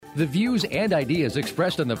The views and ideas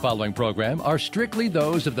expressed in the following program are strictly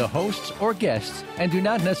those of the hosts or guests and do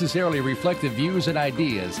not necessarily reflect the views and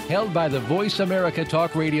ideas held by the Voice America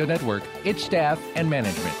Talk Radio Network, its staff, and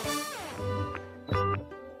management.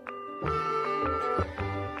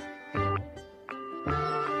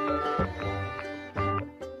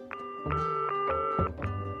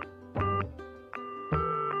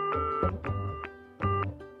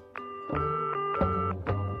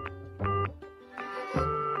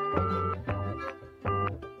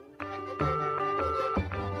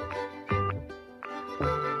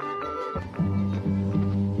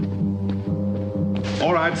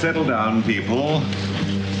 All right, settle down, people.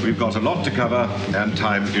 We've got a lot to cover, and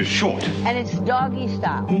time is short. And it's doggy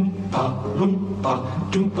style. Oompa,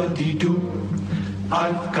 loompa, doompa-dee-doo.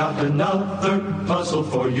 I've got another puzzle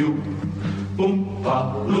for you.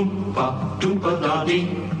 Oompa, loompa,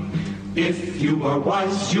 doompa-da-dee. If you are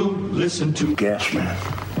wise, you'll listen to Gas Man.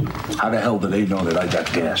 How the hell do they know that I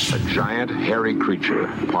got gas? A giant, hairy creature,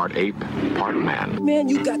 part ape, part man. Man,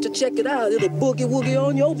 you got to check it out. It'll boogie-woogie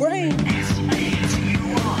on your brain.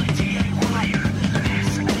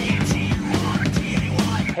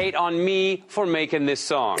 Hate on me for making this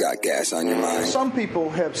song. Got gas on your mind? Some people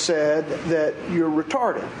have said that you're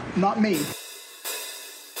retarded. Not me.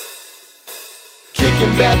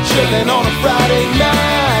 Kicking back, chilling on a Friday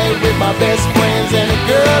night with my best friends and a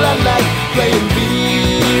girl I like, playing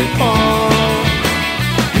beer pong.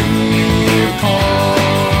 Beer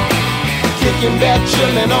pong. Kicking back,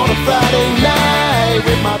 chilling on a Friday night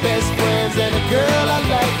with my best friends and a girl I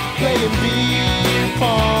like, playing beer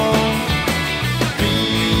pong.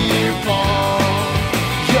 Beer pong.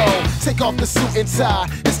 Yo, take off the suit and tie.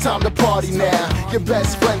 It's time to party now. Your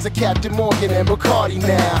best friends are Captain Morgan and Bacardi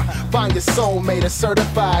now. Find your soulmate, a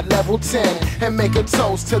certified level 10, and make a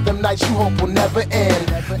toast to them nights you hope will never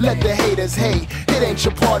end. Let the haters hate, it ain't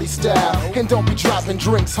your party style. And don't be dropping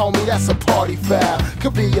drinks, homie, that's a party foul.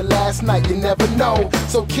 Could be your last night, you never know.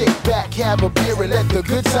 So kick back, have a beer, and let the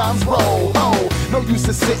good times roll. Oh, no use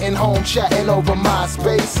of sitting home chatting over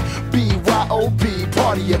MySpace. BYOB,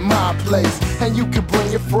 party at my place. And you can bring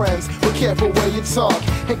your friends, but careful where you talk.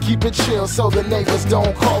 And keep it chill so the neighbors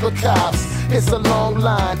don't call the cops. It's a long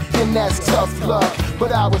line, and that's tough luck.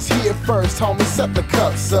 But I was here first, homie, set the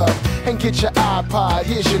cups up. And get your iPod,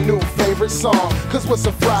 here's your new favorite song. Cause what's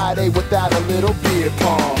a Friday without a little beer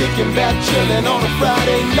pong? Kicking back, chilling on a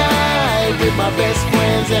Friday night with my best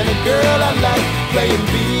friends and a girl I like, playing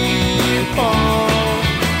beer pong.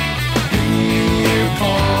 Beer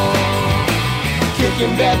pong.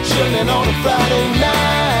 Kicking back, chilling on a Friday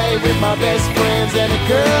night with my best friends and a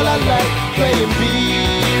girl I like, playing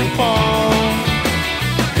beer pong.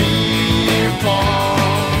 Beer pong.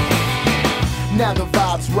 Now the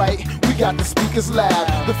vibe's right, we got the speakers loud.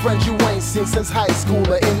 The friends you ain't seen since high school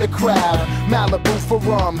are in the crowd. Malibu for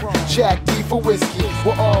rum, Jack D for whiskey.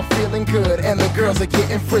 We're all feeling good and the girls are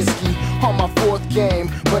getting frisky. On my fourth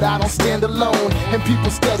game, but I don't stand alone. And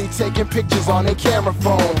people steady taking pictures on their camera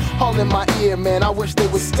phone. All in my ear, man, I wish they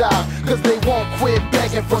would stop. Cause they won't quit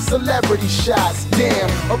begging for celebrity shots. Damn,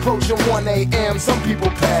 approaching 1 a.m., some people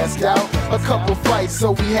passed out. A couple fights,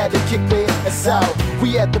 so we had to kick their ass out.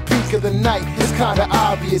 We at the peak of the night, it's kinda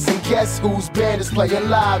obvious. And guess whose band is playing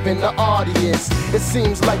live in the audience? It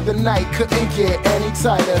seems like the night couldn't get any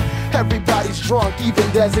tighter. Everybody's drunk, even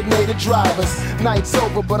designated drivers. Night's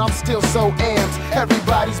over, but I'm still so amped.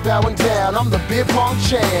 Everybody's bowing down, I'm the beer pong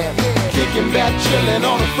champ. Kicking back, chilling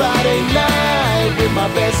on a Friday night with my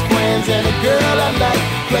best friends and a girl I like,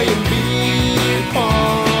 playing beer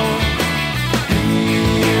pong.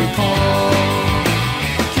 Beer pong.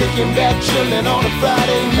 Kicking back, chilling on a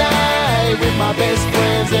Friday night with my best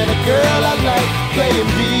friends and a girl I like, playing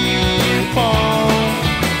beer pong.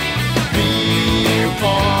 Beer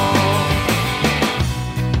pong.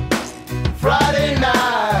 Friday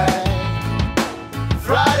night,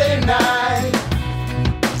 Friday night,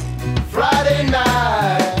 Friday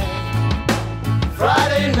night,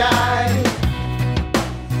 Friday night,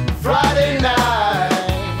 Friday night,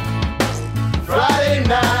 Friday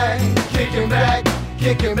night, kicking back,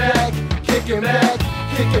 kicking back, kicking back,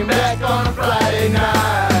 kicking back on a Friday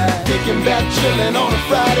night. Kicking back, chilling on a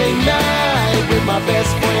Friday night with my best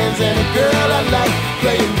friends and a girl I like,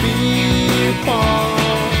 playing beer pong.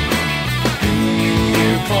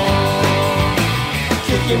 Beer pong.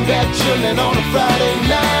 Kicking back, chilling on a Friday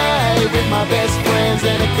night with my best friends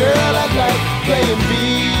and a girl I like, playing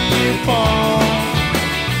beer pong.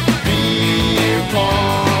 Beer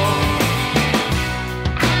pong.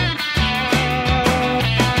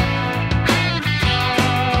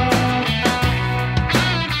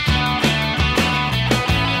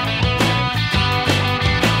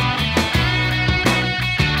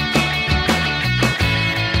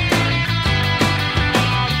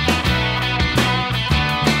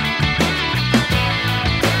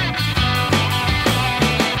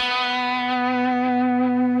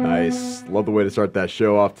 Nice. Love the way to start that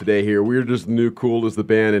show off today here. We're Just New Cool is the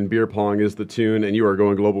band and Beer Pong is the tune, and you are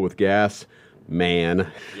going global with gas.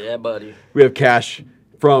 Man. Yeah, buddy. We have Cash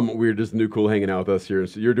from We're Just New Cool hanging out with us here.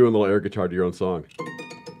 So you're doing a little air guitar to your own song.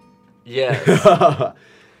 Yes.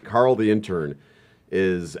 Carl the intern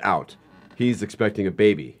is out. He's expecting a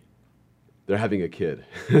baby. They're having a kid.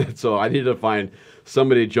 So I need to find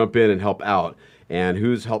somebody to jump in and help out. And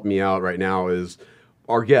who's helped me out right now is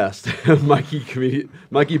our guest, Mikey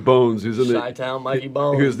Bonez, who's in the Chi-Town Mikey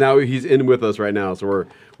Bonez. He's in with us right now. So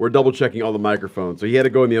we're double checking all the microphones. So he had to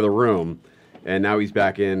go in the other room, and now he's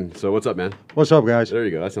back in. So what's up, man? What's up, guys? There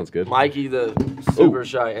you go. That sounds good. Mikey, the super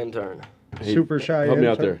shy intern. Hey, super shy help intern. me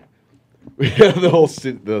out there. We have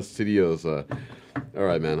the studios. All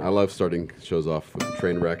right, man. I love starting shows off with a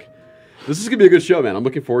train wreck. This is going to be a good show, man. I'm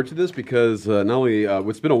looking forward to this because not only,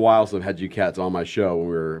 it's been a while since I've had you cats on my show when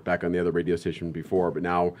we were back on the other radio station before, but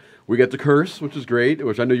now we get to curse, which is great,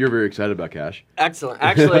 which I know you're very excited about, Cash. Excellent.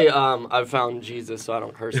 Actually, I've found Jesus, so I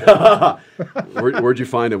don't curse anymore. Where'd you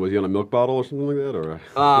find it? Was he on a milk bottle or something like that? Or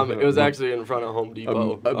it was actually in front of Home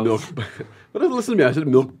Depot. Milk. But listen to me, I said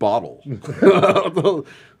milk bottle. Who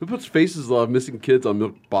puts faces of missing kids on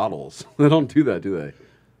milk bottles? They don't do that, do they?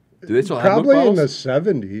 Do they still have milk Probably in bottles? the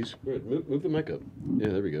 70s. Move the mic up. Yeah,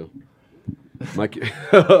 there we go. Mike,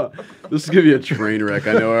 this is going to be a train wreck.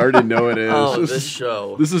 I know. I already know it is. Oh, this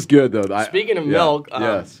show. This is good, though. Speaking of milk,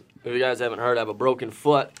 yes. if you guys haven't heard, I have a broken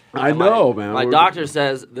foot. I know, man. My doctor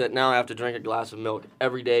says that now I have to drink a glass of milk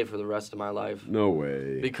every day for the rest of my life. No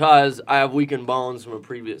way. Because I have weakened bones from a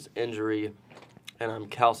previous injury, and I'm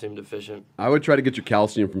calcium deficient. I would try to get your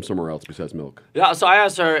calcium from somewhere else besides milk. Yeah, so I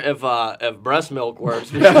asked her if breast milk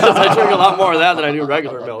works, because I drink a lot more of that than I do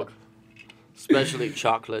regular milk. Especially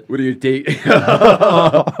chocolate. What do you date? You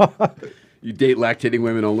date lactating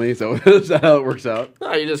women only? So is that how it works out?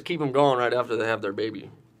 No, you just keep them going right after they have their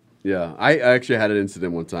baby. Yeah, I actually had an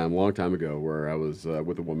incident one time, a long time ago, where I was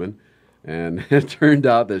with a woman, and it turned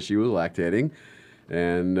out that she was lactating,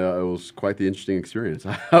 and it was quite the interesting experience.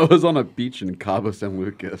 I was on a beach in Cabo San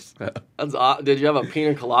Lucas. That's did you have a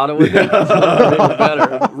pina colada with it? That's even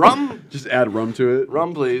better. Rum? Just add rum to it.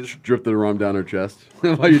 Rum, please. Drip the rum down her chest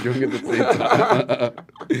while you're doing it at the same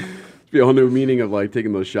time. Be a whole new meaning of like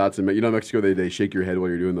taking those shots. And in Mexico, they shake your head while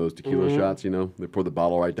you're doing those tequila shots. They pour the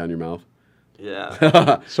bottle right down your mouth.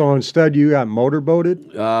 Yeah. So instead, you got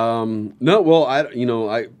motorboated? No. Well,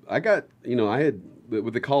 I got I had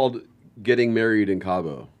what they called getting married in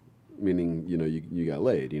Cabo, meaning you got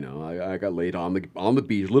laid. I got laid on the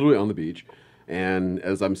beach, literally on the beach. And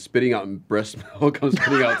as I'm spitting out breast milk, I'm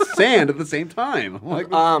spitting out sand at the same time. I'm like,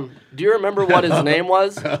 do you remember what his name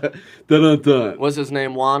was? Dun-dun-dun. Was his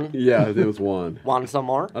name Juan? Yeah, it was Juan. Juan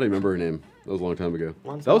Samar? I don't remember her name. That was a long time ago.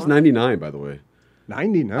 Juan That was 99, by the way.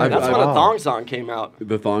 99? That's when the thong song came out.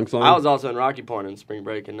 The thong song? I was also in Rocky Point in spring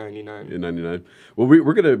break in 99. In 99. Well,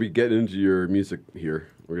 we're going to be getting into your music here.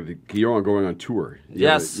 You're going on tour. You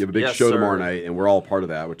have a big show tomorrow night, and we're all part of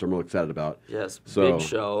that, which I'm really excited about. Yes, so big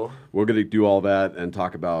show. We're going to do all that and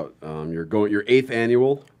talk about your 8th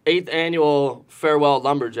annual. 8th annual Farewell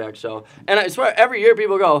Lumberjack show. And I swear, every year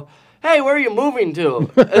people go, hey, where are you moving to?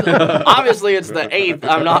 Obviously, it's the 8th.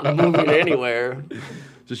 I'm not moving anywhere.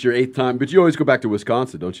 Just your 8th time. But you always go back to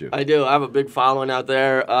Wisconsin, don't you? I do. I have a big following out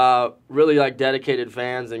there. Really dedicated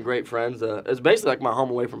fans and great friends. It's basically like my home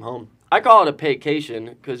away from home. I call it a paycation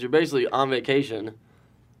because you're basically on vacation,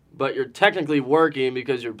 but you're technically working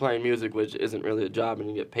because you're playing music, which isn't really a job, and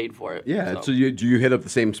you get paid for it. Yeah. So do you hit up the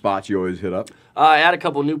same spots you always hit up? I add a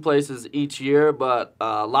couple new places each year, but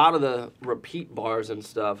a lot of the repeat bars and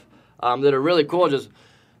stuff that are really cool. Just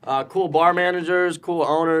cool bar managers, cool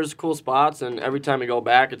owners, cool spots, and every time you go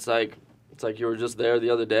back, it's like you were just there the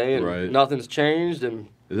other day, and nothing's changed. And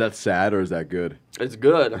is that sad or is that good? It's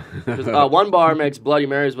good. One bar makes Bloody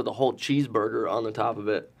Marys with a whole cheeseburger on the top of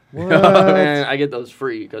it. What? And I get those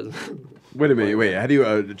free because. Wait a minute. Wait. How do you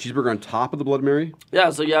a cheeseburger on top of the Bloody Mary?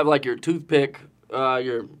 Yeah. So you have your toothpick,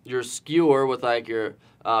 your skewer with your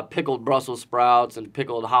pickled Brussels sprouts and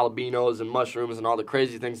pickled jalapenos and mushrooms and all the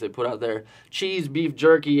crazy things they put out there. Cheese, beef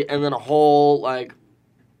jerky, and then a whole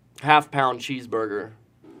half-pound cheeseburger.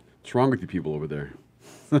 What's wrong with you people over there?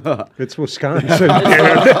 It's Wisconsin.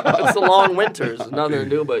 It's the long winters. There's nothing to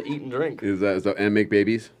do but eat and drink. Is that and make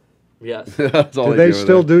babies? Yes. That's all do they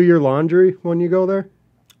still do your laundry when you go there?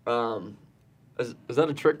 Is that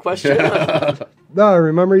a trick question? No, I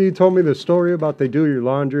remember you told me the story about they do your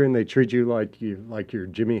laundry and they treat you like you're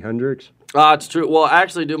Jimi Hendrix. It's true. Well, I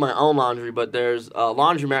actually do my own laundry, but there's a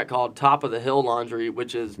laundromat called Top of the Hill Laundry,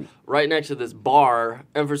 which is right next to this bar.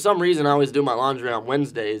 And for some reason, I always do my laundry on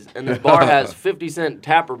Wednesdays. And this bar has 50-cent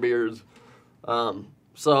tapper beers.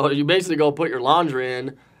 So you basically go put your laundry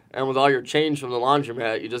in, and with all your change from the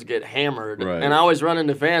laundromat, you just get hammered. Right. And I always run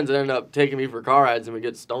into fans that end up taking me for car rides, and we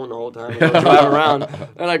get stoned the whole time. And go drive around,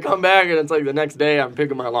 and I come back, and it's like the next day I'm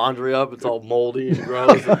picking my laundry up. It's all moldy and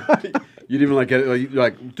gross. You didn't even like get it. Like, you're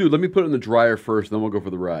like, dude, let me put it in the dryer first, then we'll go for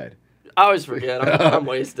the ride. I always forget. I'm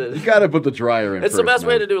wasted. You gotta put the dryer in. It's the best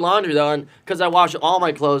way to do laundry, though, and because I wash all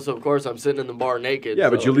my clothes, so of course I'm sitting in the bar naked. Yeah,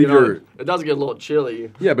 so, but you leave your. It does get a little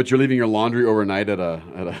chilly. Yeah, but you're leaving your laundry overnight at a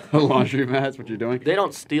laundromat. That's what you're doing. They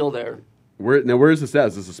don't steal there. Where is this at?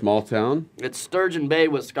 Is this a small town? It's Sturgeon Bay,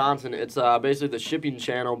 Wisconsin. It's basically the shipping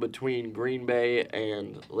channel between Green Bay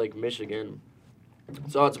and Lake Michigan.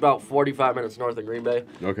 So it's about 45 minutes north of Green Bay.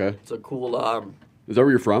 Okay. It's a cool. Is that where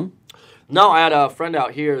you're from? No, I had a friend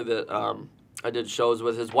out here that I did shows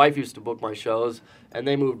with. His wife used to book my shows, and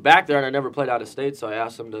they moved back there, and I never played out of state, so I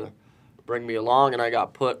asked him to bring me along, and I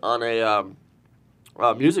got put on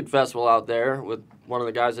a music festival out there with one of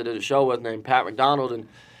the guys I did a show with named Pat McDonald, and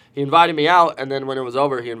he invited me out, and then when it was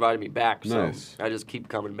over, he invited me back. Nice. So I just keep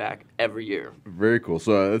coming back every year. Very cool.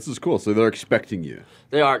 So this is cool. So they're expecting you.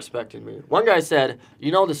 They are expecting me. One guy said,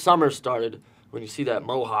 "You know, the summer started when you see that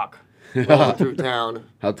mohawk rolling through town."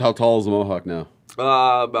 How tall is the mohawk now?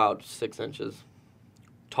 About 6 inches.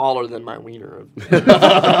 Taller than my wiener.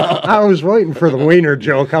 I was waiting for the wiener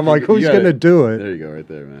joke. I'm like, who's going to do it? There you go, right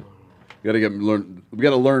there, man. We got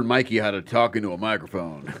to learn Mikey how to talk into a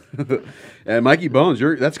microphone. And Mikey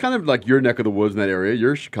Bonez, that's kind of like your neck of the woods in that area.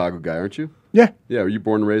 You're a Chicago guy, aren't you? Yeah. Yeah, were you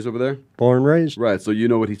born and raised over there? Born and raised. Right, so you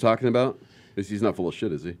know what he's talking about? He's not full of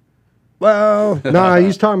shit, is he? Well, nah,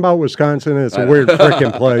 he's talking about Wisconsin. It's a weird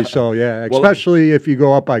freaking place. So, yeah, especially if you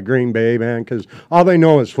go up by Green Bay, man, because all they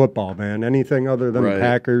know is football, man. Anything other than the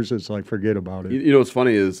Packers, it's like, forget about it. You know what's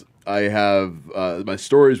funny is I have my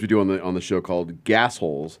stories we do on the show called Gas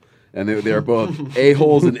Holes, and they are both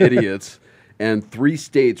a-holes and idiots, and 3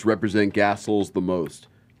 states represent gas holes the most. Do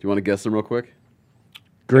you want to guess them real quick?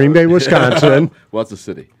 Green Bay, Wisconsin. Well, that's a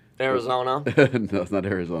city. Arizona. No, it's not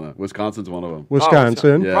Arizona. Wisconsin's one of them.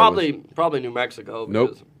 Wisconsin. Yeah, probably New Mexico.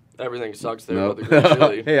 Nope. Everything sucks there about the green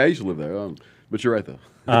chili. Hey, I used to live there. But you're right,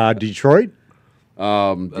 though. Detroit?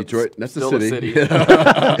 Detroit. That's the city.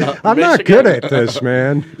 I'm not good at this,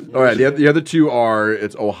 man. All right. The other 2 are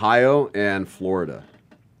it's Ohio and Florida.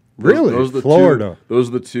 Really? Those are the Florida. Those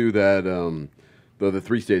are the 2 that the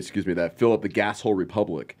 3 states, that fill up the gas hole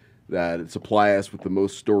republic, that supply us with the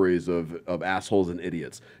most stories of assholes and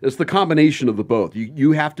idiots. It's the combination of the both.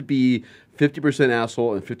 You have to be 50%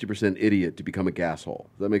 asshole and 50% idiot to become a gas hole.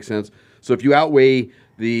 Does that make sense? So if you outweigh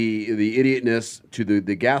the idiotness to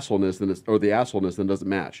the gasholeness, or the assholeness, then it doesn't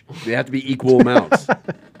match. They have to be equal amounts.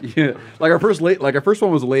 Yeah. Like our first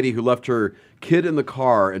one was a lady who left her kid in the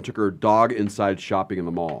car and took her dog inside shopping in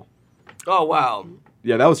the mall. Oh, wow.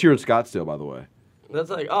 Yeah, that was here in Scottsdale, by the way. That's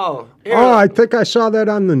like, I think I saw that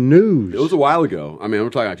on the news. It was a while ago. I mean, I'm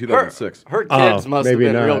talking like 2006. Her kids must have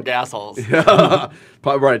been real gasholes.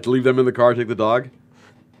 Probably right, to leave them in the car, take the dog,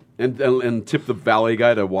 and tip the valet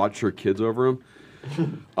guy to watch her kids over him.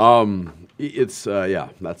 That's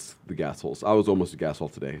the gas holes. I was almost a gas hole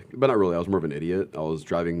today, but not really. I was more of an idiot. I was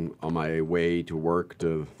driving on my way to work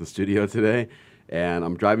to the studio today, and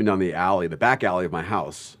I'm driving down the back alley of my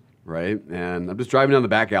house. Right, and I'm just driving down the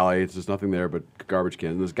back alley. It's just nothing there but garbage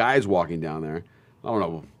cans. And this guy's walking down there. I don't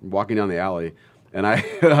know, walking down the alley, and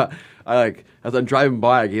I as I'm driving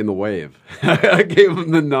by, I gave him the wave. I gave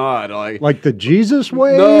him the nod, like the Jesus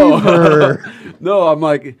wave. No, I'm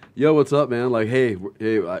like, yo, what's up, man? Like, hey,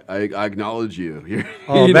 I acknowledge you.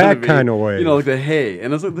 Oh, that kind of way. You know, like the hey,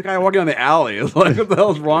 and it's like the guy walking down the alley. It's like, what the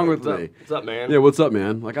hell's wrong with me? What's up, man? Yeah, what's up,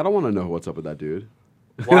 man? Like, I don't want to know what's up with that dude.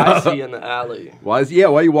 Why is he in the alley? Why are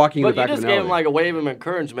you walking in the back of an alley? But you just gave him like a wave of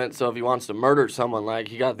encouragement, so if he wants to murder someone, like,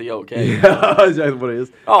 he got the okay. Yeah, exactly what it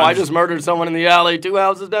is. Oh, I just murdered someone in the alley 2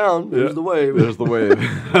 houses down. There's the wave. There's the wave.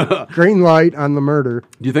 Green light on the murder.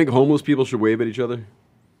 Do you think homeless people should wave at each other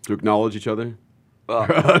to acknowledge each other?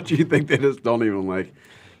 Do you think they just don't even like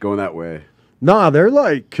going that way? No, they're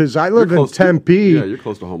like, because I live in Tempe. Yeah, you're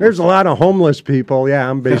close to homeless. There's a lot of homeless people. Yeah,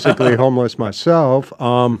 I'm basically homeless myself.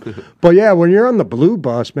 But yeah, when you're on the blue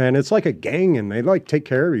bus, man, it's like a gang, and they like take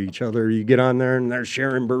care of each other. You get on there, and they're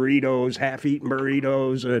sharing burritos, half-eaten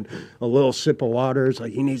burritos, and a little sip of water. It's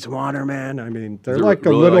like, you need some water, man. I mean, they're like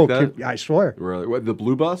a little. I swear. Really? What, the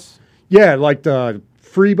blue bus? Yeah, like the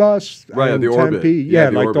free bus. Right, the Orbit. Yeah,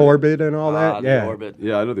 the like Orbit. The Orbit and all that. The Orbit.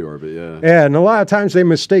 Yeah, I know the Orbit, yeah. Yeah, and a lot of times they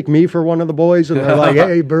mistake me for one of the boys, and they're like,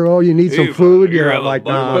 hey, bro, you need some food? You're like,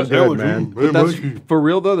 nah, I'm good, man. But that's, for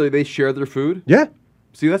real, though, they share their food? Yeah.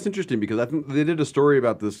 See, that's interesting, because I think they did a story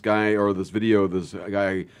about this guy, or this video of this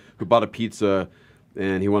guy who bought a pizza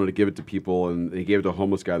and he wanted to give it to people, and he gave it to a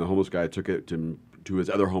homeless guy, and the homeless guy took it to his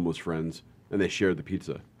other homeless friends, and they shared the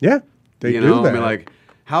pizza. Yeah, they do that. I mean, like,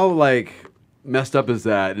 how like messed up is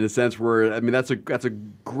that in a sense where, I mean, that's a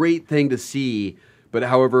great thing to see, but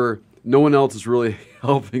however, no one else is really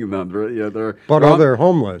helping them. They're other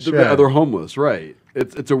homeless. Other homeless, right?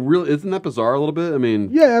 It's a real, isn't that bizarre a little bit? I mean,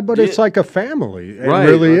 yeah, but it's like a family. It right,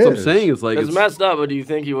 really that's is. what I'm saying. It's like it's messed up. But do you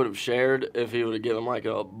think he would have shared if he would have given like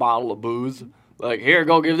a bottle of booze? Like, here,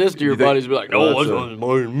 go give this to your buddies. Be like, no, it's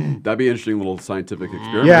mine. That'd be an interesting little scientific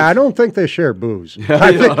experiment. Yeah, I don't think they share booze.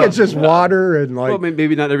 I think it's just water and like. Well,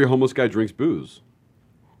 maybe not every homeless guy drinks booze.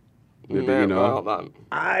 Maybe, you know.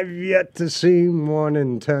 I've yet to see one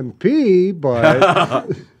in Tempe, but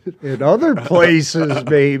in other places,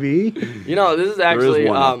 maybe. You know, this is actually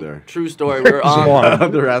true story. We're on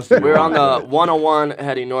the 101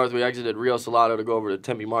 heading north. We exited Rio Salado to go over to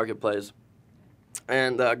Tempe Marketplace.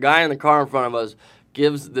 And the guy in the car in front of us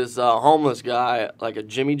gives this homeless guy like a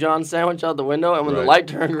Jimmy John sandwich out the window, and when the light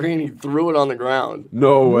turned green, he threw it on the ground.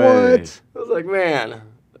 No way. What? I was like, man.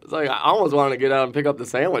 It's like I almost wanted to get out and pick up the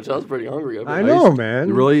sandwich. I was pretty hungry. I know,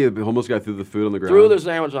 man. Really, the homeless guy threw the food on the ground. Threw the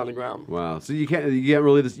sandwich on the ground. Wow. So you can't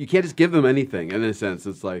really you can't just give them anything. In a sense,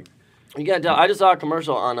 it's like you can't tell. I just saw a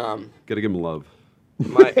commercial on gotta give them love.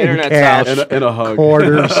 My internet's out. And a hug.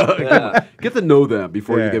 Quarters. Yeah. Get to know them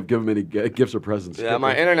before you give them any gifts or presents. Yeah,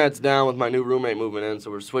 my internet's down with my new roommate moving in, so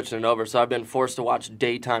we're switching it over. So I've been forced to watch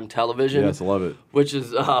daytime television. Yes, I love it. Which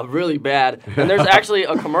is really bad. And there's actually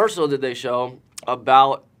a commercial that they show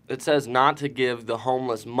about, it says not to give the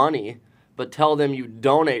homeless money, but tell them you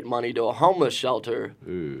donate money to a homeless shelter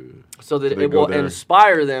so that it will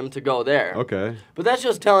inspire them to go there. Okay. But that's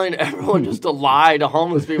just telling everyone just to lie to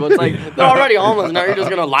homeless people. It's like, they're already homeless, now you're just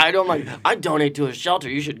going to lie to them? Like, I donate to a shelter,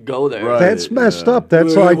 you should go there. Right, that's messed up.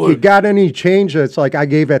 That's like, you got any change? It's like, I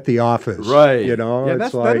gave at the office. Right. You know? Yeah,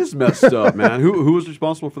 that is messed up, man. Who was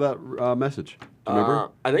responsible for that message? Do you remember?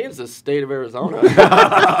 I think it's the state of Arizona.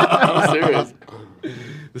 I'm serious.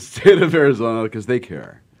 The state of Arizona, because they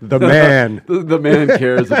care. The man. the man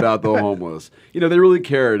cares about the homeless. You know, they really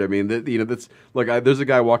cared. I mean, that's like there's a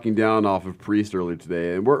guy walking down off of Priest earlier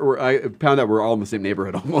today, and I found out we're all in the same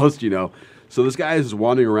neighborhood almost. You know, so this guy is just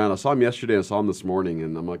wandering around. I saw him yesterday. I saw him this morning,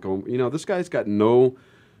 and I'm like, this guy's got no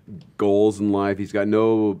goals in life. He's got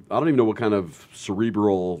no. I don't even know what kind of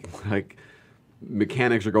cerebral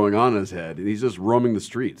mechanics are going on in his head, and he's just roaming the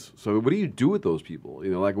streets. So what do you do with those people?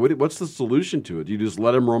 You know, like what's the solution to it? Do you just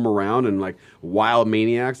let them roam around and like wild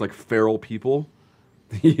maniacs, like feral people?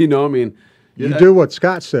 You know, I mean, you do what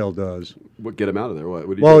Scottsdale does. What, get them out of there? What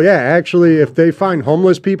do you well, do? yeah, actually, if they find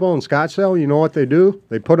homeless people in Scottsdale, you know what they do?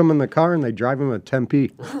 They put them in the car and they drive them to Tempe.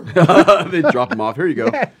 They drop them off. Here you go.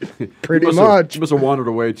 Yeah, pretty much. You must have wandered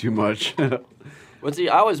away too much. But see,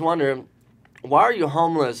 I always wonder, why are you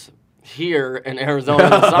homeless here in Arizona in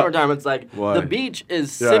the summertime? It's like the beach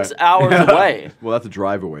is 6 hours away. Well, that's a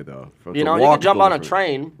drive away, though. You know, you could jump on a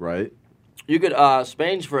train. Right. You could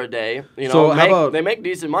Spange for a day. You know, they make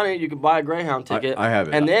decent money. You could buy a Greyhound ticket. I have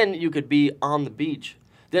it. And then you could be on the beach.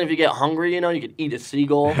 Then if you get hungry, you know, you could eat a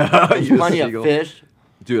seagull. There's plenty of fish.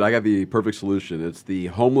 Dude, I got the perfect solution. It's the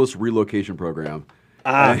homeless relocation program.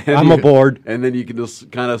 I'm aboard. And then you can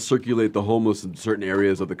just kind of circulate the homeless in certain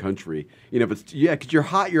areas of the country. You know, because you're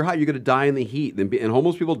hot, you're going to die in the heat. And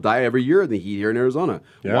homeless people die every year in the heat here in Arizona.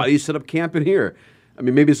 Yeah. Why do you set up camp in here? I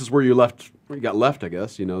mean, maybe this is where you got left, I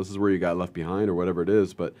guess. You know, this is where you got left behind or whatever it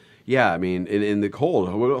is. But yeah, I mean, in the cold,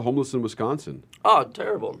 homeless in Wisconsin. Oh,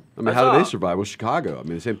 terrible. I mean, how do they survive? Well, Chicago. I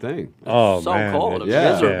mean, the same thing. Oh, so man. cold. It's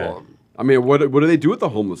miserable. Yeah. I mean, what do they do with the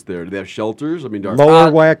homeless there? Do they have shelters? I mean,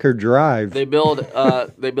 Lower Wacker Drive. They build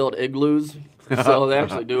igloos, so they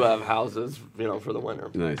actually do have houses, you know, for the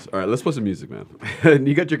winter. Nice. All right, let's play some music, man. And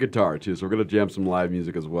you got your guitar too, so we're gonna jam some live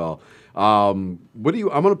music as well. What do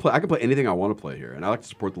you? I'm gonna play. I can play anything I want to play here, and I like to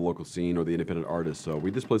support the local scene or the independent artists. So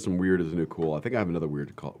we just play some weird as a new cool. I think I have another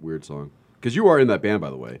weird song. Because you are in that band, by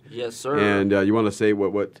the way. Yes, sir. And you want to say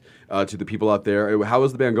what to the people out there? How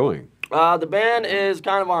is the band going? The band is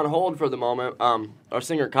kind of on hold for the moment. Our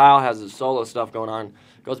singer Kyle has his solo stuff going on.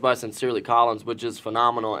 Goes by Sincerely Collins, which is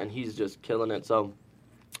phenomenal, and he's just killing it. So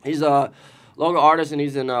he's a local artist, and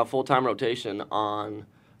he's in full-time rotation on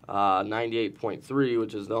 98.3,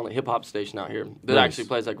 which is the only hip-hop station out here that actually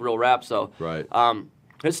plays like real rap. So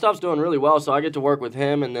his stuff's doing really well, so I get to work with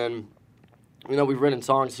him, and then you know, we've written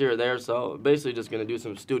songs here or there, so basically just going to do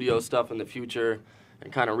some studio stuff in the future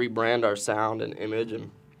and kind of rebrand our sound and image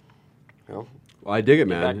and, you know. Well, I dig it,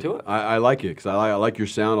 man. Back to it. I like it because I like your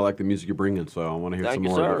sound. I like the music you're bringing, so I want to hear some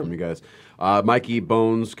more of it from you guys. Mikey,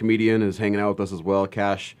 Bonez, comedian, is hanging out with us as well.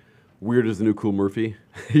 Cash, Weird is the new Cool Murphy.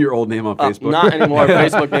 Your old name on Facebook. Not anymore.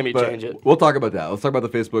 Facebook made me change it. We'll talk about that. Let's talk about the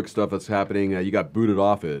Facebook stuff that's happening. You got booted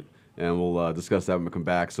off it, and we'll discuss that when we come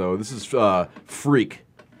back. So this is Freak.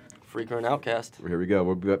 Freaker and Outcast. Here we go.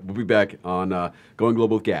 We'll be back on Going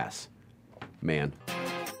Global with Gas. Man.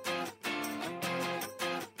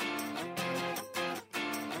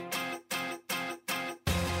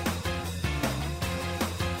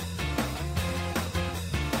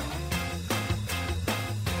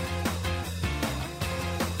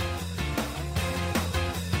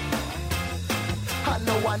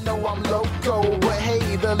 I know I'm loco, but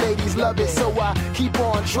hey, the ladies love it, so I keep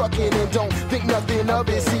on trucking and don't think nothing of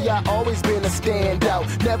it. See, I always been a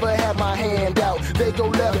standout, never had my hand out. They go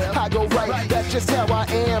left, I go right, that's just how I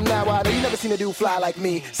am now. I know you never seen a dude fly like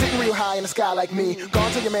me, sitting real high in the sky like me.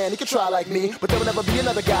 Gone to your man, he can try like me, but there will never be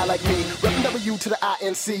another guy like me. Reppin' W to the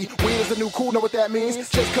INC, weird is the new cool, know what that means?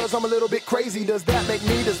 Just cause I'm a little bit crazy, does that make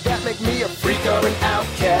me a freak or an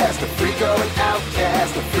outcast? A freak or an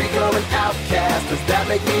outcast, a freak or an outcast. Does that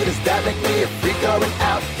make me a freak or an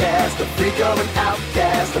outcast? A freak or an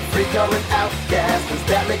outcast, a freak or an outcast. Does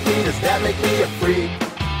that make me a freak?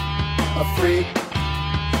 A freak,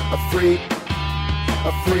 a freak,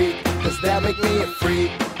 a freak. Does that make me a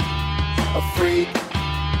freak? A freak,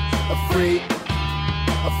 a freak,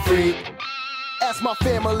 a freak. Ask my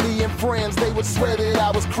family and friends, they would swear that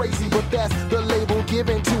I was crazy, but that's the label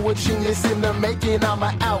given to a genius in the making. I'm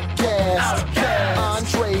an outcast.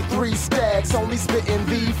 Andre, 3 stacks, only spitting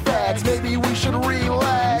the facts. Maybe we should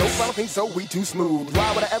relax. Nope, I don't think so, we too smooth.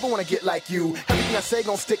 Why would I ever wanna get like you? Everything I say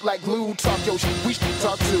gon' stick like glue. Talk your shit, we should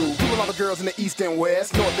talk too. You and all the girls in the east and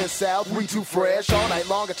west, north and south, we too fresh. All night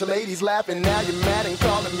long, got your ladies laughing. Now you're mad and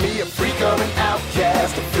calling me a freak or an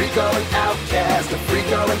outcast. A freak or an outcast, a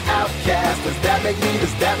freak or an outcast. Does that make me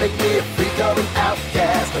a freak or an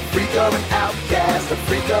outcast? A freak or an outcast, a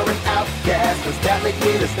freak or an outcast. Does that make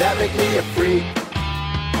me a freak?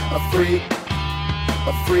 A freak,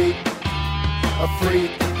 a freak, a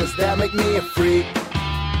freak. Does that make me a freak?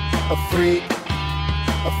 A freak,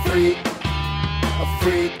 a freak, a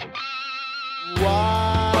freak.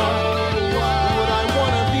 Why would I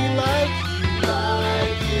wanna be like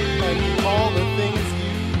you? And do all the things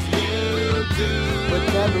you do, but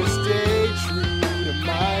never stay true to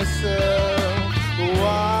myself.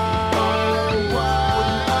 Why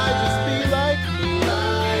wouldn't I just be like me?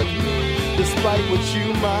 Despite what you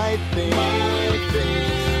might think,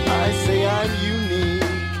 I say I'm unique.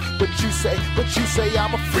 But you say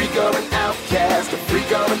I'm a freak or an outcast. A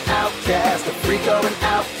freak or an outcast, a freak or an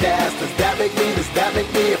outcast. Does that make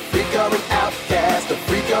me a freak or an outcast? A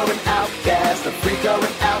freak or an outcast, a freak or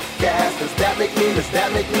an outcast. Does that make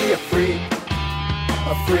me a freak?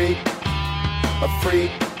 A freak, a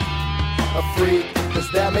freak, a freak. Does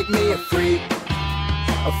that make me a freak?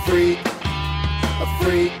 A freak, a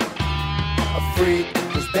freak, a freak.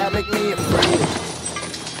 Does that make me a freak?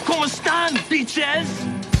 ¿Cómo están, bitches?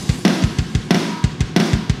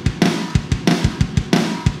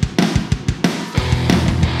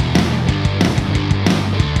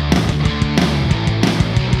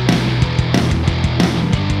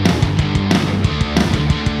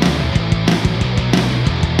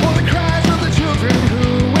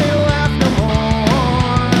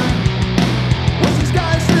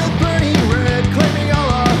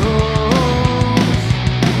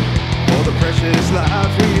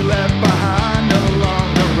 Life we left behind no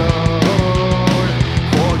longer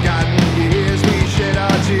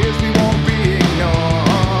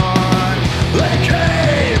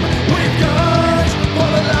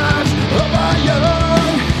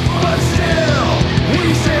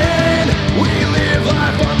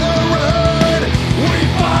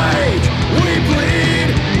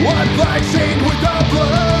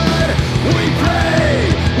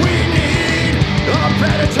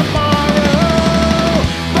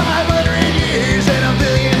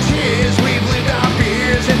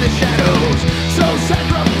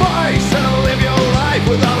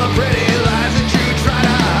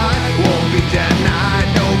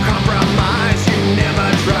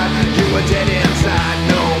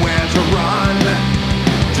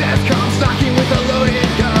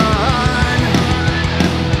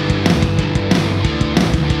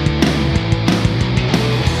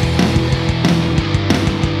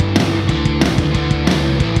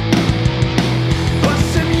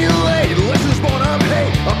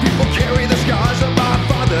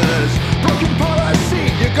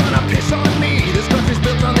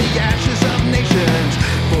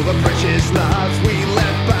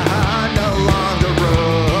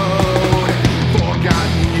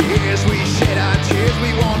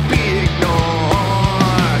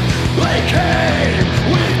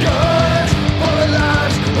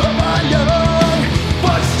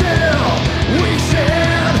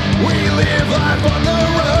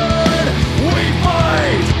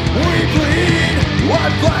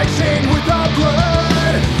flag stained with our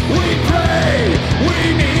blood. We pray, we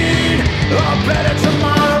need a better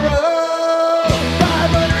tomorrow.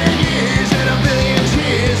 500 years and a billion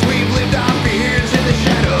tears, we've lived our fears in the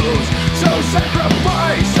shadows. So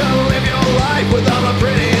sacrifice to live your life with all the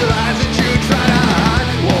pretty lies that you try to hide.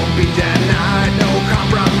 Won't be denied, no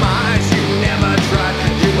compromise. You never tried,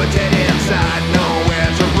 you were dead inside,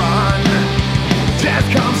 nowhere to run. Death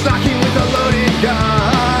comes knocking with a loaded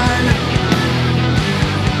gun.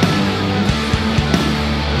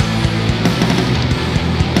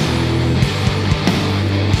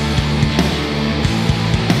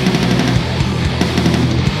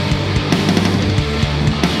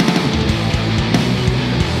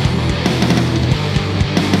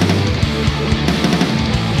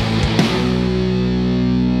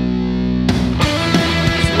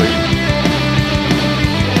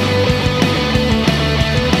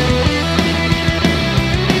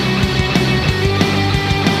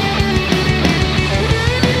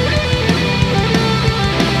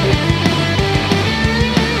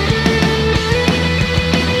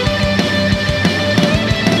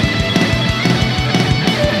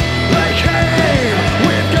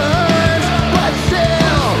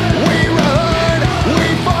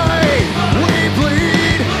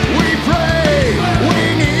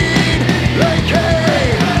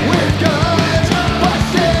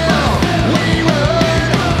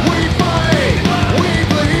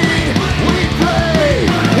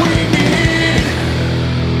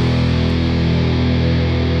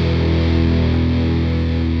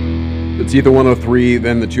 It's Ether 103,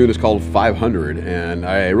 then the tune is called 500, and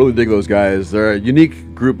I really dig those guys. They're a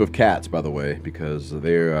unique group of cats, by the way, because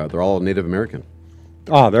they're all Native American.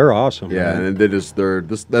 Oh, they're awesome. Yeah, man.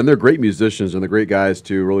 and they're great musicians, and they're great guys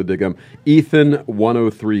too. Really dig them. Ethan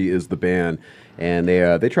 103 is the band, and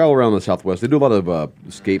they travel around the Southwest. They do a lot of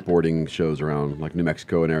skateboarding shows around like New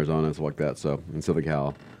Mexico and Arizona and stuff like that. So in Southern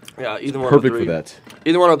Cal. Yeah, Ethan 103. Perfect for that.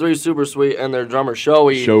 Ethan 103 is super sweet, and their drummer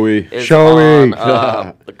Shoei is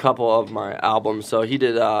on a couple of my albums. So he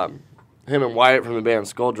did, him and Wyatt from the band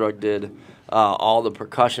Skull Drug did all the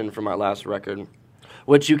percussion for my last record,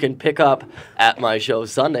 which you can pick up at my show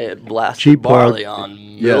Sunday at Blast Cheap Barley plug.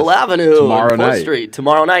 on Middle Avenue Tomorrow on 4th night. Street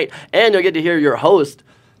tomorrow night. And you'll get to hear your host,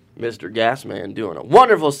 Mr. Gasman, doing a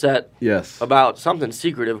wonderful set about something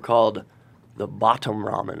secretive called the Bottom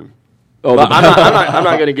Ramen. Oh, but I'm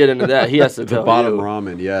not going to get into that. He has to the tell bottom you.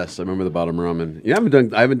 ramen. Yes, I remember the bottom ramen. Yeah,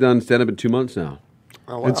 I haven't done stand up in 2 months now.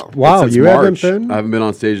 Oh, wow. Wow, Since you March. haven't been? I haven't been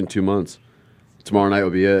on stage in 2 months. Tomorrow night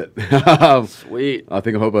will be it. Sweet. I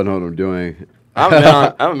hope I know what I'm doing.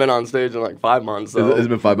 I haven't been on stage in like 5 months. So. Has it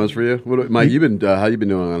been 5 months for you? Mike, how you been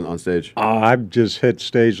doing on stage? I've just hit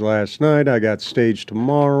stage last night. I got stage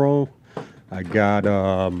tomorrow. I got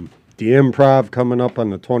the Improv coming up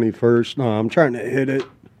on the 21st. No, I'm trying to hit it.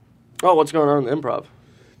 Oh, what's going on in the Improv?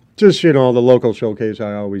 Just, the local showcase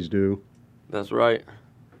I always do. That's right.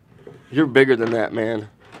 You're bigger than that, man.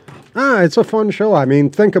 It's a fun show. I mean,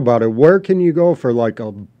 think about it. Where can you go for like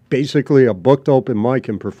basically a booked open mic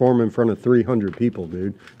and perform in front of 300 people,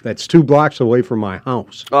 dude? That's 2 blocks away from my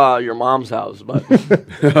house. Your mom's house, but...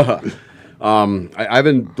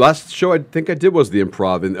 Last show I think I did was the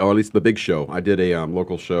Improv, or at least the big show. I did a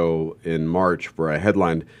local show in March where I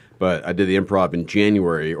headlined, but I did the Improv in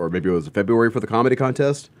January, or maybe it was February for the comedy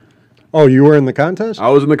contest. Oh, you were in the contest? I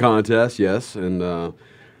was in the contest, yes, and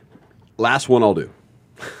last one I'll do.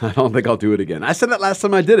 I don't think I'll do it again. I said that last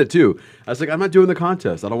time I did it, too. I was like, I'm not doing the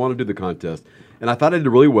contest. I don't want to do the contest. And I thought I did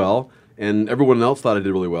really well, and everyone else thought I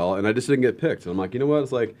did really well, and I just didn't get picked. And I'm like, you know what?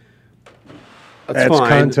 It's like, that's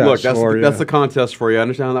fine. Look, that's the contest for you. I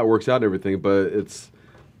understand how that works out and everything, but it's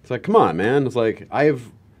like, come on, man. It's like,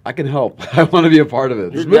 I can help. I want to be a part of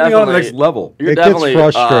it. It's moving on to the next level. You're it definitely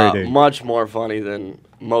gets frustrating. Much more funny than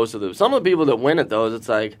most of them. Some of the people that win at those, it's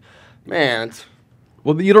like, man, it's...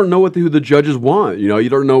 Well, you don't know who the judges want. You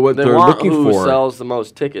don't know what they're looking who for. Sells the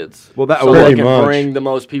most tickets. Well, so they can bring the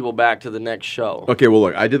most people back to the next show. Okay, well,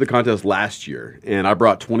 look, I did the contest last year, and I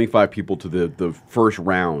brought 25 people to the first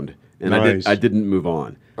round, and nice. I didn't move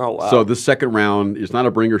on. Oh, wow. So the second round is not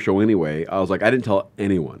a bringer show anyway. I was like, I didn't tell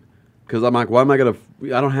anyone because I'm like, why am I gonna?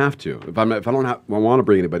 I don't have to. If I want to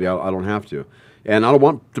bring anybody, I don't have to, and I don't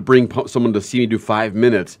want to bring someone to see me do 5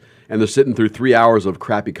 minutes, and they're sitting through 3 hours of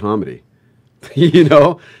crappy comedy. I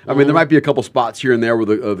mean, there might be a couple spots here and there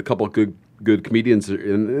with a couple of good comedians,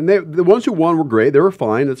 and the ones who won were great. They were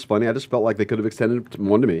fine. It's funny. I just felt like they could have extended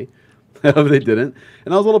one to me. They didn't,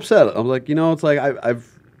 and I was a little upset. I was like, it's like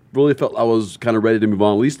I've really felt I was kind of ready to move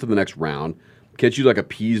on, at least to the next round. Can't you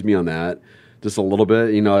appease me on that just a little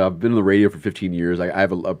bit? I've been in the radio for 15 years. I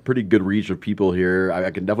have a pretty good reach of people here.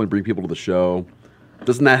 I can definitely bring people to the show.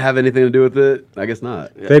 Doesn't that have anything to do with it? I guess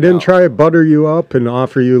not. They didn't try to butter you up and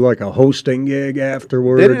offer you like a hosting gig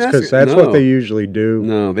afterwards, because that's what they usually do.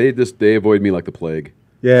 No, they avoid me like the plague.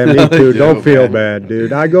 Yeah, me too. Don't feel bad,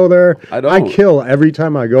 dude. I go there. I kill every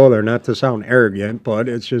time I go there. Not to sound arrogant, but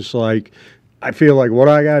it's just like I feel like what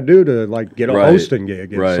I gotta do to like get a hosting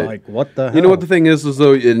gig. It's like what the hell? You know what the thing is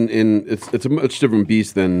though, it's a much different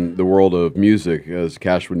beast than the world of music, as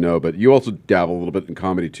Cash would know. But you also dabble a little bit in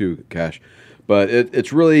comedy too, Cash. But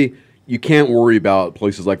it's really, you can't worry about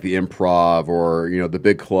places like the Improv or the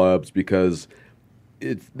big clubs, because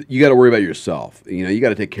you got to worry about yourself. You got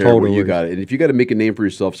to take care of what you got. And if you got to make a name for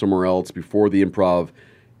yourself somewhere else before the Improv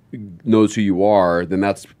knows who you are, then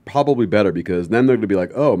that's probably better, because then they're going to be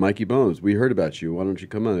like, oh, Mikey Bonez, we heard about you. Why don't you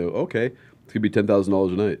come on? Okay. It's going to be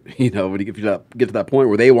 $10,000 a night. When you get to that point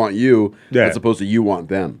where they want you as opposed to you want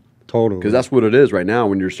them. Totally. Because that's what it is right now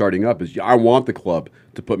when you're starting up, is I want the club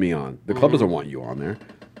to put me on. The club doesn't want you on there.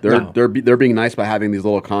 They're being nice by having these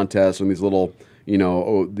little contests and these little,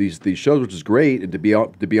 these shows, which is great. And to be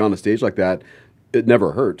on a stage like that, it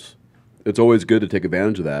never hurts. It's always good to take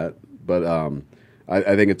advantage of that. But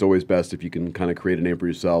I think it's always best if you can kind of create a name for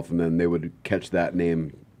yourself, and then they would catch that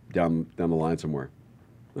name down the line somewhere.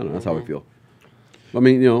 I don't know. That's how I feel. I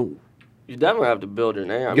mean, you definitely have to build your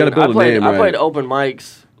name. You got to build a name. I played open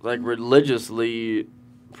mics like religiously,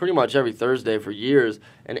 pretty much every Thursday for years.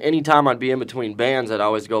 And anytime I'd be in between bands, I'd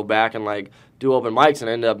always go back and like do open mics and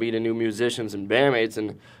end up meeting new musicians and bandmates.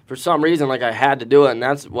 And for some reason, like I had to do it, and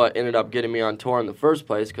that's what ended up getting me on tour in the first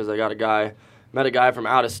place, because I met a guy from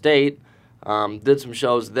out of state, did some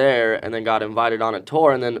shows there, and then got invited on a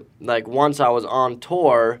tour. And then like once I was on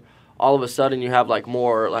tour, all of a sudden you have like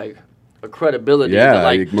more like a credibility. Yeah,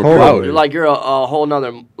 like more proud. You're a whole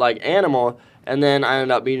nother like animal. And then I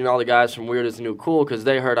ended up meeting all the guys from Weird Is the New Cool, because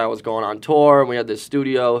they heard I was going on tour, and we had this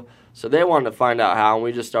studio. So they wanted to find out how, and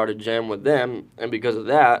we just started jamming with them. And because of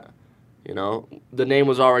that, the name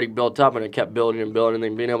was already built up, and it kept building and building,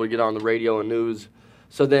 and being able to get on the radio and news.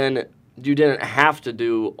 So then you didn't have to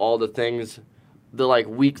do all the things, the like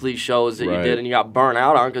weekly shows that you did and you got burnt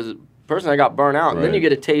out on, because personally I got burnt out. And then you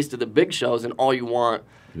get a taste of the big shows, and all you want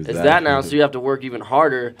is that now, so you have to work even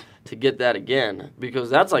harder to get that again,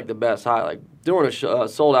 because that's like the best high. Like doing a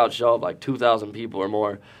sold-out show of like 2,000 people or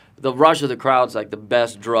more, the rush of the crowd's like the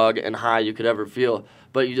best drug and high you could ever feel,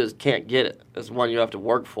 but you just can't get it. It's one you have to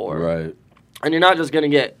work for. Right. And you're not just going to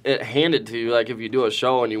get it handed to you, like if you do a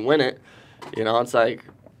show and you win it. It's like,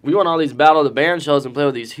 we won all these Battle of the Band shows and play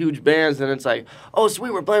with these huge bands, and it's like, oh,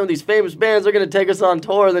 sweet, we're playing with these famous bands. They're going to take us on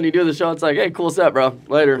tour. And then you do the show. It's like, hey, cool set, bro.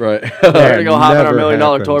 Later. Right. We're going to go hop in our $1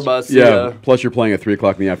 million tour bus. Yeah. Plus, you're playing at 3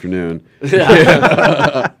 o'clock in the afternoon.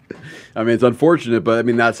 Yeah. I mean, it's unfortunate, but I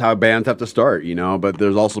mean, that's how bands have to start, But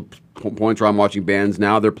there's also points where I'm watching bands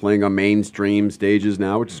now. They're playing on mainstream stages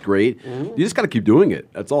now, which is great. Mm-hmm. You just got to keep doing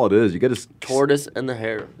it. That's all it is. You got to tortoise and the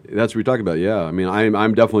hare. That's what we're talking about. Yeah, I mean,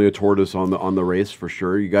 I'm definitely a tortoise on the race for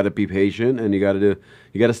sure. You got to be patient, and you got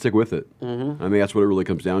to stick with it. Mm-hmm. I mean, that's what it really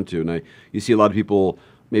comes down to. And you see a lot of people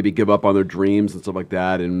maybe give up on their dreams and stuff like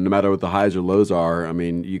that. And no matter what the highs or lows are, I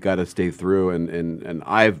mean, you got to stay through. And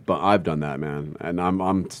I've done that, man. And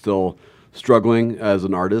I'm still struggling as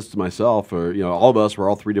an artist myself. Or all of us, we're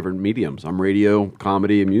all 3 different mediums. I'm radio,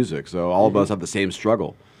 comedy, and music. So all of us have the same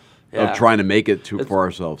struggle of trying to make it for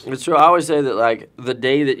ourselves. It's true. I always say that like the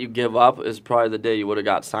day that you give up is probably the day you would have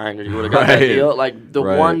got signed or you would have got that deal. Like the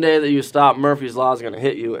one day that you stop, Murphy's Law is going to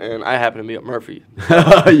hit you, and I happen to be at Murphy.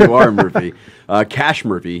 You are Murphy. Cash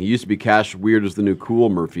Murphy. He used to be Cash Weird Is the New Cool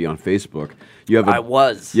Murphy on Facebook. I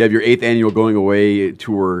was. You have your 8th annual Going Away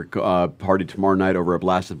tour party tomorrow night over at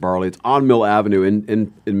Blasted Barley. It's on Mill Avenue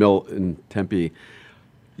in Tempe.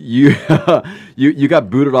 You got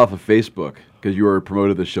booted off of Facebook because you were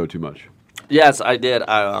promoted this show too much. Yes, I did.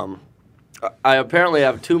 I apparently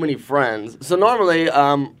have too many friends. So normally,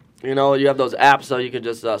 you have those apps so you can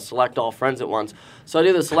just select all friends at once. So I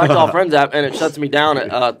do the select all friends app, and it shuts me down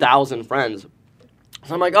at 1,000 friends.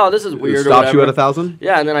 So I'm like, oh, this is weird. It stops you at 1,000?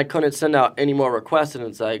 Yeah, and then I couldn't send out any more requests, and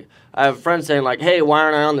it's like, I have friends saying like, hey, why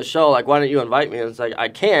aren't I on the show? Like, why didn't you invite me? And it's like, I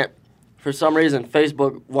can't. For some reason,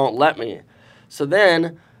 Facebook won't let me. So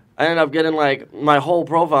then I ended up getting like my whole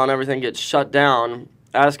profile and everything gets shut down,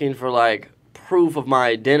 asking for like proof of my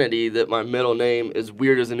identity that my middle name is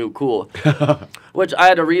Weird As the New Cool. Which I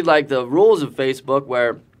had to read like the rules of Facebook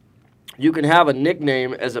where you can have a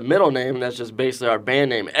nickname as a middle name, and that's just basically our band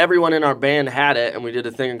name. Everyone in our band had it, and we did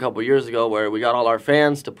a thing a couple years ago where we got all our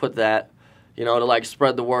fans to put that, to like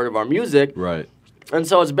spread the word of our music. Right. And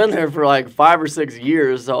so it's been there for like 5 or 6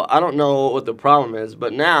 years, so I don't know what the problem is.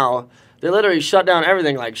 But now they literally shut down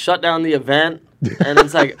everything, like shut down the event, and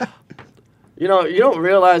it's like, You know, you don't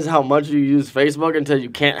realize how much you use Facebook until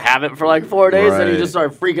you can't have it for like 4 days, and you just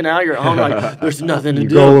start freaking out. You're at home like, there's nothing to do.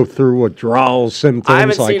 Go through withdrawal symptoms. I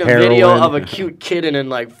haven't like seen a heroin. video of a cute kitten in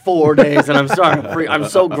like 4 days, and I'm starting to freak. I'm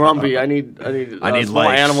so grumpy. I need small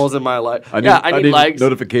likes. animals in my life. I need likes.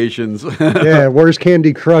 Notifications. Yeah, where's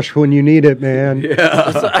Candy Crush when you need it, man?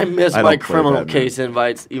 Yeah. I miss my don't play criminal that, man. case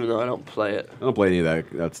invites, even though I don't play it. I don't play any of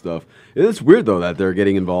that stuff. It's weird though that they're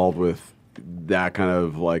getting involved with that kind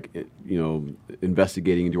of like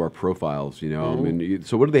investigating into our profiles.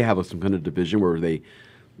 So what do they have? Some kind of division where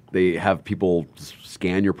they have people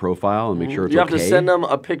scan your profile and make sure it's You have okay? to send them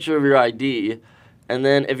a picture of your ID, and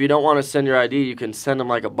then if you don't want to send your ID, you can send them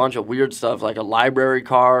like a bunch of weird stuff, like a library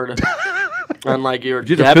card. And like your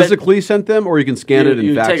Did you have to physically send them, or you can scan it and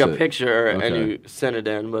you fax it? take a picture and you send it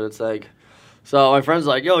in, but it's like, so my friend's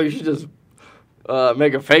like, yo, you should just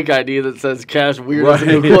make a fake ID that says Cash Weird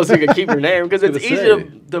and Cool so you can keep your name, because it's easy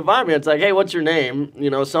to find me. It's like, hey, what's your name?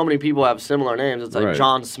 So many people have similar names. It's like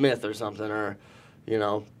John Smith or something, or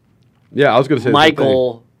Yeah, I was going to say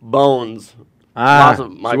Michael Bonez. Lots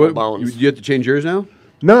of Michael Bonez. You have to change yours now?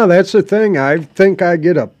 No, that's the thing. I think I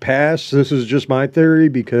get a pass. This is just my theory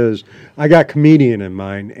because I got comedian in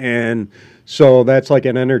mind. And so that's like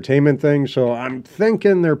an entertainment thing. So I'm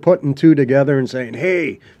thinking they're putting two together and saying,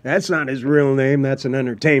 hey, that's not his real name. That's an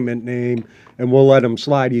entertainment name. And we'll let him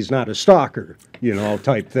slide. He's not a stalker,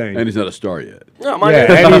 type thing. And he's not a star yet. No,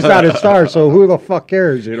 and he's not a star. So who the fuck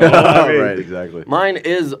cares? Right, exactly. Mine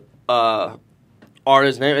is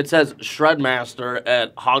artist name. It says Shredmaster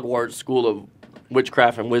at Hogwarts School of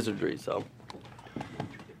Witchcraft and Wizardry. So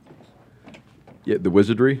yeah, the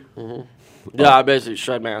wizardry. Yeah, I basically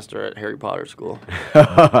Shredmaster at Harry Potter School.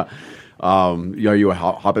 Are you a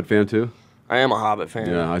Hobbit fan too? I am a Hobbit fan.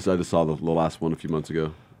 Yeah, I just saw the last one a few months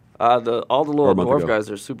ago. All the little dwarf guys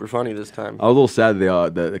are super funny this time. I was a little sad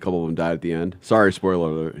that a couple of them died at the end. Sorry, spoiler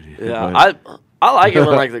alert. Yeah, I like it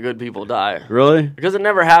when like the good people die. Really? Because it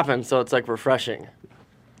never happens, so it's like refreshing.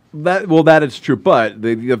 That is true. But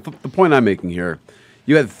the point I'm making here,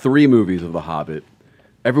 you had 3 movies of The Hobbit.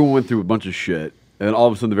 Everyone went through a bunch of shit, and then all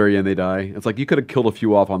of a sudden, at the very end, they die. It's like you could have killed a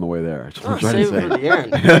few off on the way there. That's what I'm trying to say. Save it for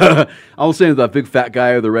the end. I was saying that big fat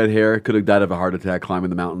guy with the red hair could have died of a heart attack climbing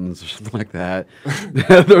the mountains or something like that.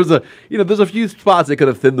 there's a few spots they could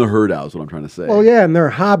have thinned the herd out. Is what I'm trying to say. Well, yeah, and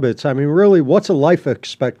they're hobbits. I mean, really, what's a life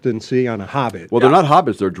expectancy on a hobbit? Well, they're not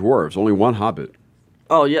hobbits; they're dwarves. Only one hobbit.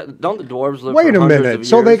 Oh yeah, don't the dwarves live? Wait for a hundreds minute. of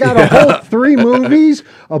So years? they got a whole 3 movies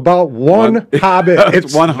about one hobbit.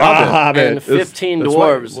 It's one the hobbit. And 15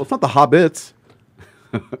 dwarves. Well, it's not the hobbits.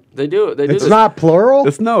 They do. It's not plural.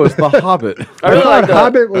 It's the Hobbit. I really like the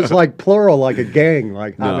Hobbit was like plural, like a gang,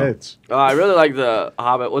 like hobbits. I really like the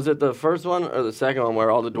Hobbit. Was it the first one or the second one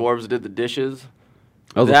where all the dwarves did the dishes?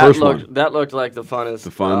 That was the first one. That looked like the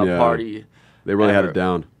funnest yeah. party. They really had ever. it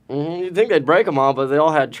down. You'd think they'd break them all, but they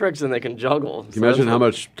all had tricks and they can juggle. Can you imagine how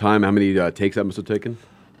much time, how many takes that must have taken?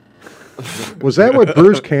 Was that with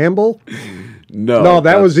Bruce Campbell? No,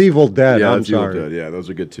 that was Evil Dead. Yeah, I'm that's sorry. Evil Dead. Yeah, those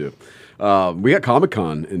are good too. We got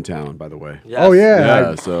Comic-Con in town, by the way. Yes. Oh yeah,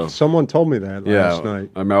 Yeah, so someone told me that last night.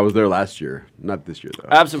 I mean, I was there last year, not this year though.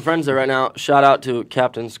 I have some friends there right now. Shout out to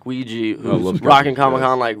Captain Squeegee, who's love rocking Captain,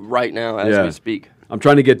 Comic-Con like right now as we speak. I'm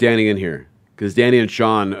trying to get Danny in here because Danny and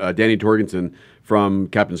Sean, Danny Torgensen from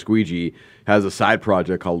Captain Squeegee, has a side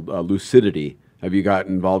project called Lucidity. Have you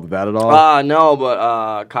gotten involved with that at all? No,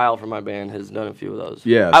 but Kyle from my band has done a few of those.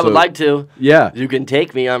 Yeah, I would like to. Yeah. You can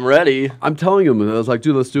take me. I'm ready. I'm telling him, I was like,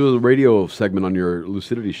 dude, let's do a radio segment on your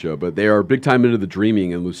Lucidity show. But they are big time into the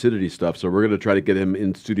dreaming and Lucidity stuff, so we're going to try to get him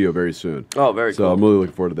in studio very soon. Oh, very cool. So I'm really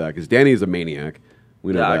looking forward to that because Danny is a maniac.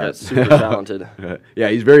 We know that. I got super talented. Yeah,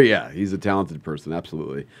 he's a talented person,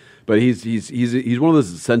 absolutely. But he's one of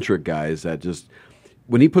those eccentric guys that just,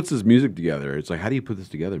 when he puts his music together, it's like, how do you put this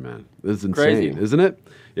together, man? This is insane, isn't it?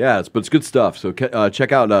 Yeah, but it's good stuff. So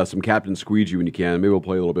check out some Captain Squeegee when you can. Maybe we'll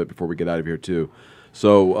play a little bit before we get out of here too.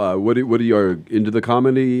 So what are you are into the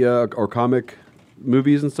comedy or comic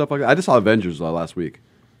movies and stuff like that? I just saw Avengers last week.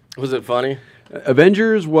 Was it funny?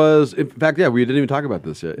 Avengers was, in fact, yeah, we didn't even talk about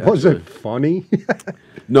this yet. Was it funny?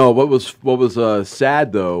 No, what was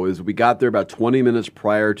sad though is we got there about 20 minutes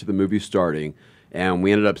prior to the movie starting. And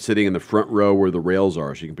we ended up sitting in the front row where the rails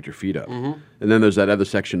are, so you can put your feet up. Mm-hmm. And then there's that other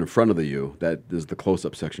section in front of you that is the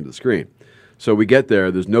close-up section of the screen. So we get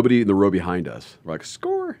there. There's nobody in the row behind us. We're like,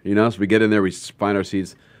 score! So we get in there. We find our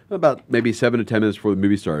seats. About maybe 7 to 10 minutes before the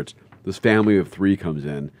movie starts, this family of 3 comes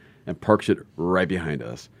in and parks it right behind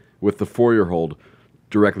us with the 4-year-old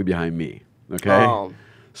directly behind me. Okay? Oh,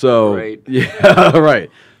 so great. Yeah, right.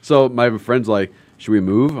 So my friend's like, should we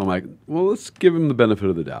move? I'm like, well, let's give him the benefit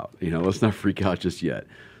of the doubt. Let's not freak out just yet.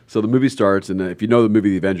 So the movie starts, and if you know the movie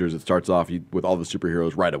The Avengers, it starts off with all the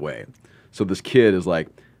superheroes right away. So this kid is like,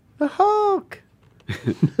 the Hulk,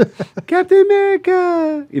 Captain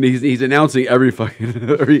America. You know, he's announcing every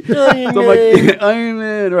fucking Iron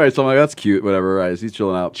Man. Right, so I'm like, that's cute, whatever. Right, so he's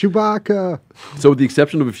chilling out. Chewbacca. So with the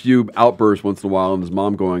exception of a few outbursts once in a while, and his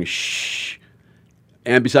mom going shh,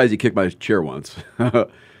 and besides, he kicked my chair once. Other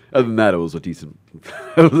than that, it was a decent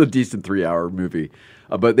 3-hour movie.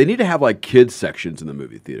 But they need to have like kids sections in the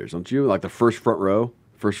movie theaters, don't you? Like the first front row,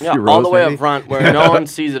 first few rows. All the way maybe? up front where no one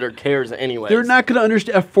sees it or cares anyway. They're not going to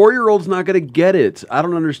understand. A 4-year-old's not going to get it. I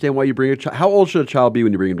don't understand why you bring a child. How old should a child be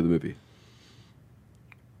when you bring him to the movie?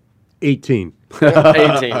 18.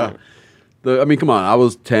 18. I mean, come on. I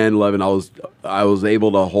was 10, 11. I was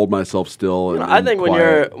able to hold myself still. And, I think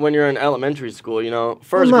quiet. when you're in elementary school,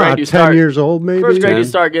 first I'm grade not you 10 start years old, maybe. First grade 10? you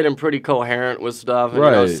start getting pretty coherent with stuff. And,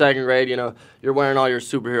 Right. Second grade, you're wearing all your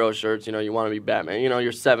superhero shirts. You want to be Batman.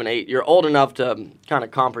 You're 7, 8. You're old enough to kind of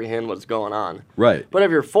comprehend what's going on. Right. But if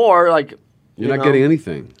you're 4, like you're not getting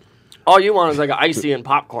anything. All you want is like an icy and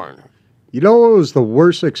popcorn. You know what was the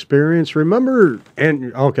worst experience? Remember,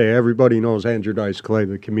 everybody knows Andrew Dice Clay,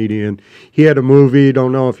 the comedian. He had a movie,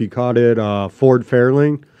 don't know if you caught it, Ford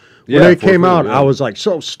Fairlane. When it came out, I was like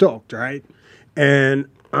so stoked, right? And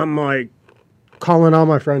I'm like calling all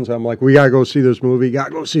my friends. I'm like, we got to go see this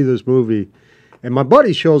movie, And my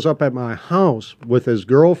buddy shows up at my house with his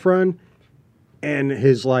girlfriend and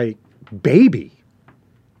his like baby.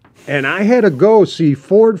 And I had to go see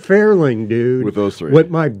Ford Fairlane, dude. With those three.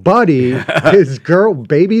 With my buddy, his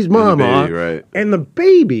baby's mama, and the baby, right. And the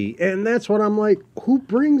baby. And that's what I'm like, who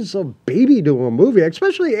brings a baby to a movie?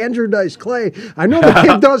 Especially Andrew Dice Clay. I know the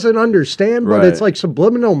kid doesn't understand, but it's like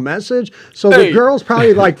subliminal message. So the girl's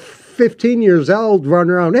probably like 15 years old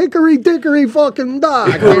running around, hickory dickory fucking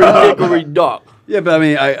dock. Hickory dock. Yeah, but I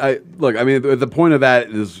mean, I look. I mean, the point of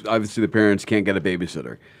that is obviously the parents can't get a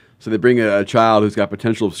babysitter, so they bring a child who's got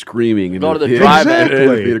potential of screaming. Go to the drive-in.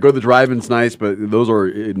 Exactly. Go to the drive-in's nice, but those are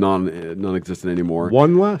non-existent anymore.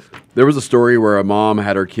 One left. There was a story where a mom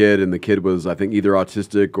had her kid, and the kid was, I think, either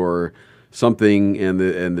autistic or something, and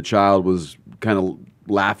the child was kind of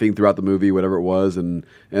laughing throughout the movie, whatever it was, and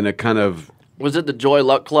it kind of. Was it the Joy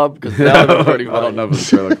Luck Club? Because that would be pretty funny. I don't know if it was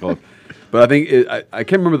the Joy Luck Club. But I think I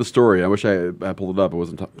can't remember the story. I wish I pulled it up. I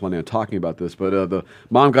wasn't planning on talking about this. But the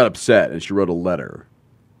mom got upset and she wrote a letter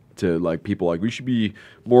to like people like we should be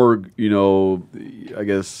more, I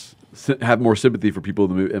guess have more sympathy for people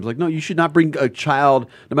in the movie. And it's like, no, you should not bring a child,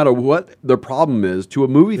 no matter what their problem is, to a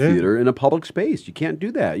movie theater in a public space. You can't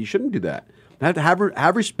do that. You shouldn't do that. You have to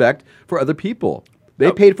have respect for other people.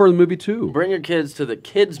 They paid for the movie too. Bring your kids to the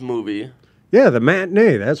kids movie. Yeah, the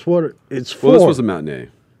matinee. That's what it's for. Well, this was a matinee.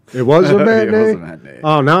 It was a matinee? It was a matinee.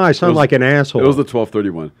 Oh, now I sound like an asshole. It was the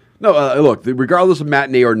 12:31. No, look, regardless of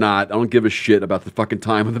matinee or not, I don't give a shit about the fucking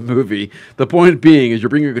time of the movie. The point being is you're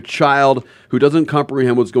bringing a child who doesn't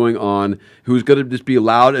comprehend what's going on, who's going to just be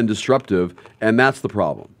loud and disruptive, and that's the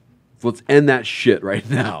problem. So let's end that shit right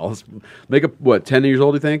now. Let's make a, 10 years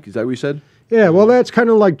old, you think? Is that what you said? Yeah, well, that's kind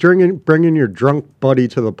of like bringing your drunk buddy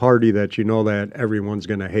to the party that you know that everyone's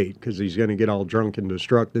going to hate because he's going to get all drunk and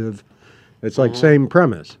destructive. It's like same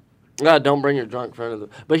premise. Yeah, don't bring your drunk friend.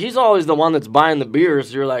 But he's always the one that's buying the beers.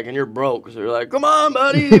 So you're like, and you're broke. So you're like, come on,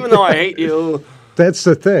 buddy, even though I hate you. That's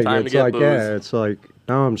the thing. Time it's to get like, booze. it's like,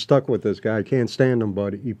 now I'm stuck with this guy. I can't stand him,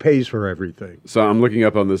 buddy. He pays for everything. So I'm looking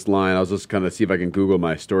up on this line. I was just kind of see if I can Google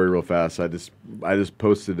my story real fast. I just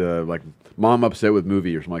posted like mom upset with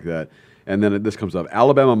movie or something like that. And then this comes up.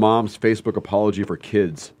 Alabama mom's Facebook apology for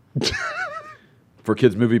kids. For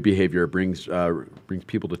kids' movie behavior brings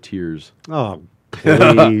people to tears. Oh,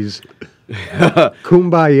 please.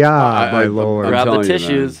 Kumbaya, my lord. Grab the telling you,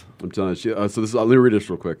 tissues. man. I'm telling you. So let me read this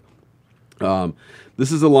real quick.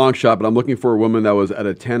 This is a long shot, but I'm looking for a woman that was at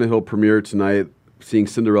a Tannehill premiere tonight seeing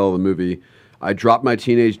Cinderella the movie. I dropped my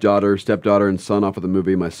teenage daughter, stepdaughter, and son off at the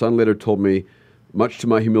movie. My son later told me, much to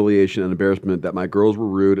my humiliation and embarrassment, that my girls were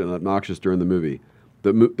rude and obnoxious during the movie.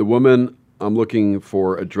 The woman I'm looking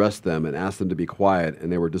for addressed them and asked them to be quiet,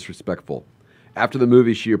 and they were disrespectful. After the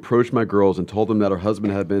movie, she approached my girls and told them that her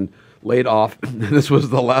husband had been laid off, and this was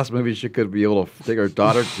the last movie she could be able to take her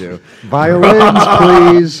daughter to.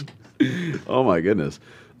 Violins, please. Oh, my goodness.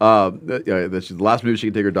 This is the last movie she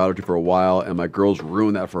could take her daughter to for a while, and my girls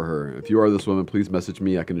ruined that for her. If you are this woman, please message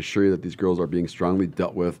me. I can assure you that these girls are being strongly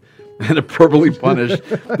dealt with and appropriately punished.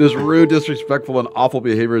 This rude, disrespectful, and awful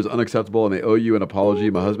behavior is unacceptable, and they owe you an apology.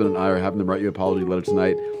 My husband and I are having them write you an apology letter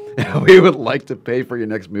tonight, and we would like to pay for your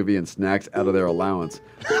next movie and snacks out of their allowance.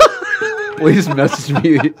 Please message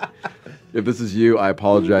me. If this is you, I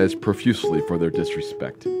apologize profusely for their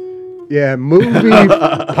disrespect. Yeah, movie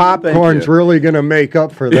popcorn's really going to make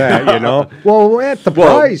up for that, you know? Well, at the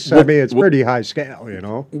price, I mean, it's pretty high scale, you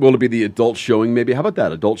know? Will it be the adult showing, maybe? How about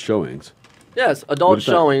that, adult showings? Yes, adult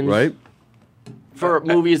showings. Right? For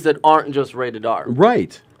movies that aren't just rated R.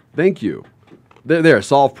 Right. Thank you. There,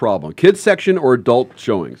 solve problem. Kids section or adult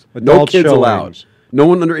showings? No Adult kids showings. allowed. No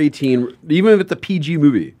one under 18, even if it's a PG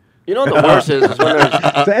movie. You know what the worst is when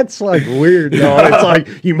there's... That's like weird, though. It's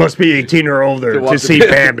like, you must be 18 or older to see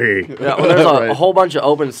Bambi. Yeah, well, there's a whole bunch of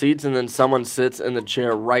open seats, and then someone sits in the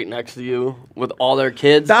chair right next to you with all their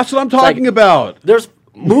kids. That's what I'm talking about. There's...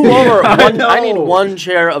 Move over. I need one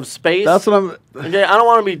chair of space. That's what I'm... Okay, I don't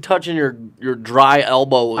want to be touching your dry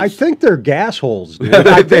elbows. I think they're gas holes, dude.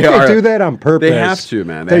 I think they do that on purpose. They have to,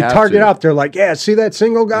 man. They target out. They're like, yeah, see that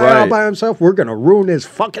single guy all by himself? We're going to ruin his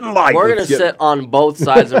fucking life. We're going to sit on both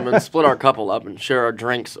sides of him and split our couple up and share our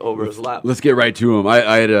drinks over his lap. Let's get right to him.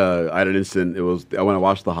 I had an incident. It was when I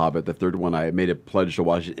watched The Hobbit, the third one, I made a pledge to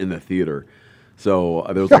watch it in the theater. So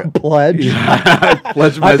there was like a pledge. I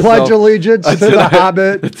pledged I pledge allegiance to The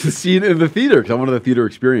Hobbit. To see it in the theater because I wanted the theater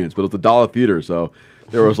experience, but it was a $1 theater, so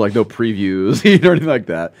there was like no previews or anything like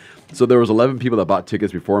that. So there was 11 people that bought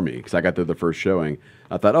tickets before me because I got there the first showing.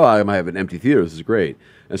 I thought, I might have an empty theater. This is great.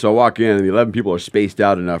 And so I walk in, and the 11 people are spaced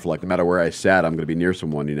out enough, like no matter where I sat, I'm going to be near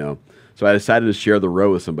someone, you know. So I decided to share the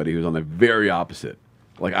row with somebody who's on the very opposite.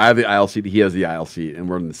 Like I have the aisle seat, he has the aisle seat, and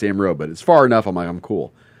we're in the same row, but it's far enough. I'm like, I'm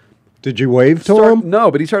cool. Did you wave to him? No,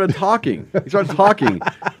 but he started talking. He started talking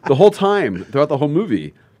the whole time throughout the whole movie.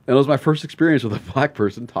 And it was my first experience with a black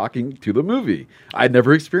person talking to the movie. I'd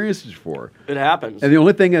never experienced it before. It happens. And the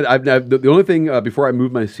only thing the only thing before I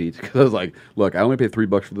moved my seat, because I was like, look, I only paid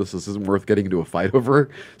 $3 for this. This isn't worth getting into a fight over.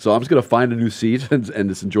 So I'm just going to find a new seat and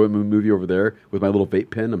just enjoy my movie over there with my little vape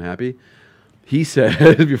pen. I'm happy. He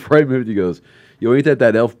said, before I moved, he goes, yo, ain't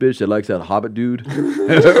that elf bitch that likes that Hobbit dude?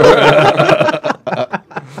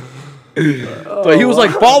 So he was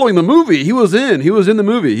like following the movie. He was in the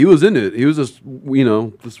movie. He was in it. He was just,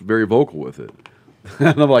 just very vocal with it.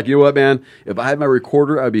 And I'm like, you know what, man? If I had my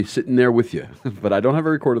recorder, I'd be sitting there with you. But I don't have a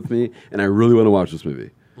recorder with me, and I really want to watch this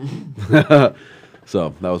movie.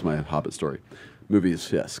 So that was my Hobbit story.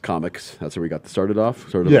 Movies, yes. Comics. That's where we got started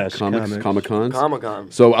off. Yes, comics. Comic-Cons.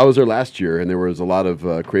 Comic-Con. So I was there last year, and there was a lot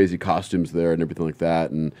of crazy costumes there and everything like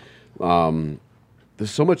that. And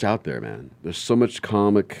there's so much out there, man. There's so much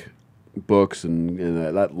comic books and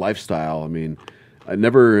that lifestyle. I mean, it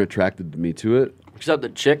never attracted me to it. Except the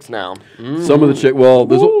chicks now. Some of the chicks. Well,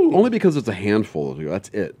 there's only because it's a handful. That's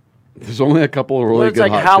it. There's only a couple of really good it's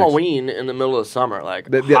like hot Halloween in the middle of summer,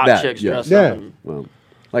 like hot chicks dressed up. Well,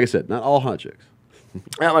 like I said, not all hot chicks.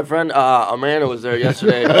 Yeah, my friend Amanda was there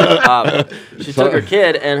yesterday. She took her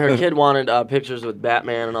kid, and her kid wanted pictures with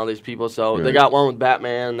Batman and all these people. So they got one with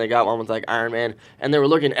Batman, they got one with like Iron Man, and they were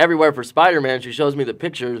looking everywhere for Spider-Man. She shows me the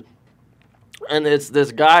pictures. And it's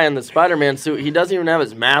this guy in the Spider-Man suit. He doesn't even have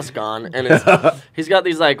his mask on, and he's got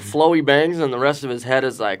these like flowy bangs, and the rest of his head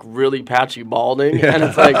is like really patchy balding. Yeah. And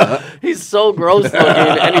it's like he's so gross looking,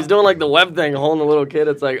 and he's doing like the web thing, holding the little kid.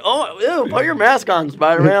 It's like, oh, ew, put your mask on,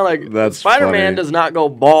 Spider-Man. Like that's Spider-Man does not go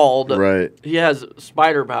bald. Right. He has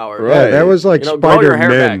spider power. Right. Yeah, that was like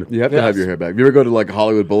Spider-Man. You have to have your hair back. If you ever go to like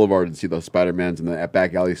Hollywood Boulevard and see the Spider-Mans in the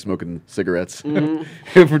back alley smoking cigarettes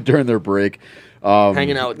during their break.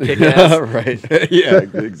 Hanging out with kick-ass. Right. Yeah,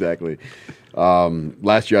 exactly.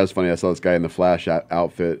 Last year, I was funny. I saw this guy in the Flash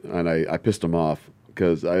outfit, and I pissed him off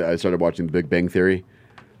because I started watching The Big Bang Theory.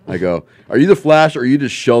 I go, are you the Flash or are you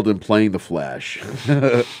just Sheldon playing the Flash?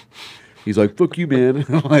 He's like, fuck you, man.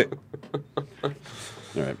 I'm like, all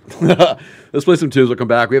right. Let's play some tunes. We'll come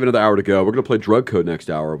back. We have another hour to go. We're going to play Drug Code next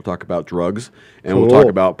hour. We'll talk about drugs, and we'll talk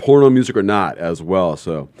about porno music or not as well.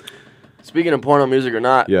 So, speaking of porno music or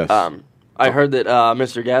not, yes. I heard that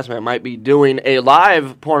Mr. Gasman might be doing a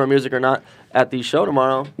live porno music or not at the show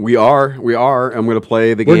tomorrow. We are. I'm going to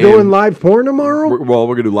play the game. We're doing live porn tomorrow? We're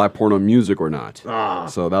going to do live porno music or not.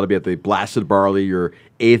 So that'll be at the Blasted Barley, your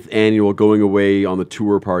 8th annual going away on the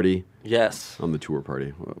tour party. Yes. On the tour party.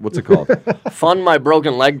 What's it called? Fund My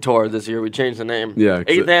Broken Leg Tour this year. We changed the name. Yeah.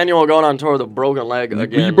 8th annual going on tour with a broken leg again.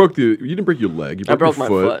 You didn't break your leg. You broke my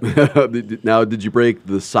foot. Now, did you break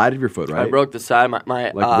the side of your foot, right? I broke the side. My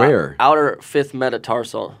where? Outer 5th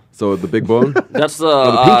metatarsal. So the big bone? That's the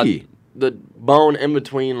the pinky. The bone in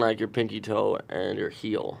between like your pinky toe and your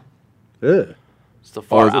heel. Ugh. It's the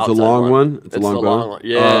far it's a long one? It's a long one.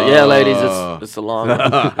 Yeah, ladies, it's a long one.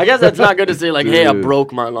 I guess that's not good to say, like, hey, I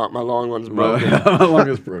broke my long one's broken. My long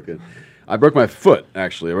one's broken. I broke my foot,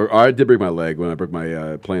 actually. I did break my leg when I broke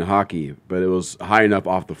my playing hockey, but it was high enough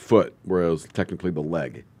off the foot where it was technically the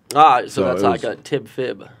leg. So that's like a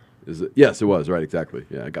tib-fib. Is it? Yes, it was. Right, exactly.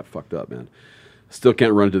 Yeah, I got fucked up, man. Still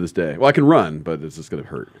can't run to this day. Well, I can run, but it's just going to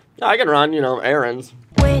hurt. Yeah, I can run, errands.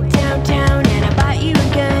 Went downtown and I bought you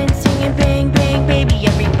a gun, singing bang, bang, baby,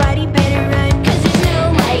 everybody better run, 'cause there's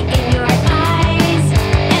no light in your eyes,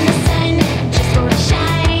 and the sun just won't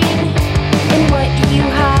shine, and what you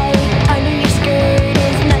hide under your skirt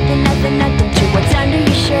is nothing, nothing, nothing to what's under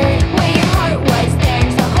your shirt. Where your heart was,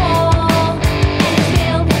 there's a hole, and it's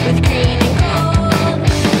filled with green and gold.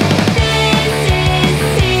 This is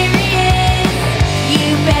serious, you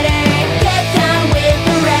better get down with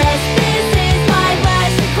the rest. This is my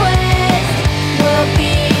last request, we'll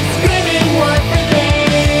be screaming war for this.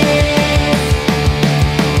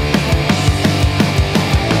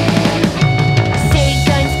 Say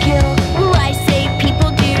guns kill, well I say people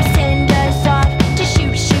do. Send us off to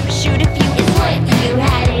shoot, shoot, shoot a few is what you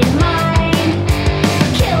had in mind.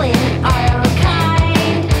 Killing our own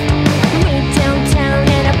kind. Went downtown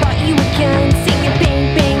and I bought you a gun, singing bang,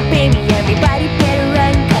 bang, baby, everybody better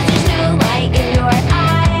run, 'cause there's no light in your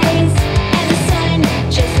eyes, and the sun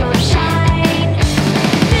just won't shine.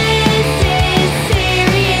 This is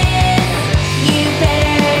serious, you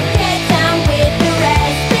better get down with the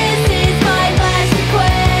rest. This is my last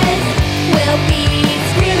request, we'll be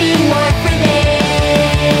screaming war for this.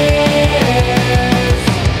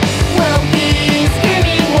 We'll be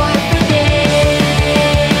screaming war for this.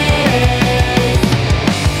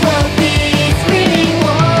 We'll be screaming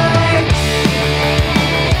war.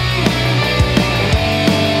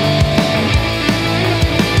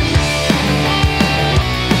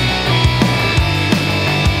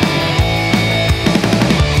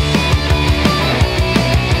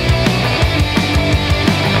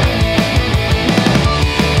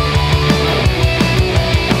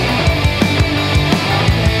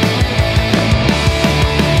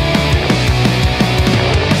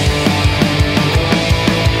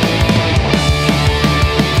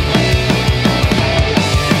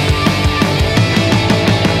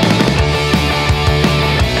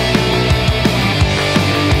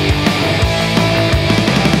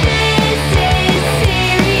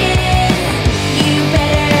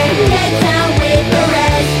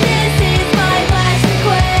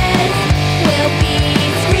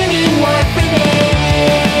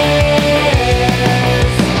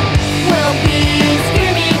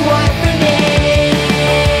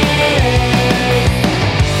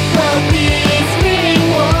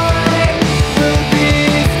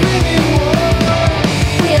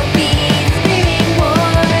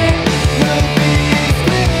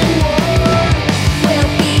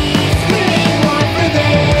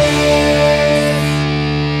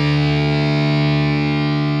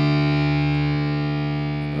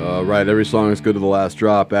 Right, every song is good to the last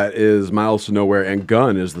drop. That is Miles to Nowhere, and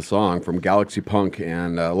Gun is the song from Galaxy Punk,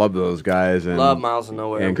 and I love those guys. And Love Miles to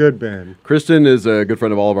Nowhere. And Good band. Kristen is a good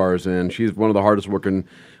friend of all of ours, and she's one of the hardest working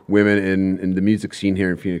women in the music scene here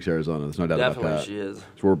in Phoenix, Arizona. There's no doubt Definitely about that. she is.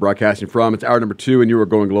 So we're broadcasting from. It's hour number 2, and you are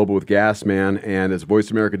going global with Gas Man, and it's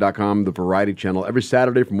voiceamerica.com, the variety channel. Every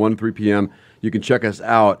Saturday from 1 to 3 p.m., you can check us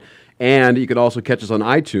out. And you can also catch us on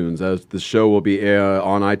iTunes, as the show will be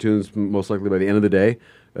on iTunes most likely by the end of the day,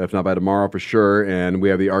 if not by tomorrow for sure. And we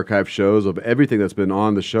have the archive shows of everything that's been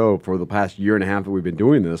on the show for the past year and a half that we've been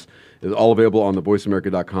doing this. Is all available on the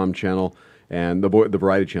voiceamerica.com channel and the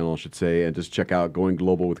variety channel, I should say. And just check out Going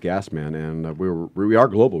Global with Gasman. And we are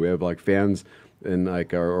global. We have like fans and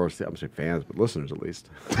like or I'm saying fans, but listeners at least.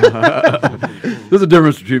 There's a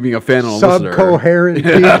difference between being a fan and a listener. Subcoherent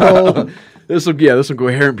people. There's some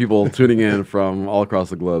coherent people tuning in from all across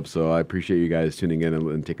the globe. So I appreciate you guys tuning in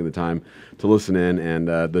and taking the time to listen in. And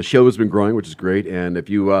the show has been growing, which is great. And if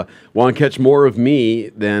you want to catch more of me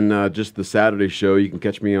than just the Saturday show, you can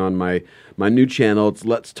catch me on my new channel. It's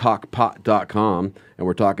letstalkpot.com, and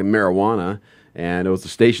we're talking marijuana. And it was a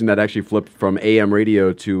station that actually flipped from AM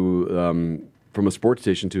radio to from a sports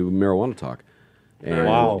station to marijuana talk. And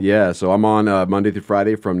wow. Yeah, so I'm on Monday through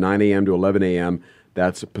Friday from 9 a.m. to 11 a.m.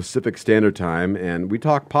 That's Pacific Standard Time, and we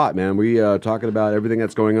talk pot, man. We talking about everything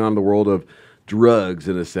that's going on in the world of drugs,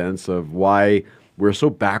 in a sense of why we're so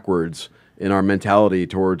backwards in our mentality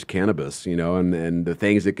towards cannabis, and the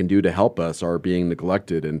things it can do to help us are being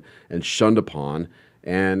neglected and shunned upon,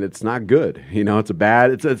 and it's not good.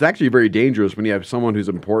 It's actually very dangerous when you have someone who's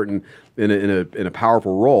important in a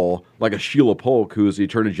powerful role, like a Sheila Polk, who's the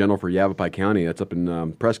Attorney General for Yavapai County. That's up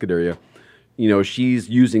in Prescott area. She's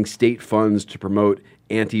using state funds to promote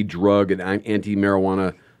anti-drug and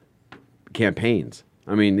anti-marijuana campaigns.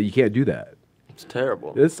 I mean, you can't do that. It's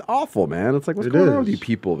terrible. It's awful, man. It's like, what's going on with you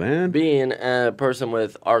people, man? Being a person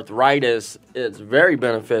with arthritis, it's very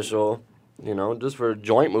beneficial, just for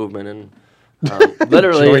joint movement. And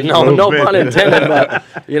Literally, Joint no movement. pun intended. But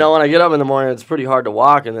when I get up in the morning, it's pretty hard to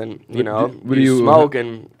walk, and then what do you you- smoke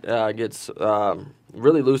and gets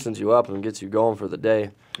really loosens you up and gets you going for the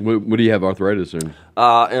day. What do you have arthritis in?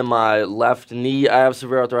 In my left knee, I have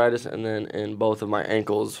severe arthritis, and then in both of my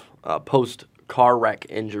ankles, post car wreck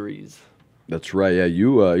injuries. That's right. Yeah,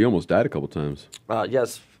 you almost died a couple times.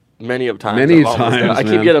 Yes, many of times. Many I've almost times, done- I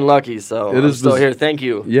keep man. getting lucky, so I'm still here. Thank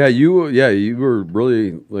you. Yeah, you were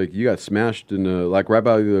really you got smashed in right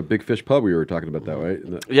by the Big Fish pub we were talking about that,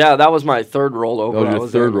 right? Yeah, that was my third rollover. That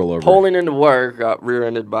was I your third in- rollover. Pulling into work, got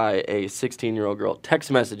rear-ended by a 16-year-old girl.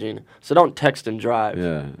 Text messaging, so don't text and drive.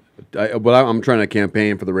 Yeah, I'm trying to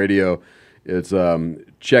campaign for the radio. It's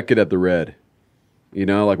check it at the red.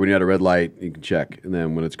 Like when you're at a red light, you can check, and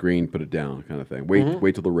then when it's green, put it down, kind of thing.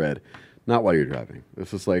 Wait till the red, not while you're driving.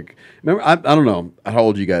 It's just like, remember, I don't know how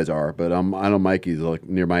old you guys are, but I know Mikey's like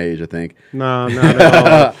near my age, I think. No, not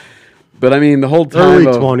at all. But I mean, the whole time,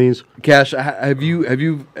 Early 20s. Cash, have you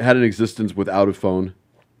had an existence without a phone?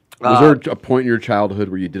 Was there a point in your childhood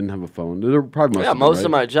where you didn't have a phone? There probably must have been, most right?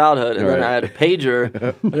 of my childhood, and All then right. I had a pager.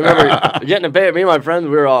 I remember getting a pager. Me and my friends,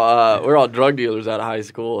 we were all drug dealers out of high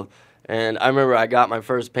school, and I remember I got my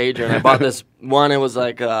first pager, and I bought this one. It was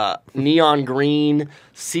like neon green,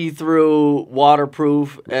 see-through,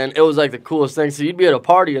 waterproof, and it was like the coolest thing. So you'd be at a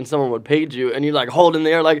party, and someone would page you, and you'd like hold in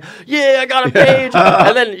the air like, "Yeah, I got a page,"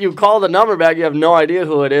 and then you call the number back. You have no idea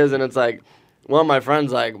who it is, and it's like one of my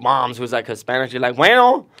friends, like moms, who's like Hispanic. She's like,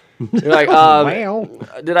 "Bueno." You're like, Well.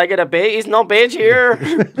 did I get a page? He's no page here.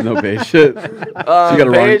 No page. Shit. So you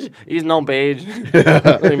gotta page? run. He's no page. Like,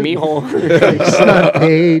 mijo. It's not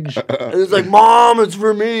Paige. And it's like, Mom, it's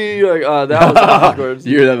for me. Like, that was awkward.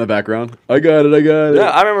 You hear that in the background? I got it.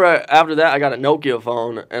 Yeah, I remember after that, I got a Nokia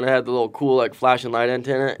phone, and it had the little cool, like, flashing light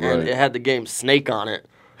antenna, and Right. it had the game Snake on it,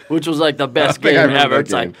 which was, like, the best I think I game remember ever. that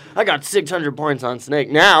It's game. like, I got 600 points on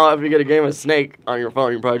Snake. Now, if you get a game of Snake on your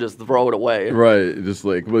phone, you probably just throw it away. Right, just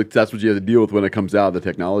like that's what you have to deal with when it comes out, the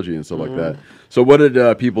technology and stuff like that. Mm-hmm. So, what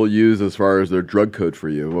did people use as far as their drug code for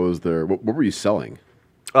you? What was what were you selling?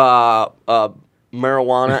 Marijuana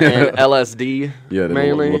and LSD, Yeah, they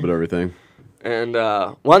mainly. a little bit of everything. And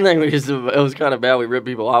one thing we used to, it was kind of bad. We ripped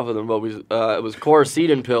people off with them, but it was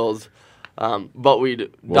quercetin pills. But we'd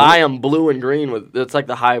dye them blue and green with, it's like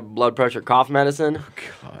the high blood pressure cough medicine.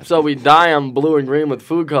 God. So we'd dye them blue and green with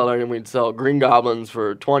food coloring, and we'd sell green goblins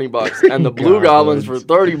for $20 and the blue goblins for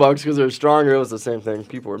 $30 because they're stronger. It was the same thing.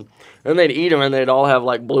 People were, and they'd eat them, and they'd all have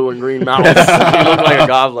like blue and green mouths. You look like a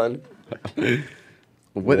goblin.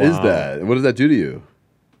 What is that? What does that do to you?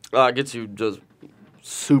 It gets you just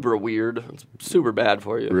super weird. It's super bad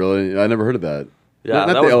for you. Really? I never heard of that. Yeah, not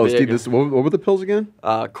that the was LSD. big. What were the pills again?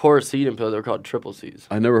 Quercetin pills. They're called triple C's.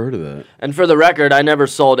 I never heard of that. And for the record, I never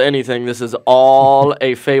sold anything. This is all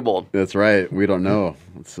a fable. That's right. We don't know.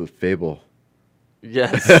 It's a fable.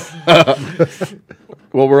 Yes.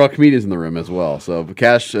 Well, we're all comedians in the room as well. So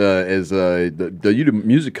Cash is you do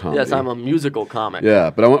music comedy. Yes, I'm a musical comic. Yeah,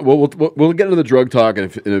 but we'll get into the drug talk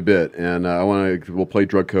in a bit, and we'll play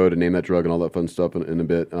drug code and name that drug and all that fun stuff in a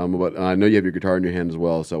bit. But I know you have your guitar in your hand as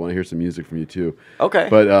well, so I want to hear some music from you too. Okay.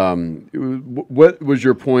 But what was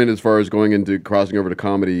your point as far as going into crossing over to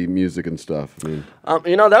comedy music and stuff? I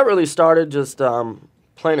mean, that really started just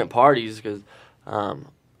playing at parties because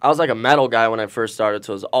I was like a metal guy when I first started,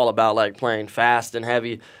 so it was all about like playing fast and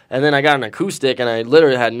heavy. And then I got an acoustic, and I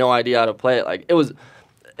literally had no idea how to play it. Like it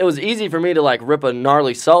was easy for me to like rip a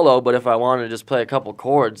gnarly solo, but if I wanted to just play a couple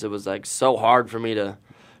chords, it was like so hard for me to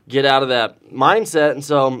get out of that mindset. And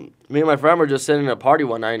so me and my friend were just sitting at a party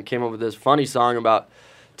one night and came up with this funny song about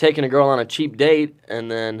taking a girl on a cheap date, and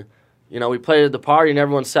then we played at the party and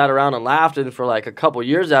everyone sat around and laughed. And for like a couple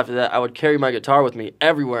years after that, I would carry my guitar with me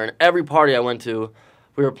everywhere, and every party I went to,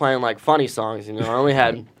 we were playing like funny songs. I only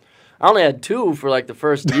had two for like the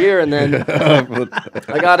first year, and then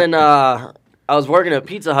I got in. I was working at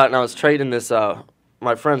Pizza Hut, and I was trading this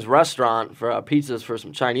my friend's restaurant for pizzas for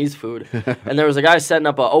some Chinese food. And there was a guy setting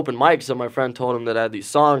up an open mic, so my friend told him that I had these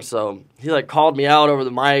songs. So he like called me out over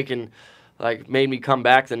the mic and like made me come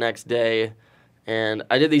back the next day. And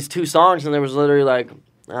I did these two songs, and there was literally like,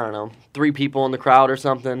 I don't know, 3 people in the crowd or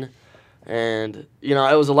something. And it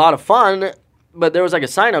was a lot of fun. But there was like a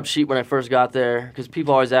sign-up sheet when I first got there because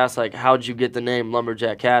people always ask like, how'd you get the name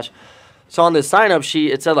Lumberjack Cash? So on this sign-up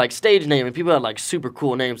sheet, it said like stage name, and people had like super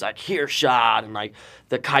cool names like Hearshot and like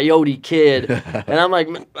the Coyote Kid. And I'm like,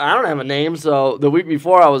 I don't have a name. So the week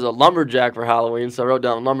before I was a lumberjack for Halloween, so I wrote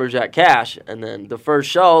down Lumberjack Cash. And then the first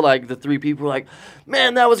show, like the 3 people were like,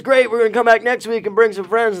 man, that was great. We're going to come back next week and bring some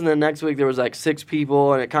friends. And then next week there was like 6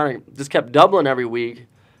 people, and it kind of just kept doubling every week.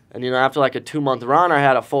 And, after like a 2-month run, I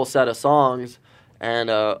had a full set of songs and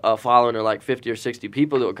a following of like 50 or 60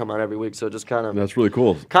 people that would come out every week. So it just kind of... That's really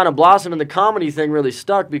cool. Kind of blossomed, and the comedy thing really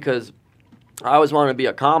stuck because I always wanted to be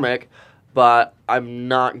a comic, but I'm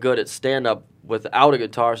not good at stand-up without a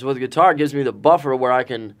guitar. So with a guitar, it gives me the buffer where I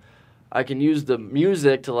can use the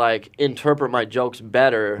music to like interpret my jokes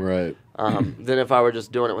better than if I were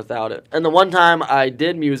just doing it without it. And the one time I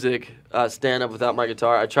did music stand up without my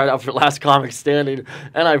guitar, I tried out for Last Comic Standing,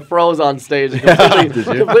 and I froze on stage.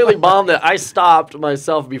 Completely bombed it. I stopped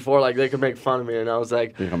myself before like they could make fun of me, and I was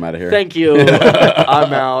like, "I'm out of here. Thank you,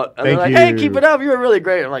 I'm out." And they're like, "Hey, keep it up. You were really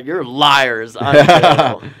great." I'm like, "You're liars."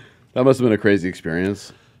 That must have been a crazy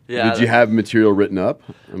experience. Yeah. Did you have material written up?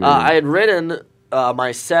 I had written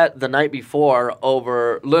my set the night before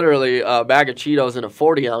over literally a bag of Cheetos and a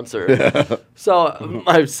 40-ouncer. So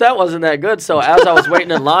my set wasn't that good. So as I was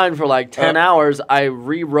waiting in line for like 10 hours, I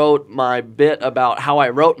rewrote my bit about how I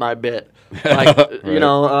wrote my bit. Like,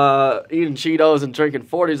 eating Cheetos and drinking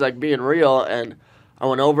 40s, like being real. And I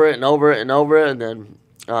went over it and over it and over it. And then,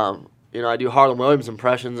 I do Harlan Williams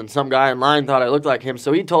impressions. And some guy in line thought I looked like him.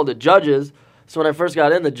 So he told the judges. So when I first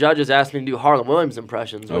got in, the judges asked me to do Harlan Williams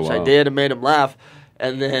impressions, which I did and made them laugh.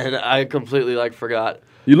 And then I completely forgot.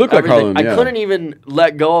 You look like Harlan. I couldn't even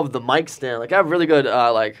let go of the mic stand. Like I have really good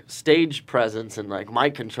stage presence and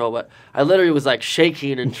mic control, but I literally was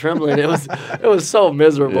shaking and trembling. It was so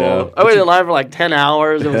miserable. Yeah. I waited in line for 10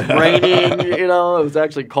 hours. It was raining. It was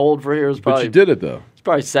actually cold for here. It was probably, but you did it though. It's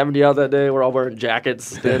probably 70 out that day. We're all wearing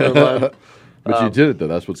jackets, standing in line. But you did it, though.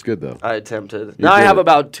 That's what's good, though. I attempted. Now I have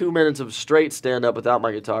about 2 minutes of straight stand-up without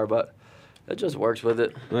my guitar, but it just works with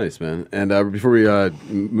it. Nice, man. And before we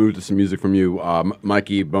move to some music from you,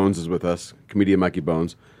 Mikey Bonez is with us, comedian Mikey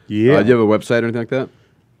Bonez. Yeah. Do you have a website or anything like that?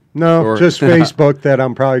 No, just Facebook that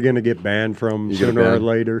I'm probably going to get banned from sooner or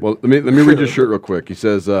later. Well, let me read your shirt real quick. He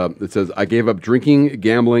says, it says, "I gave up drinking,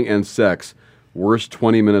 gambling, and sex. Worst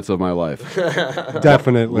 20 minutes of my life."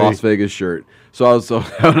 Definitely. Las Vegas shirt. So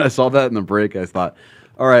when I saw that in the break, I thought,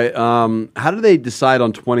 all right, how do they decide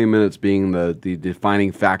on 20 minutes being the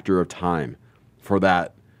defining factor of time for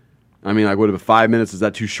that? I mean, would it be 5 minutes? Is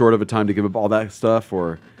that too short of a time to give up all that stuff?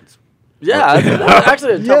 Or yeah, that's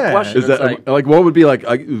actually a tough question. Is that what would be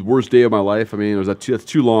the worst day of my life? I mean, or is that's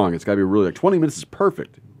too long? It's got to be really 20 minutes is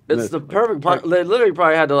perfect. It's the perfect point. They literally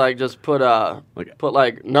probably had to just put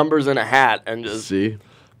numbers in a hat and just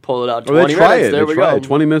pull it out. 20 minutes. There we go.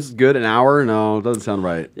 20 minutes is good. An hour? No, it doesn't sound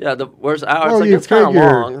right. Yeah, the worst hour. It's kind of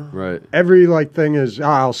long. Right. Every thing is,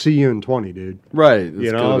 I'll see you in 20, dude. Right.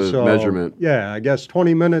 It's kind of a measurement. Yeah, I guess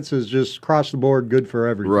 20 minutes is just across the board good for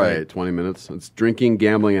everything. Right. 20 minutes. It's drinking,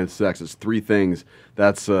 gambling, and sex. It's 3 things.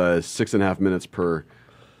 That's 6.5 minutes per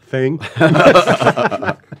thing.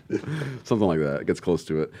 Something like that. It gets close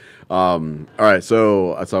to it. All right,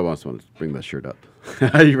 so I wanted to bring that shirt up.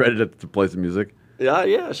 Are you ready to play some music?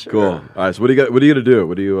 Yeah, sure. Cool. All right, so what are you gonna do?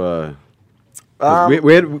 What do you?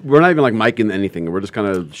 We're not even miking anything. We're just kind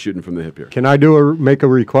of shooting from the hip here. Can I make a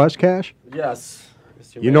request, Cash? Yes.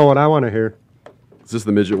 You know what I want to hear. Is this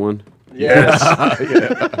the midget one? Yes.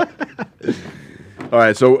 All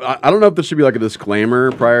right, so I don't know if this should be a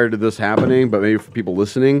disclaimer prior to this happening, but maybe for people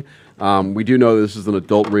listening, we do know this is an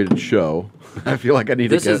adult-rated show. I feel like I need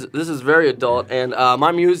This is very adult, and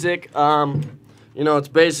my music, it's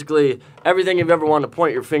basically everything you've ever wanted to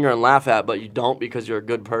point your finger and laugh at, but you don't because you're a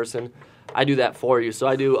good person. I do that for you. So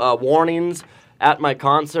I do warnings at my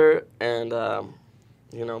concert, and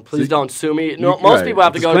please don't sue me. Most people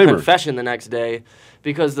have to go to confession the next day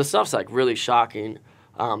because the stuff's really shocking.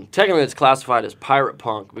 Technically, it's classified as pirate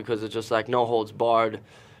punk because it's just no holds barred.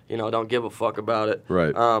 Don't give a fuck about it.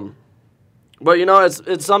 Right. But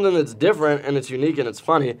it's something that's different and it's unique and it's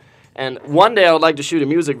funny. And one day I would like to shoot a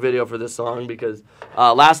music video for this song because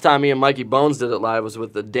last time me and Mikey Bonez did it live was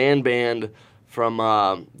with the Dan Band from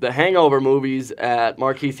the Hangover movies at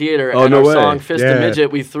Marquee Theater. And our song Fist of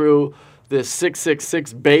Midget, we threw this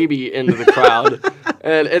 666 baby into the crowd.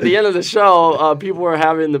 And at the end of the show, people were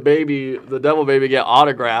having the devil baby get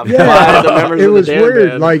autographed by the members it of was the Dan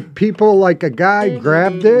weird. Band. People, a guy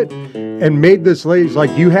grabbed it and made this lady's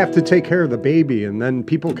you have to take care of the baby. And then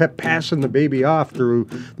people kept passing the baby off through,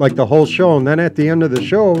 the whole show. And then at the end of the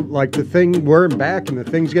show, the thing, we're back and the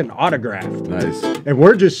thing's getting autographed. Nice. And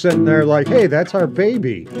we're just sitting there hey, that's our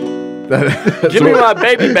baby. Give me my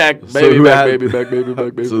baby back. Baby back.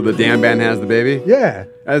 So the Dan Band has the baby? Yeah.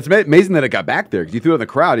 It's amazing that it got back there because you threw it in the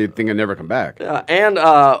crowd. You'd think it'd never come back. Yeah, and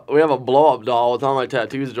we have a blow-up doll with all my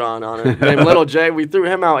tattoos drawn on it. Named Little J. We threw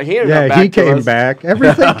him out here. Yeah, he came back.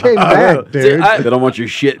 Everything came back, dude. They don't want your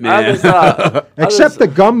shit, man. Except the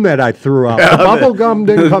gum that I threw out. The bubble gum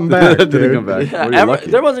didn't come back, dude. Didn't come back. Yeah,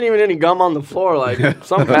 there wasn't even any gum on the floor. Like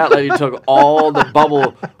some fat lady took all the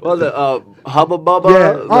bubble. What was it? Hubba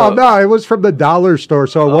Bubba? Yeah. No, it was from the dollar store,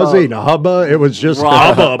 so it wasn't a Hubba. It was just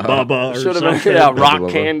Hubba Bubba. Should have been rock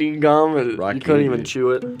candy gum. And you couldn't even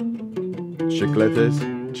chew it. Chicletes.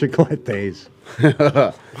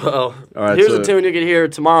 Well, here's a tune you can hear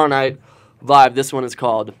tomorrow night live. This one is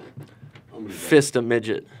called Fist a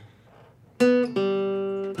Midget.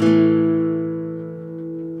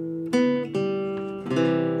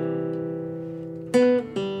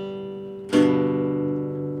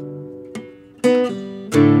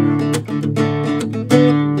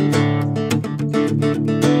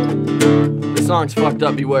 This song's fucked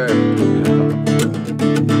up, beware.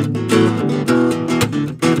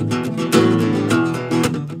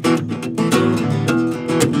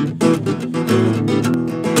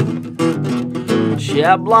 She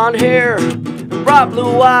had blonde hair and bright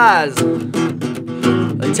blue eyes,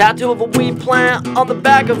 a tattoo of a weed plant on the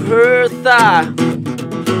back of her thigh.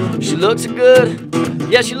 She looks good,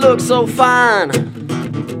 yeah, she looks so fine.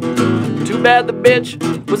 Too bad the bitch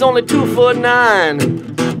was only 2'9".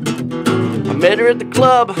 I met her at the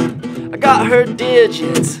club, I got her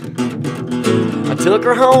digits. I took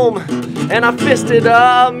her home and I fisted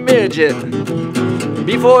a midget.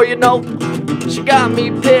 Before you know, she got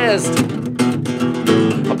me pissed.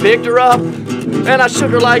 I picked her up and I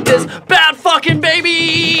shook her like this. Bad fucking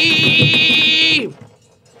baby!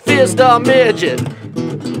 Fist a midget.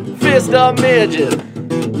 Fist a midget.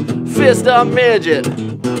 Fist a midget.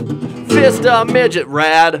 Fist a midget,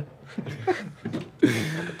 rad.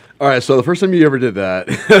 All right, so the first time you ever did that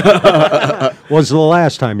was the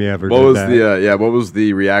last time you ever did that. What was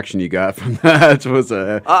the reaction you got from that?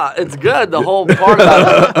 It's good. The whole part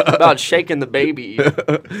about shaking the baby.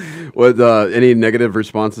 Was any negative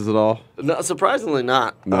responses at all? No, surprisingly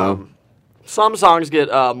not. No. Some songs get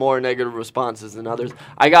more negative responses than others.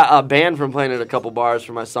 I got banned from playing at a couple bars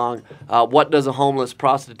for my song, What Does a Homeless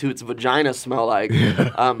Prostitute's Vagina Smell Like?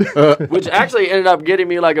 Which actually ended up getting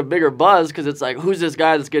me like a bigger buzz because it's like, who's this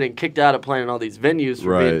guy that's getting kicked out of playing all these venues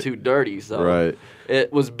for being too dirty? So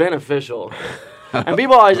it was beneficial. And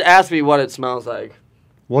people always ask me what it smells like.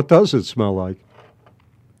 What does it smell like?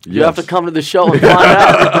 You have to come to the show and find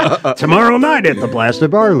out. Tomorrow night at the Blasted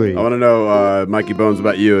Barley. I want to know, Mikey Bonez,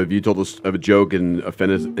 about you. Have you told us of a joke and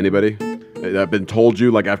offended anybody? That been told you,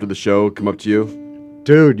 like after the show, come up to you?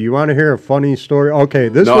 Dude, you want to hear a funny story? Okay, I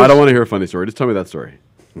don't want to hear a funny story. Just tell me that story.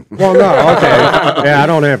 Well, no, okay. Yeah, I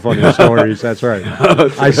don't have funny stories. That's right.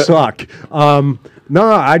 I suck. No,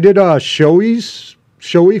 I did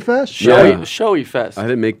Showy Fest? Showy Fest. I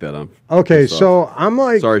didn't make that up. Okay, so I'm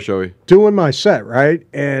like... Sorry, Showy. Doing my set, right?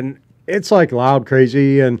 And it's like loud,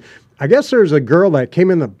 crazy, and I guess there's a girl that came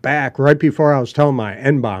in the back right before I was telling my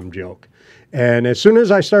N-bomb joke. And as soon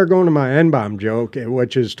as I started going to my N-bomb joke,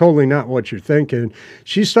 which is totally not what you're thinking,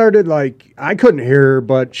 she started like, I couldn't hear her,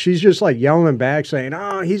 but she's just like yelling back saying,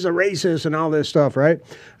 oh, he's a racist and all this stuff, right?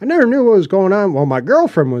 I never knew what was going on. Well, my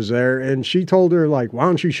girlfriend was there and she told her like, why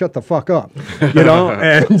don't you shut the fuck up? You know?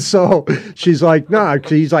 And so she's like, no,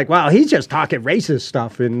 she's like, well, he's just talking racist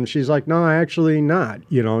stuff. And she's like, no, actually not.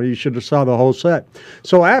 You know, you should have saw the whole set.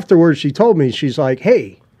 So afterwards she told me, she's like,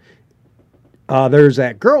 hey, there's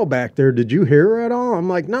that girl back there. Did you hear her at all? I'm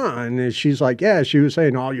like, nah. And she's like, yeah. She was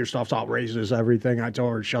saying, all your stuff's all racist, everything. I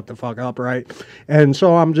told her, shut the fuck up, right? And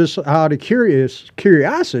so I'm just out of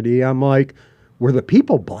curiosity. I'm like, were the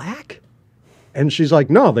people black? And she's like,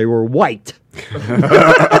 no, they were white.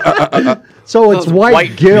 So it's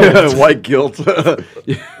white guilt. White guilt.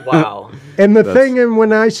 Wow. And the thing, and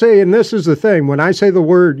when I say, and this is the thing, when I say the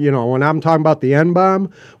word, you know, when I'm talking about the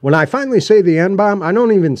N-bomb, when I finally say the N-bomb, I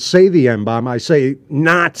don't even say the N-bomb. I say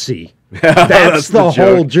Nazi. That's the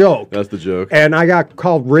whole joke. That's the joke. And I got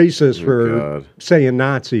called racist for saying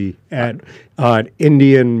Nazi at an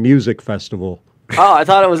Indian music festival. Oh, I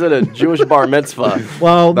thought it was at a Jewish bar mitzvah.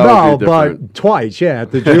 Well, no, but twice, yeah,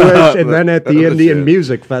 at the Jewish and then at the Indian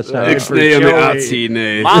music festival. Ixnay and the Nazi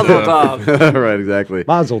name. Mazel tov. Right, exactly.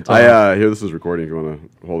 Mazel tov. Here, this is recording if you want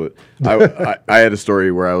to hold it. I had a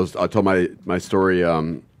story where I told my story,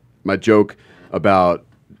 my joke about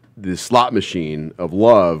the slot machine of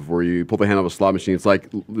love, where you pull the handle of a slot machine. It's like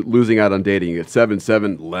losing out on dating. You get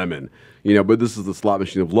 7-7 lemon, but this is the slot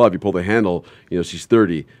machine of love. You pull the handle. She's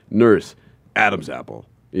 30, nurse, Adam's apple.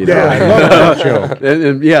 You know? Yeah, I love that joke.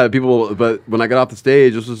 and yeah, people. But when I got off the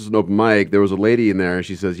stage, this was an open mic. There was a lady in there, and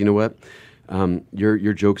she says, "You know what?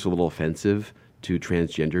 Your joke's a little offensive to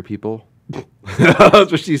transgender people." That's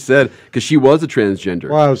what she said, because she was a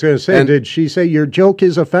transgender. Well, I was going to say, did she say your joke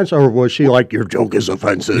is offensive, or was she like, your joke is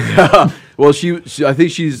offensive? Well, she I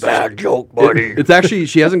think she's bad joke, buddy. It's actually,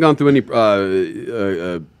 she hasn't gone through any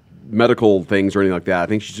medical things or anything like that. I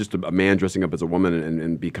think she's just a man dressing up as a woman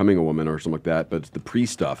and becoming a woman or something like that. But it's the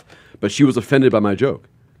pre-stuff. But she was offended by my joke.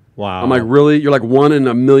 Wow. I'm like, really? You're like 1 in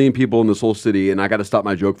a million people in this whole city, and I got to stop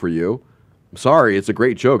my joke for you? I'm sorry, it's a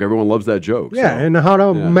great joke. Everyone loves that joke. Yeah, so. and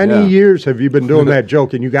how many years have you been doing that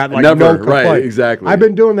joke, and you got like Never, no complaint? right, exactly. I've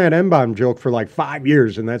been doing that M-bomb joke for like 5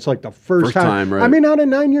 years, and that's like the first time. Right. I mean, out of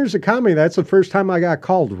 9 years of comedy, that's the first time I got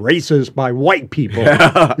called racist by white people.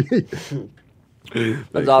 That's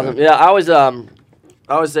awesome. Yeah, I always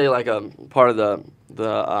say like part of the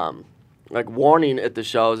like warning at the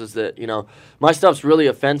shows is that, you know, my stuff's really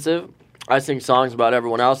offensive. I sing songs about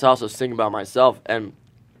everyone else. I also sing about myself, and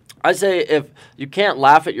I say if you can't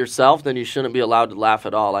laugh at yourself, then you shouldn't be allowed to laugh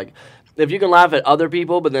at all. Like, if you can laugh at other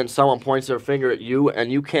people, but then someone points their finger at you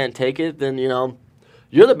and you can't take it, then, you know,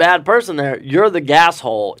 you're the bad person there. You're the gas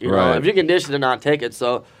hole, you know, if you can dish it and not take it.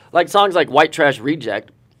 So, like, songs like White Trash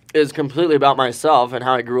Reject is completely about myself and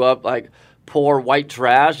how I grew up, like, poor white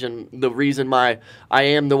trash and the reason I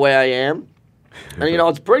am the way I am. And, you know,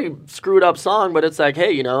 it's a pretty screwed up song, but it's like,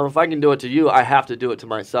 hey, you know, if I can do it to you, I have to do it to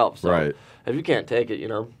myself. So. If you can't take it, you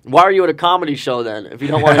know, why are you at a comedy show then? If you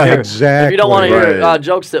don't want to hear, if you don't want to hear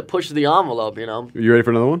jokes that push the envelope, you know. You ready for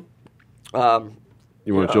another one?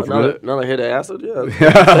 You want to chill for a minute? Another hit of acid,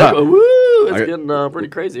 yeah. Woo! It's getting pretty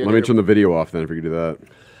crazy. Let me turn the video off then, if you can do that.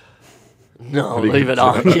 No, leave it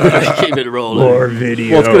on. Keep it rolling. More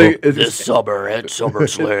video. Well, this summer at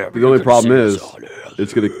SummerSlam. The only problem is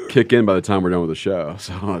it's going to kick in by the time we're done with the show.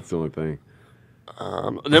 So that's the only thing.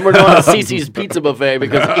 Then we're doing a CC's Pizza Buffet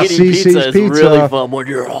because eating pizza is really fun when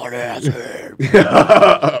you're on acid.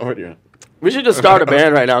 We should just start a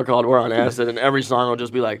band right now called We're on Acid, and every song will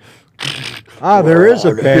just be like... there is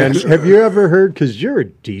a band. Have you ever heard, because you're a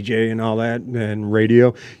DJ and all that, and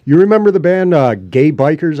radio, you remember the band Gay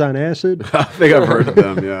Bikers on Acid? I think I've heard of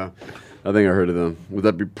them, yeah. I think I heard of them. Would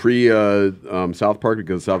that be pre-South Park?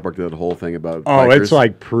 Because South Park did that whole thing about bikers. It's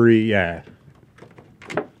like yeah.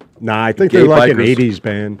 Nah, I think they're like an 80s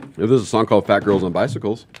band. There's a song called Fat Girls on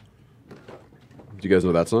Bicycles. Do you guys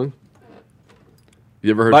know that song?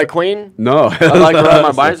 You ever heard by Queen? No. I like to ride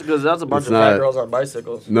my bicycles. That's a bunch of fat girls on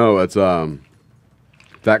bicycles. No, it's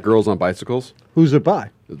Fat Girls on Bicycles. Who's it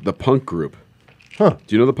by? The punk group. Huh.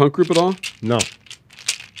 Do you know the punk group at all? No. Is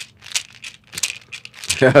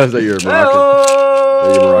that your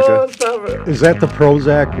maraca? Is that the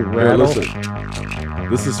Prozac rattle?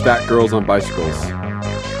 Listen. This is Fat Girls on Bicycles.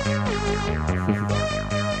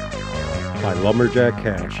 By Lumberjack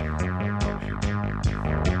Cash.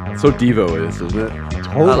 So Devo is, isn't it?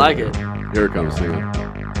 Totally. I like it. Here it comes, sing it.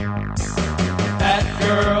 Fat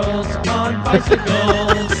girls on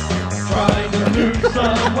bicycles trying to lose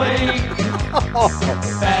some weight.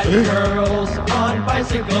 Fat girls on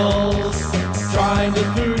bicycles trying to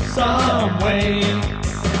lose some weight.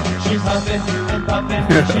 She's huffing and puffing,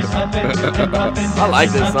 she's huffing and puffing. I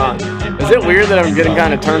like this song. Is it weird that I'm getting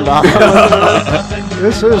kind of turned on?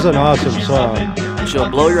 This is an awesome song. She'll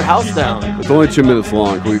blow your house down. It's only 2 minutes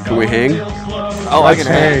long. Can we hang? Oh, I can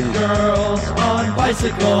hang. Girls on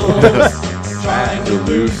bicycles trying to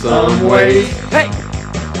lose some weight. Hey!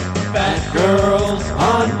 Fat girls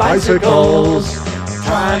on bicycles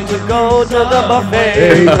trying to go to the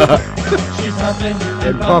buffet. She's huffing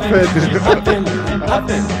and puffing. She's huffing and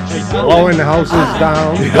puffing. She's blowing houses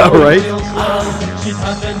down. Yeah, right? She's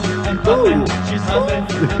huffing and puffing. She's huffing.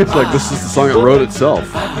 It's like this is the song that wrote itself.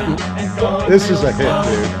 This is a hit,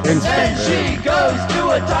 dude. Then she goes to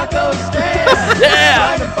a taco stand. Yeah!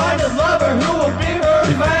 Trying to find a lover who will be her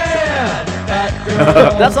man. That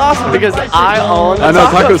girl. That's awesome because I own a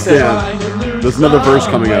taco stand. There's another verse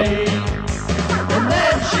coming up. And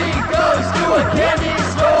then she goes to a candy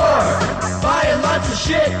store, buying lots of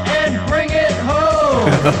shit and bring it home.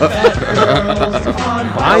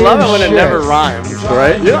 I love it when it never rhymes.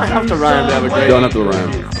 Right? You don't have to rhyme to have a great. You don't have to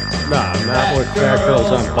rhyme. Nah, not with Fat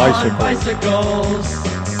Girls on Bicycles.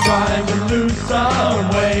 Trying to lose some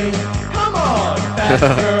weight. Come on, fat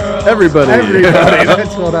girls. Everybody.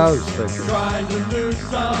 That's what I was thinking. Trying to lose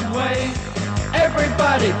some weight.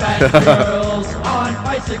 Everybody, fat girls on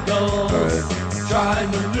bicycles. Right.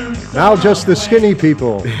 Trying to lose some Now just the skinny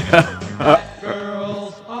people. Fat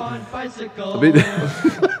girls on bicycles.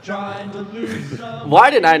 Why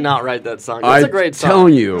did I not write that song? That's a great song. I'm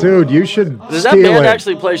telling you. Dude, you should Does that steal band it.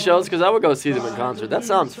 actually play shows? Because I would go see them in concert. That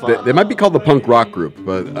sounds fun. They might be called the punk rock group,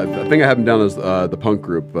 but I think I have them down as the punk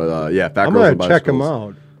group. But yeah, Fat I'm Girls gonna and check them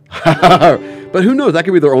Bicycles. out. But who knows? That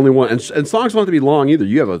could be their only one. And songs don't have to be long either.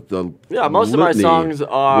 You have a Yeah, most of my litany songs of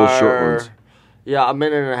little short are ones. a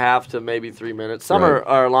minute and a half to maybe 3 minutes. Some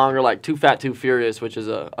are longer, like Too Fat, Too Furious, which is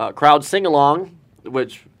a crowd sing-along,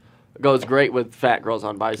 which goes great with Fat Girls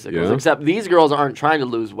on Bicycles. Yeah. Except these girls aren't trying to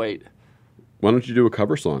lose weight. Why don't you do a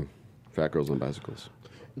cover song, Fat Girls on Bicycles?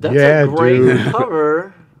 That's Yeah, a great dude.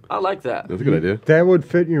 cover. I like that. That's a good idea. That would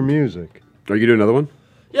fit your music. Are you gonna do another one?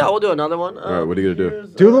 Yeah, we'll do another one. All right, what are you gonna do?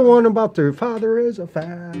 Do the one about their father is a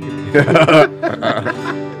fag.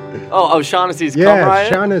 Shaughnessy's Come Yeah,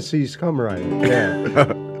 Riot? Shaughnessy's Come Riot.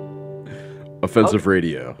 Yeah. Offensive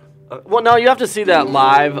radio. Well, no, you have to see that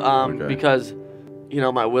live because,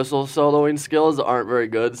 my whistle soloing skills aren't very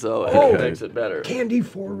good, so it makes it better. Candy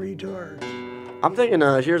for retards. I'm thinking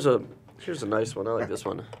here's a nice one. I like this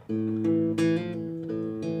one.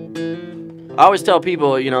 I always tell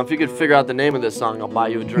people, if you could figure out the name of this song, I'll buy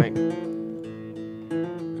you a drink.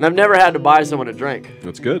 And I've never had to buy someone a drink.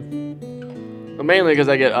 That's good. Well, mainly because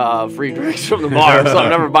I get free drinks from the bar, so I'm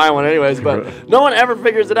never buying one anyways. But no one ever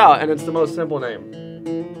figures it out, and it's the most simple name.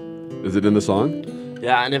 Is it in the song?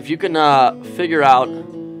 Yeah, and if you can figure out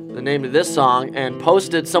the name of this song and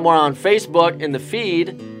post it somewhere on Facebook in the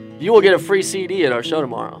feed, you will get a free CD at our show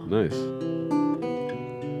tomorrow. Nice.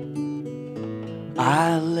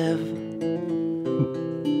 I live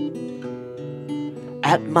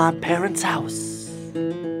at my parents' house,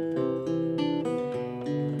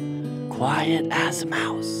 quiet as a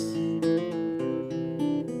mouse,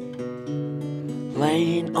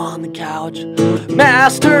 laying on the couch,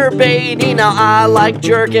 masturbating. Now I like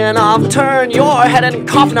jerking off. Turn your head and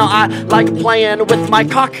cough. Now I like playing with my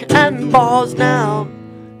cock and balls. Now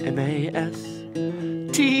MASTURBATING.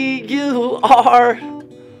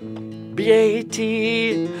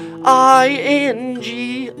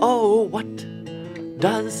 Oh, what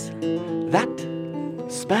does that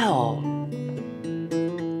spell?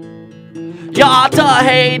 You ought to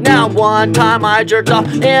hate. Now one time I jerked off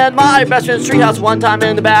in my best friend's treehouse. One time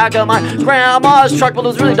in the back of my grandma's truck. But it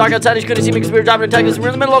was really dark outside. She couldn't see me because we were driving in Texas. We were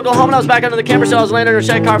in the middle of Oklahoma and I was back under the camper. So I was laying in her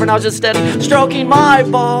shed carpet and I was just steady stroking my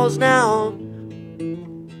balls. Now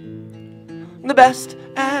the best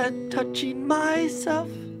at touching myself.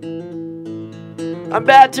 I'm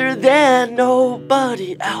better than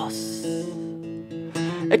nobody else,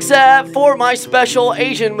 except for my special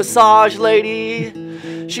Asian massage lady.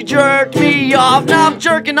 She jerked me off. Now I'm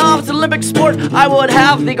jerking off. It's an Olympic sport. I would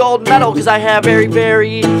have the gold medal because I have very,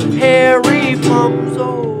 very hairy palms.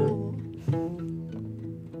 Oh,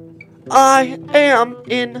 I am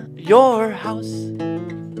in your house,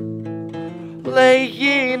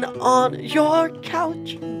 laying on your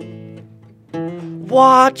couch,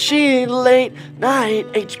 watching late night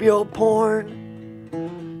HBO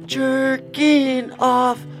porn, jerking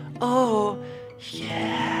off. Oh,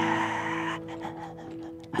 yeah.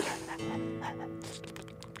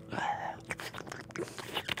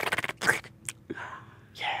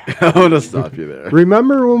 I'm gonna stop you there.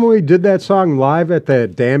 Remember when we did that song live at the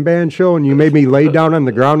Dan Band show and you made me lay down on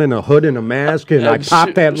the ground in a hood and a mask and I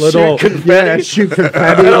popped that little shoot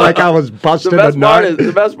confetti like I was busting a nut?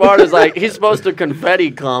 The best part is like he's supposed to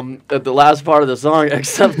confetti come at the last part of the song,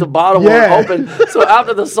 except the bottom won't open. So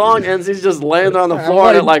after the song ends, he's just laying there on the floor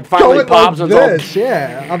and it like finally pops and this.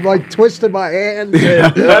 Yeah, I'm like twisting my hands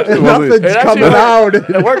and nothing's coming out.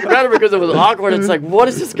 It worked better because it was awkward. It's like, what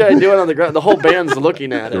is this guy doing on the ground? The whole band's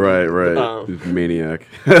looking at it. Right. He's a maniac.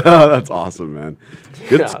 That's awesome, man.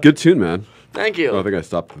 Good tune, man. Thank you. Oh, I think I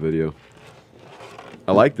stopped the video.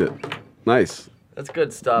 I liked it. Nice. That's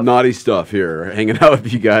good stuff. Naughty stuff here, hanging out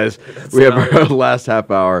with you guys. We have our last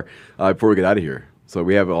half hour before we get out of here. So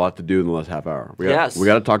we have a lot to do in the last half hour. We got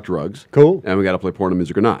to talk drugs. Cool. And we got to play porn and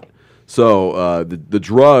music or not. So the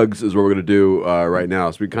drugs is what we're going to do right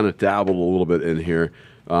now. So we kind of dabbled a little bit in here.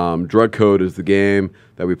 Drug Code is the game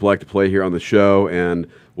that we like to play here on the show, and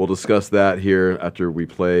we'll discuss that here after we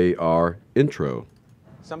play our intro.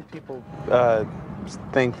 Some people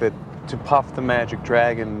think that to puff the magic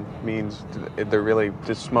dragon means they're really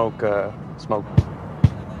to smoke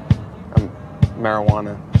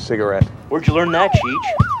marijuana cigarette. Where'd you learn that,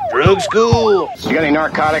 Cheech? Drug school. You got any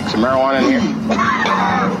narcotics or marijuana in here?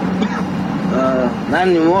 Not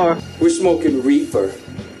anymore. We're smoking reefer,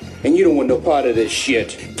 and you don't want no part of this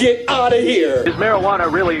shit. Get out of here! Is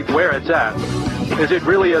marijuana really where it's at? Is it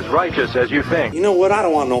really as righteous as you think? You know what? I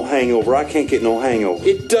don't want no hangover. I can't get no hangover.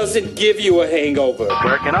 It doesn't give you a hangover.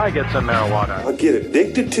 Where can I get some marijuana? I get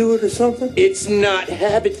addicted to it or something? It's not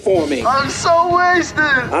habit forming. I'm so wasted.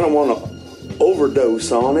 I don't want to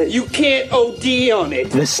overdose on it. You can't OD on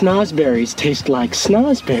it. The snozberries taste like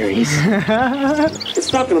snozberries.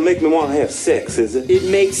 It's not going to make me want to have sex, is it? It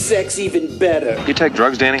makes sex even better. You take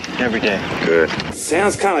drugs, Danny? Every day. Good.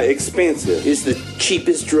 Sounds kind of expensive. It's the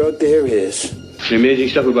cheapest drug there is. The amazing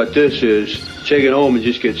stuff about this is take it home and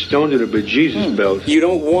just get stoned to the bejesus belt. You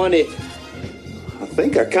don't want it. I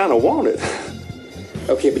think I kind of want it.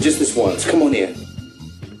 Okay, but just this once. Come on in.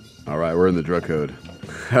 All right, we're in the drug code.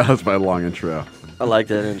 That's my long intro. I like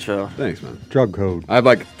that intro. Thanks, man. Drug code. I have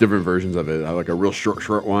like different versions of it. I have like a real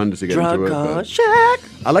short one just to get Drug into it. code check.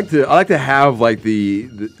 I like to have like the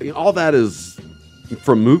all that is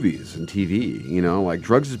from movies and TV. You know, like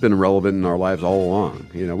drugs has been relevant in our lives all along.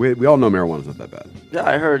 You know, we all know marijuana's not that bad. Yeah,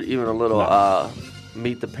 I heard even a little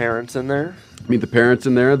Meet the Parents in there. Meet the Parents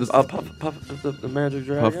in there. Puff the Magic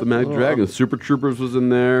Dragon. Puff the Magic Dragon. Super Troopers was in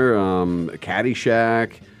there.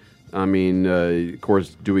 Caddyshack. I mean, of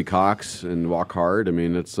course, Dewey Cox and Walk Hard. I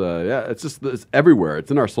mean, it's it's everywhere.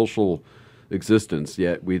 It's in our social existence.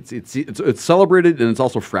 Yet it's celebrated and it's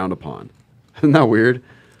also frowned upon. Isn't that weird?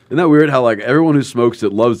 Isn't that weird how like everyone who smokes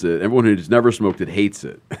it loves it, everyone who's never smoked it hates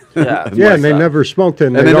it. Yeah, yeah, and they never smoked it,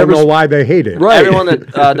 and they don't know why they hate it. Right. Everyone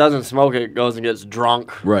that doesn't smoke it goes and gets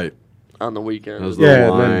drunk. Right. On the weekend. There's the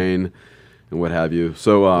wine and what have you.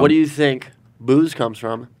 So, what do you think booze comes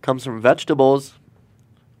from? Comes from vegetables.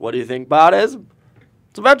 What do you think Bonez?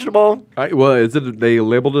 It's a vegetable. Well, is it? They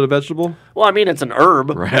labeled it a vegetable? Well, I mean, it's an herb.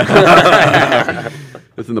 Right.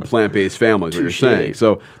 It's in the plant-based family, is what you're saying.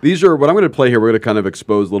 So these are what I'm going to play here. We're going to kind of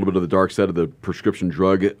expose a little bit of the dark side of the prescription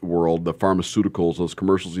drug world, the pharmaceuticals, those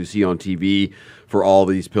commercials you see on TV for all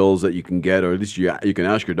these pills that you can get, or at least you can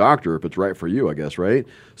ask your doctor if it's right for you, I guess, right?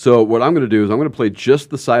 So what I'm going to do is I'm going to play just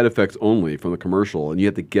the side effects only from the commercial, and you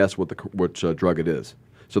have to guess what drug it is.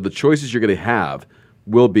 So the choices you're going to have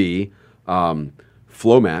will be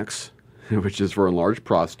Flomax, which is for enlarged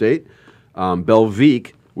prostate,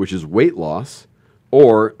 Belviq, which is weight loss,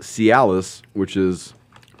 or Cialis, which is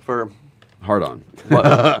for hard on.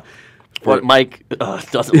 What Mike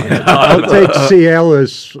doesn't like to talk I'll about. take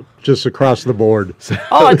Cialis just across the board.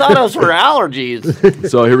 Oh, I thought it was for allergies.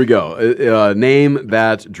 So here we go. Name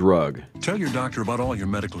that drug. Tell your doctor about all your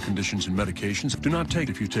medical conditions and medications. Do not take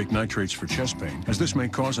if you take nitrates for chest pain, as this may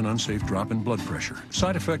cause an unsafe drop in blood pressure.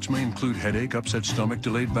 Side effects may include headache, upset stomach,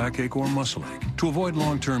 delayed backache, or muscle ache. To avoid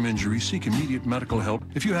long-term injury, seek immediate medical help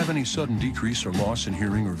if you have any sudden decrease or loss in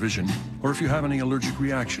hearing or vision, or if you have any allergic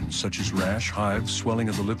reactions, such as rash, hives, swelling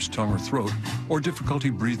of the lips, tongue, or throat, or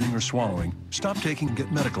difficulty breathing or swallowing. Stop taking and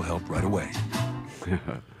get medical help right away.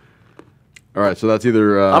 All right, so that's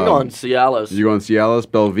either... I'm going Cialis. You're going Cialis,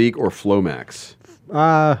 Belviq, or Flomax?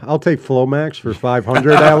 I'll take Flomax for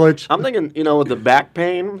 500, Alex. I'm thinking, with the back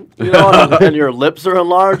pain, and your lips are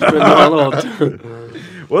enlarged.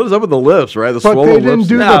 What is up with the lips, right? The but swollen they didn't lips?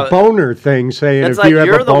 do the boner thing, saying It's if like you have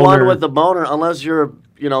you're a the boner... one with the boner, unless you're,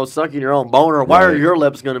 sucking your own boner. Why are your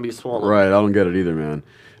lips going to be swollen? Right, I don't get it either, man.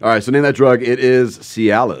 All right, so name that drug. It is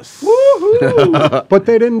Cialis. Woohoo! But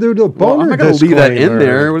they didn't do the boner I'm not going to leave that in disclaimer.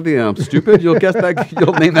 there. What are you, stupid? You'll guess that.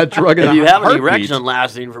 You'll name that drug in If a you have an heartbeat. erection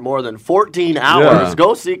lasting for more than 14 hours,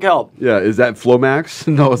 go seek help. Yeah, is that Flomax?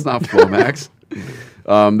 No, it's not Flomax.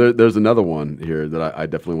 There's another one here that I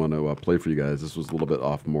definitely want to play for you guys. This was a little bit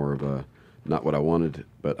off more of a, not what I wanted,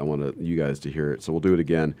 but I wanted you guys to hear it. So we'll do it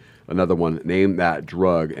again. Another one, name that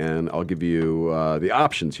drug, and I'll give you the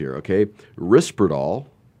options here, okay? Risperdal,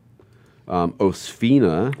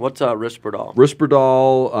 Osphena. What's Risperdal?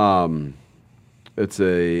 Risperdal, it's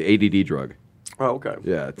a ADD drug. Oh, okay.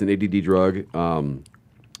 Yeah, it's an ADD drug.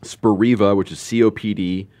 Spiriva, which is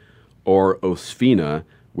COPD, or Osphena,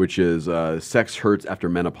 which is sex hurts after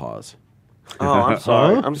menopause. Oh, I'm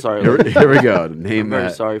sorry. I'm sorry. Here we go. Name I'm that.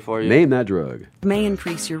 very sorry for you. Name that drug. May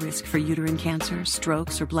increase your risk for uterine cancer,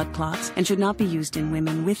 strokes, or blood clots, and should not be used in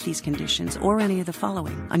women with these conditions or any of the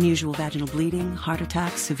following: unusual vaginal bleeding, heart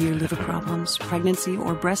attack, severe liver problems, pregnancy,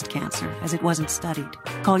 or breast cancer, as it wasn't studied.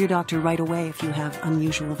 Call your doctor right away if you have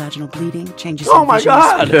unusual vaginal bleeding, changes in vision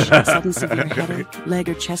or speech, sudden severe headache, leg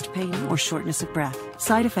or chest pain, or shortness of breath.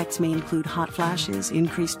 Side effects may include hot flashes,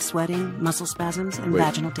 increased sweating, muscle spasms, and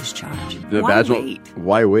vaginal discharge.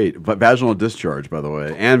 Why wait? But vaginal discharge, by the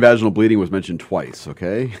way, and vaginal bleeding was mentioned twice.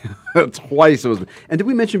 Okay, twice it was. And did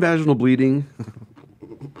we mention vaginal bleeding?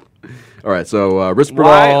 All right, so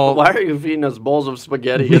Risperdal. Why are you feeding us bowls of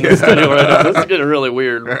spaghetti in the studio right now? This is getting really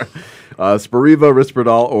weird. Spiriva,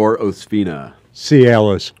 Risperdal, or Osphena?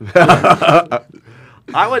 Cialis.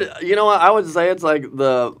 I would, you know what? I would say it's like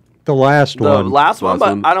the last one. last one, Last but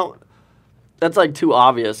one. I don't. That's like too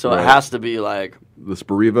obvious, so Right. it has to be like The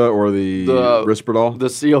Spiriva or the Risperdal? the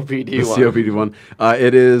COPD The one. COPD one.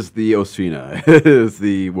 It is the Osphina. It is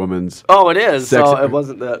the woman's. Oh, it is. Sex, So it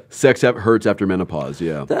wasn't that. Sex hurts after menopause.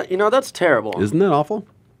 Yeah. That that's terrible. Isn't that awful?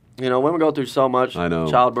 You know, women go through so much. I know.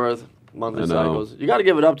 Childbirth, monthly I know. cycles. You got to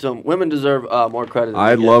give it up to them. Women deserve more credit. Than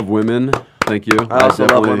I they get. love women. Thank you. I also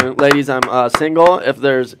love definitely- women. Ladies, I'm single. If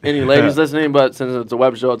there's any ladies listening, but since it's a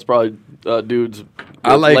web show, it's probably dudes.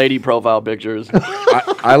 I with like- lady profile pictures.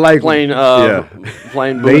 I like playing yeah.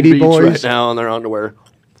 Lady Lady Beach right boys. now in their underwear.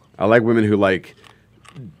 I like women who like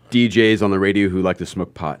DJs on the radio who like to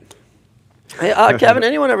smoke pot. Hey, Kevin,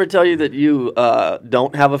 anyone ever tell you that you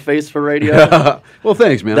don't have a face for radio? Well,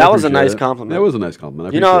 thanks, man. I That was a appreciate nice it. compliment. That was a nice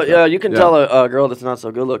compliment. I You know, appreciate that. you can tell a girl that's not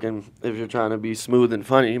so good looking if you're trying to be smooth and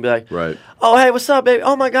funny. You'd be like, Right. "Oh, hey, what's up, baby?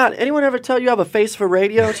 Oh my God, anyone ever tell you have a face for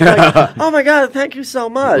radio?" She's like, "Oh my God, thank you so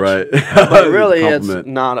much." Right. But really, it's Compliment.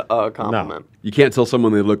 not a compliment. You can't tell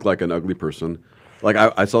someone they look like an ugly person. Like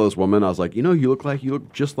I saw this woman, I was like, you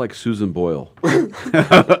look just like Susan Boyle.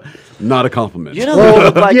 Not a compliment. You know, you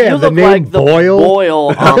look like Yeah, you the look name like the Boyle.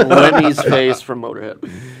 Boyle on Lemmy's face from Motorhead.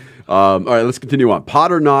 All right, let's continue on.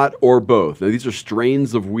 Pot or not, or both. Now, these are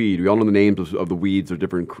strains of weed. We all know the names of the weeds of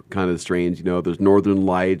different kind of strains. You know, there's Northern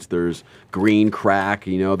Lights, there's Green Crack.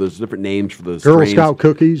 You know, there's different names for the Girl strains. Scout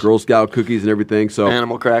cookies. Girl Scout cookies and everything. So,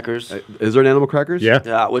 Animal crackers. is there an Animal Crackers? Yeah.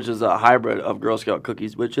 Yeah, which is a hybrid of Girl Scout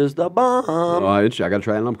cookies, which is the bomb. Oh, interesting. I got to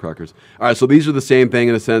try Animal Crackers. All right, so these are the same thing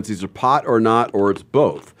in a sense. These are pot or not, or it's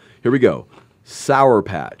both. Here we go. Sour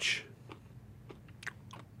Patch.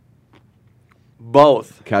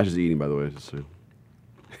 Both. Cash is eating, by the way. Just so-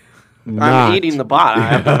 I'm eating the pot. I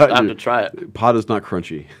have to try it. Pot is not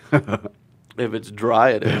crunchy. If it's dry,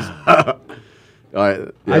 it is. All right.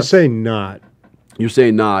 I yes. say not. You're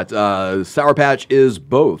saying not. Sour Patch is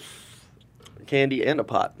both. Candy and a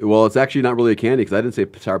pot. Well, it's actually not really a candy because I didn't say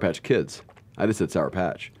Sour Patch Kids. I just said Sour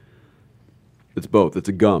Patch. It's both. It's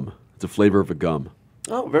a gum. It's a flavor of a gum.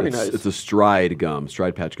 Oh, very It's- nice. It's a stride gum,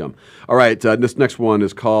 stride patch gum. All right, this next one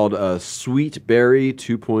is called Sweet Berry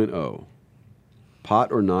 2.0.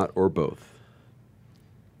 Pot or not, or both?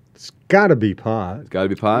 It's got to be pot. It's got to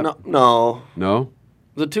be pot? No. No?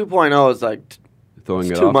 The 2.0 is like Throwing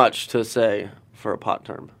it's it too off? much to say for a pot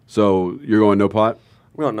term. So you're going no pot?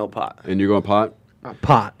 We're going no pot. And you're going pot?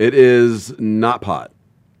 Pot. It is not pot.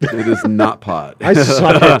 It is not pot. I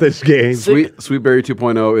suck at this game. Sweet Berry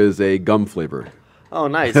 2.0 is a gum flavor. Oh,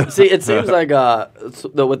 nice. See, it seems like with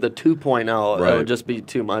the 2.0, it Right. would just be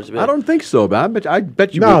too much. I don't think so, man. I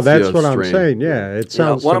bet you No, would see that's a what I'm strain. saying. Yeah, it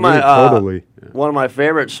sounds one to of my me totally. one of my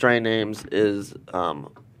favorite strain names is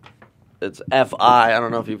it's FI. I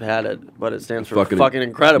don't know if you've had it, but it stands for fucking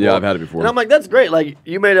incredible. Yeah, I've had it before. And I'm like, that's great. Like,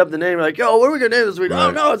 you made up the name. You're like, yo, what are we gonna name this week? Right.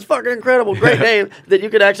 Oh no, it's fucking incredible. Great name that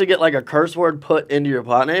you could actually get like a curse word put into your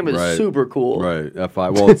pot name. It's Right. super cool. Right, FI.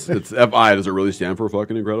 Well, it's FI. Does it really stand for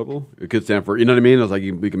fucking incredible? It could stand for, you know what I mean? It's like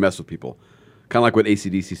we can mess with people. Kind of like what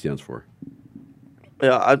ACDC stands for.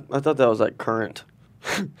 Yeah, I thought that was like current.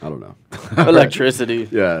 I don't know. Electricity.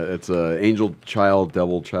 Yeah, it's angel, child,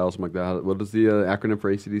 devil, child, something like that. What is the acronym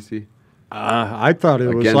for ACDC? I thought it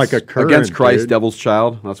was like a current. Against Christ, dude. devil's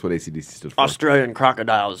child. That's what ACDC stood for. Australian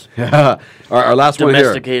crocodiles. Our last one here.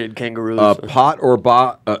 Domesticated kangaroos. Pot or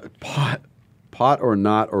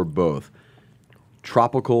not, or both.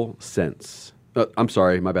 Tropical sense. I'm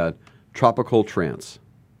sorry, my bad. Tropical trance.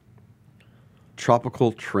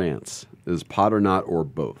 Tropical trance is pot or not, or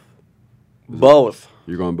both. Both.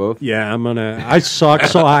 You're going both? Yeah, I suck,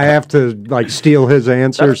 so I have to like steal his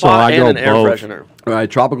answer. That's So pot I and go an air both. freshener. All right,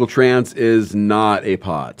 tropical trance is not a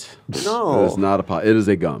pot. No. It is not a pot. It is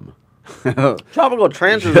a gum. Tropical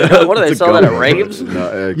trance is what do they It's a sell that gum. at raves?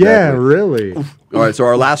 No, exactly. Yeah, really. All right, so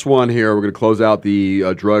our last one here, we're going to close out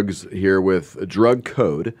the drugs here with a drug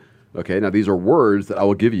code. Okay, now these are words that I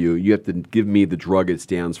will give you. You have to give me the drug it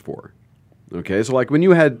stands for. Okay, so like when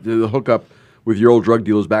you had the hookup with your old drug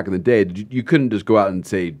dealers back in the day, you couldn't just go out and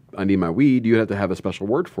say, I need my weed. You had to have a special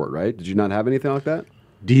word for it, right? Did you not have anything like that?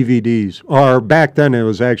 DVDs, or back then it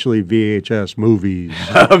was actually VHS movies.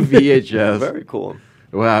 VHS. Very cool.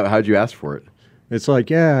 Well, how'd you ask for it? It's like,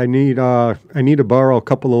 yeah, I need to borrow a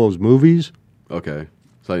couple of those movies. Okay.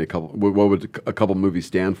 So I need a couple. What would a couple movies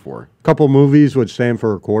stand for? A couple movies would stand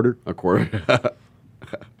for a quarter. A quarter.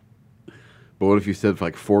 But what if you said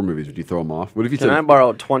like 4 movies? Would you throw them off? What if you Can said? I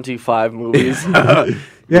borrow 25 movies?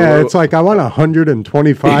 Yeah, it's like I want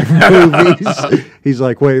 125 movies. He's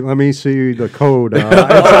like, wait, let me see the code. It's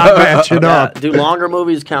not matching up. Do longer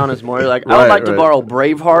movies count as more? You're like, I would Right, like to right. borrow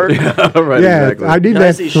Braveheart. right, Yeah, exactly. I need Can I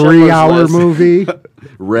that see Schindler's 3-hour List? movie.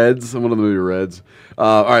 Reds. I'm one of the movie Reds.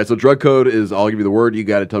 All right, so drug code is, I'll give you the word. You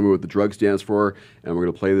got to tell me what the drug stands for, and we're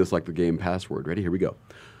going to play this like the game password. Ready? Here we go.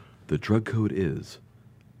 The drug code is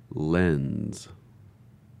lens.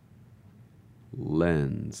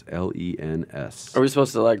 Lens. Lens. Are we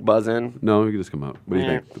supposed to like buzz in? No, you can just come out. What do you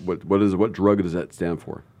think? What drug does that stand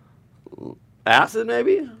for? Acid,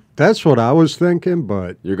 maybe? That's what I was thinking,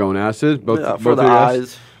 but You're going acid? Both for the of you guys?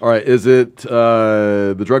 eyes. All right, is it,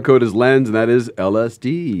 the drug code is lens, and that is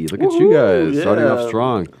LSD. Look at you guys, starting off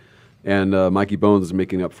strong. And Mikey Bonez is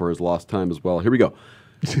making up for his lost time as well. Here we go.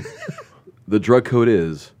 The drug code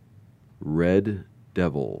is Red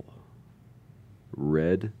Devil.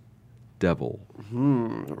 Red Devil.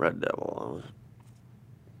 Red Devil.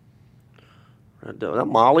 Red Devil. Is that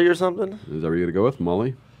Molly or something? Is that what you're going to go with,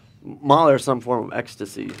 Molly? Molly or some form of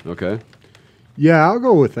ecstasy. Okay. yeah, I'll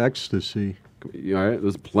go with ecstasy. All right,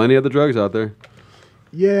 there's plenty of the drugs out there.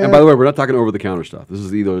 Yeah. And by the way, we're not talking over-the-counter stuff. This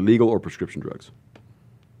is either legal or prescription drugs.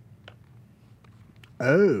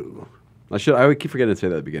 Oh. I would keep forgetting to say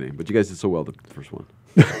that at the beginning, but you guys did so well the first one.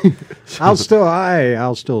 I'll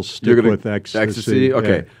still stick with ecstasy.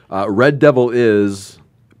 Okay. Red Devil is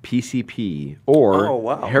PCP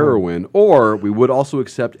or heroin, or we would also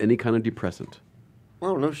accept any kind of depressant.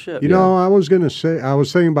 Oh, no shit. You know, I was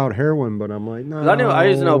thinking about heroin, but I'm like, no. I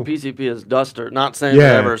used to know PCP as duster. Not saying I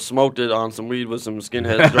ever smoked it on some weed with some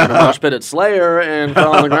skinheads during a mosh pit at Slayer and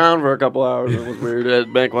fell on the ground for a couple hours. It was weird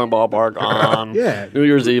at Banquet Ballpark on New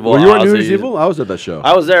Year's Eve. Were you on New Year's Eve? I was at that show.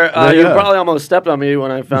 I was there. You probably almost stepped on me when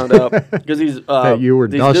I found out because that you were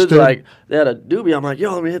these dusted? dudes like they had a doobie. I'm like,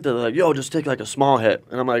 yo, let me hit the just take like a small hit,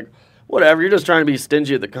 and I'm like, whatever, you're just trying to be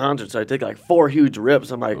stingy at the concert, so I take like 4 huge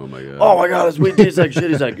rips. I'm like, oh my god, this weed tastes like shit.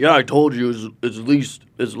 He's like, yeah, I told you, it's lace,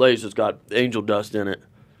 it's got angel dust in it.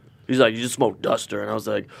 He's like, you just smoked duster, and I was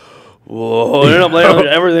like, whoa. And then I'm like,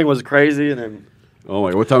 everything was crazy, and then. Oh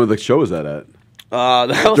my! What time of the show was that at?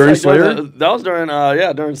 That was during Slayer. That was during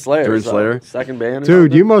during Slayer. During Slayer, second band.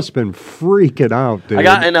 Dude, you must have been freaking out, dude. I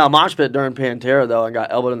got in a mosh pit during Pantera though, and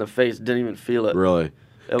got elbowed in the face. Didn't even feel it. Really?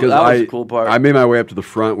 That was the cool part. I made my way up to the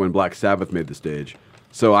front when Black Sabbath made the stage.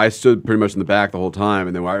 So I stood pretty much in the back the whole time,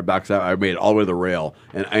 and then when I made it all the way to the rail,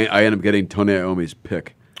 and I ended up getting Tony Iommi's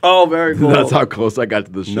pick. Oh, very cool. That's how close I got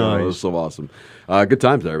to the show. Nice. It was so awesome. Good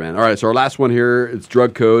times there, man. All right, so our last one here, it's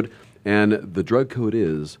drug code, and the drug code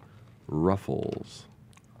is Ruffles.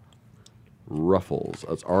 Ruffles.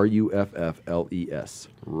 That's Ruffles.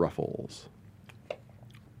 Ruffles.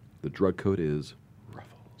 The drug code is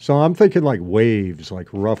So I'm thinking like waves, like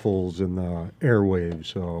ruffles in the airwaves.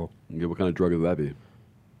 So yeah, what kind of drug would that be?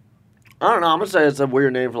 I don't know. I'm gonna say it's a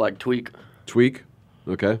weird name for like tweak. Tweak?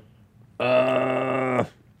 Okay.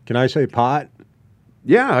 Can I say pot?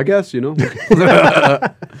 Yeah, I guess, you know.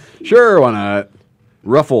 Sure, why not?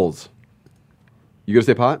 Ruffles. You gonna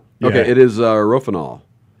say pot? Yeah. Okay, it is Rofinol.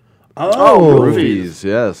 Oh, roofies.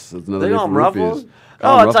 Yes, that's another they name call for them ruffles. roofies.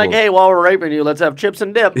 Oh, it's like, hey, while we're raping you, let's have chips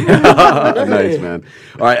and dip. Nice, man.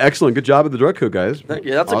 All right, excellent. Good job at the drug code, guys. Thank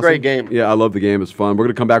you. That's a great game. Yeah, I love the game. It's fun. We're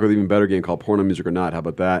going to come back with an even better game called Porno Music or Not. How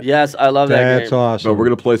about that? Yes, I love that game. That's awesome. But we're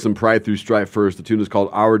going to play some Pride Through Strife first. The tune is called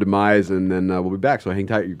Our Demise, and then we'll be back. So hang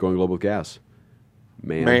tight. You're going global with gas.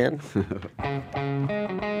 Man.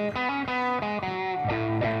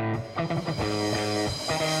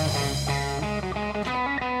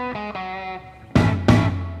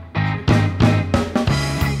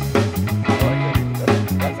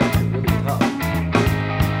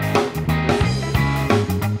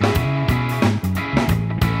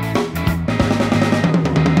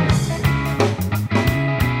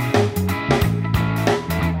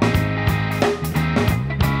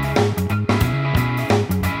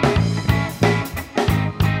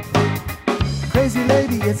 Crazy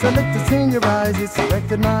lady, it's a look that's in your eyes. It's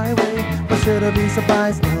directed my way, but should I be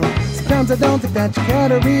surprised? No. Sometimes I don't think that you care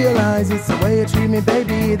to realize it's the way you treat me,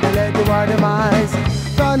 baby, that led to our demise.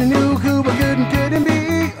 Thought I knew who I could and couldn't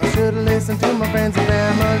be. I should have listened to my friends and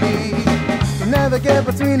family. You'll never get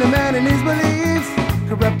between a man and his beliefs.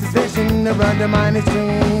 Corrupt his vision or undermine his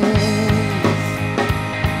dreams.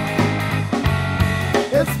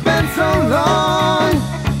 It's been so long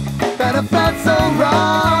that I felt so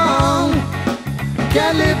wrong.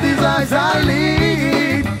 Can't live these lives I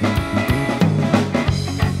lead.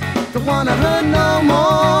 Don't wanna hurt no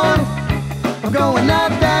more. I'm going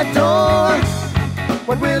out that door.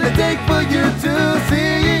 What will it take for you to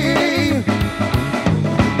see?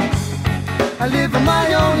 I live in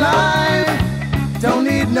my own life. Don't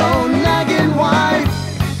need no nagging wife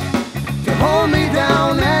to hold me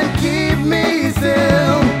down and keep me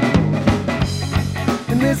still.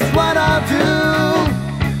 And this is what I'll do.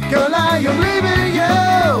 Girl, I am leaving you.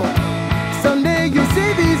 Someday you'll see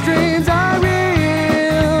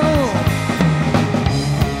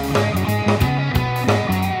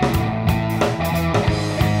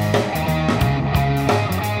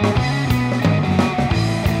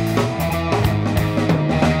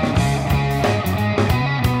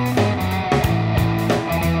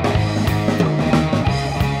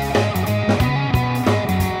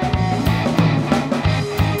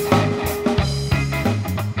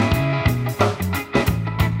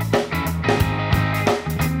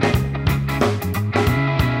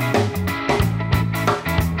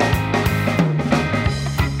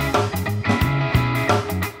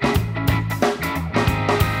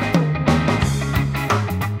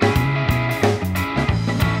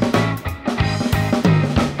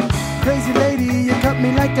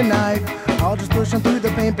me like a knife. I'll just push on through the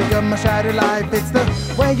pain, pick up my shattered life. It's the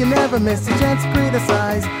way you never miss a chance to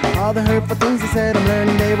criticize. All the hurtful things you said, I'm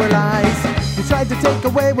learning they were lies. You tried to take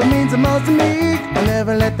away what means the most to me. I'll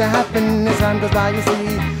never let that happen as time goes by, you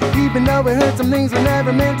see. Even though it hurts, some things were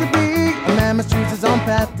never meant to be. A man must choose his own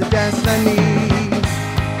path to destiny.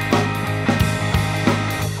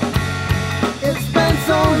 It's been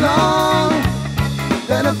so long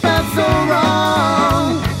that I felt so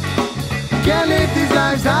wrong. Can't live these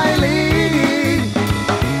lives I lead.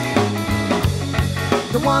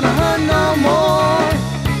 Don't wanna hurt no more.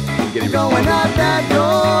 Going out that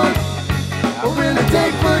door. What will it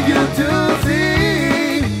take for you to see?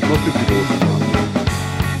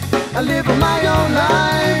 I live my own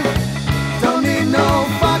life. Don't need no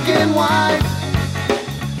fucking wife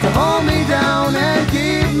to hold me down and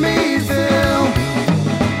keep me still.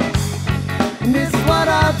 And this is what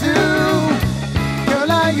I'll do.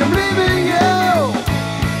 Girl, I am leaving you.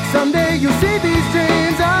 Someday you'll see these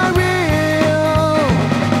dreams are real.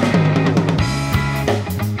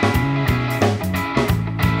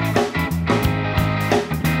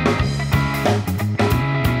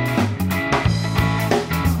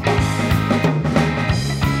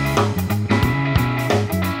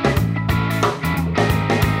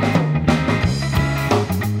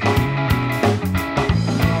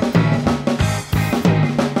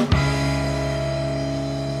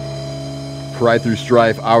 Pride Through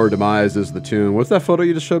Strife, Our Demise is the tune. What's that photo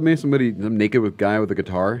you just showed me? Somebody, some naked with guy with a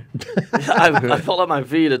guitar? I pulled up my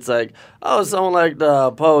feed. It's like, oh, someone liked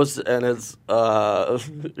the post, and it's a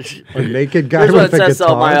naked guy here's with what it a says. guitar.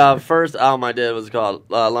 So my first album I did was called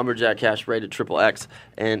Lumberjack Cash Rated XXX,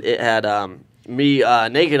 and it had me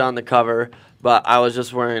naked on the cover, but I was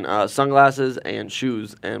just wearing sunglasses and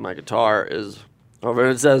shoes, and my guitar is over.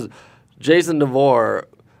 And it says, Jason DeVore.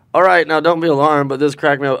 All right, now don't be alarmed, but this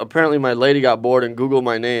cracked me up. Apparently my lady got bored and Googled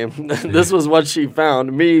my name. This was what she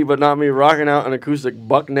found. Me, but not me, rocking out an acoustic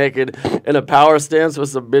buck naked in a power stance with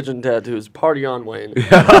some bitchin' tattoos. Party on, Wayne.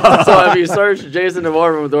 So if you search Jason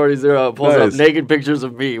DeVore from Authority Zero, it pulls up naked pictures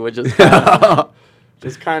of me, which is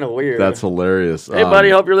kind of weird. That's hilarious. Hey, buddy,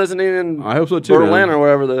 hope you're listening in I hope so too, Berlin man. or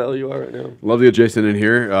wherever the hell you are right now. Love to get Jason in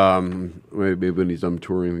here. Maybe when he's done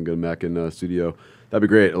touring and get him back in studio. That'd be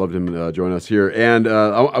great. I'd love him to join us here. And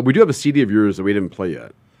we do have a CD of yours that we didn't play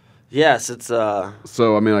yet. Yes, it's...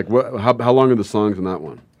 So, I mean, like, how long are the songs in that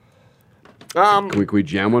one? Can we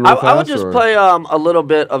jam one real fast? I would just play a little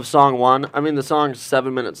bit of song one. I mean, the song's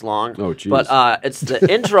 7 minutes long. Oh, jeez. But it's the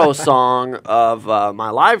intro song of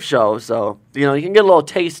my live show. So, you know, you can get a little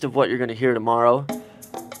taste of what you're going to hear tomorrow.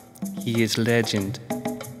 He is legend.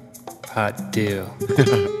 Hot deal.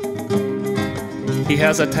 He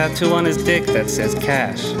has a tattoo on his dick that says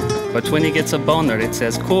cash. But when he gets a boner, it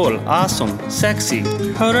says cool, awesome, sexy,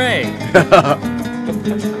 hooray.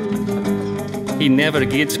 He never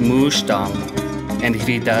gets mooshed on. And if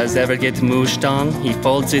he does ever get mooshed on, he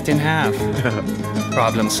folds it in half.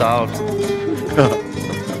 Problem solved.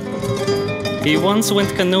 He once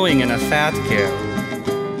went canoeing in a fat girl.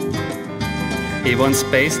 He once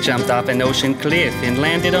space jumped off an ocean cliff and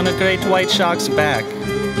landed on a great white shark's back.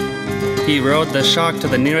 He rode the shark to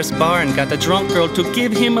the nearest bar and got the drunk girl to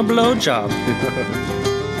give him a blowjob.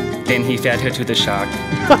 Then he fed her to the shark.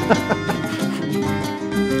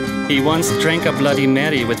 He once drank a Bloody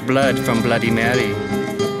Mary with blood from Bloody Mary.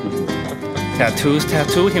 Tattoos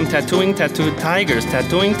tattoo him, tattooing tattooed tigers,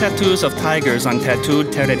 tattooing tattoos of tigers on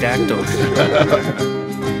tattooed pterodactyls.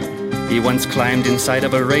 He once climbed inside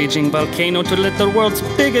of a raging volcano to lit the world's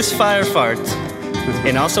biggest fire fart,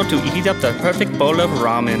 and also to eat up the perfect bowl of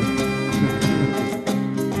ramen.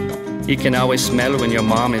 He can always smell when your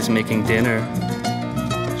mom is making dinner.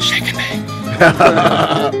 Shake and bake.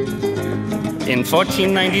 In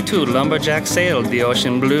 1492, Lumberjack sailed the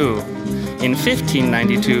ocean blue. In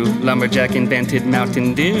 1592, Lumberjack invented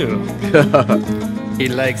Mountain Dew. He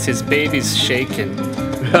likes his babies shaken,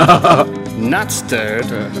 not stirred.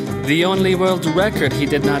 The only world record he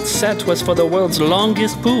did not set was for the world's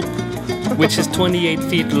longest poop, which is 28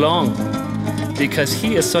 feet long. Because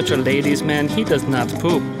he is such a ladies' man, he does not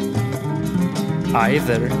poop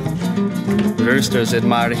either. Roosters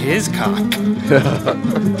admire his cock.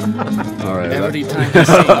 All right. Every time he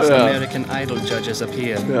sings, American Idol judges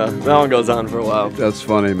appear. Yeah, that one goes on for a while. That's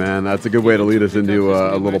funny, man. That's a good way to lead us into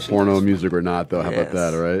a little porno music or not, though. How about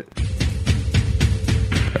that, all right?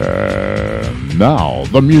 And now,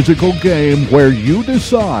 the musical game where you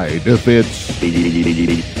decide if it's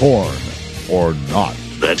porn or not.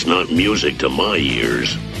 That's not music to my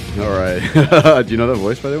ears. All right. Do you know that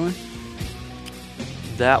voice, by the way?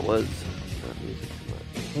 That was...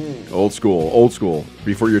 Old school.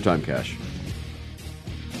 Before your time, Cash.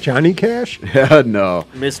 Johnny Cash? No.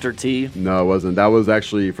 Mr. T. No, it wasn't. That was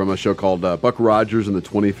actually from a show called Buck Rogers in the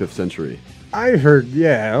 25th Century. I heard,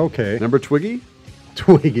 yeah, okay. Remember Twiggy?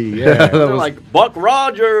 Twiggy, yeah. They're like Buck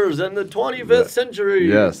Rogers in the 25th century.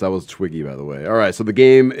 Yes, that was Twiggy, by the way. All right, so the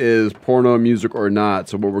game is porno music or not.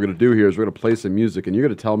 So what we're going to do here is we're going to play some music, and you're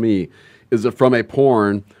going to tell me, is it from a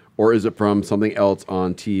porn or is it from something else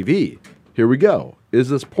on TV? Here we go. Is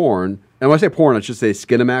this porn? And when I say porn, I should say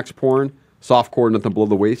Skinamax porn, softcore, nothing below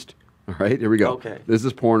the waist. All right, here we go. Okay. Is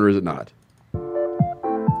this porn or is it not?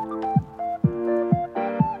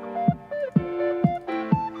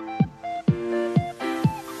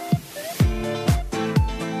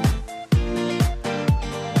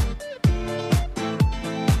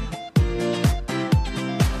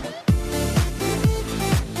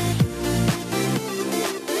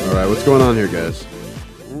 All right, what's going on here, guys?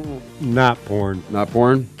 Not porn. Not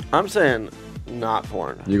porn? I'm saying not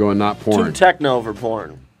porn. You're going not porn. Too techno for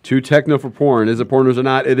porn. Too techno for porn. Is it porn or is it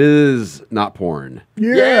not? It is not porn.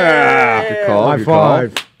 Yeah. Good call. High Good call.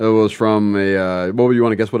 five. It was from a, what would you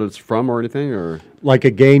want to guess what it's from or anything? Or Like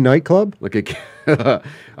a gay nightclub? like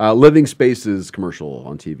a Living Spaces commercial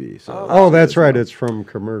on TV. So Oh, that's right. It's from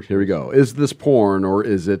commercial. here we go. Is this porn or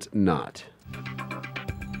is it not?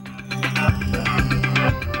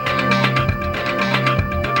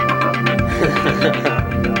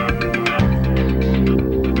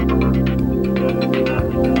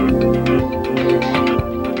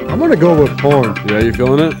 I'm going to go with porn. Yeah, you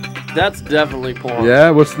feeling it? That's definitely porn. Yeah,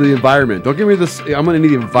 what's the environment? Don't give me this. I'm going to need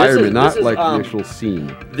the environment, this not is, like the actual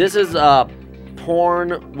scene. This is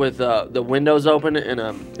porn with the windows open in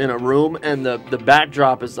a room, and the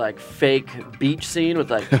backdrop is like fake beach scene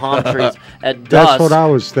with like palm trees at dusk. That's what I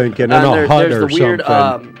was thinking. In a hut there's or the weird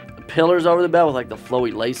something. pillars over the bed with like the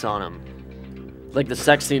flowy lace on them, like the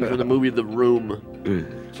sex scene from the movie The Room,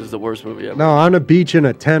 which is the worst movie ever. No, on a beach in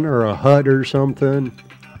a tent or a hut or something.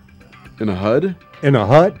 In a HUD? In a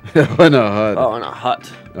hut? In a HUD. Oh, in a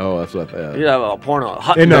hut. Oh, that's what I thought. You have a porno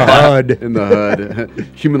hut In a HUD. In the HUD.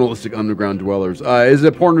 Humanistic underground dwellers. Is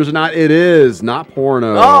it porn or is it not? It is not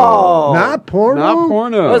porno. Oh, Not porno? Not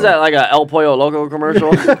porno. what is that? Like a El Pollo Loco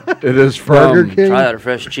commercial? It is Burger from. King? Try that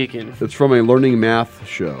fresh chicken. It's from a learning math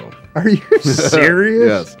show. Are you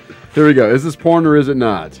serious? Yes. Here we go. Is this porn or is it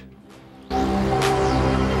not?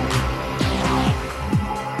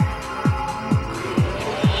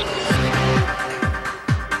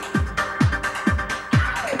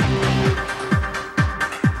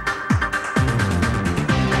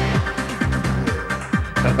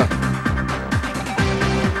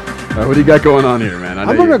 What do you got going on here, man?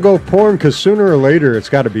 I'm going to go porn because sooner or later it's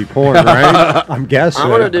got to be porn, right? I'm guessing. I'm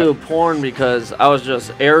gonna do porn because I was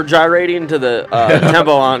just air gyrating to the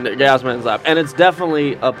tempo on Gasman's lap, and it's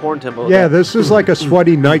definitely a porn tempo. Yeah, this is like a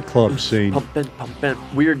sweaty nightclub scene. Pumpin',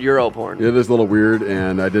 weird Euro porn. It is a little weird,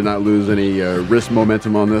 and I did not lose any wrist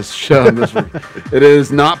momentum on this show. It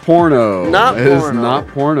is not porno. Not It is porno. not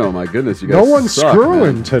porno. My goodness, you guys No one's suck,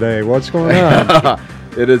 screwing man. today. What's going on?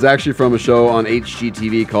 It is actually from a show on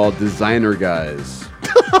HGTV called Designer Guys.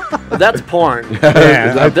 That's porn.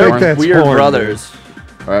 Yeah, I They're think that's weird porn, brothers.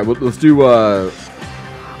 All right, well, let's do. I'm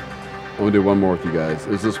gonna do one more with you guys.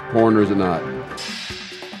 Is this porn or is it not?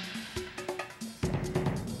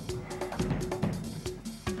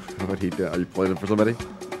 What he do? Are you playing it for somebody?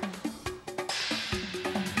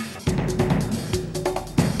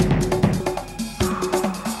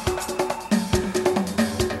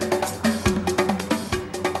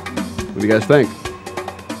 What do you guys think?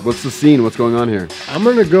 What's the scene? What's going on here? I'm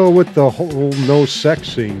going to go with the whole no sex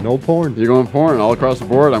scene. No porn. You're going porn all across the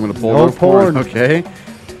board. I'm going to pull No no porn. porn. Okay.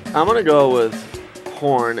 I'm gonna go with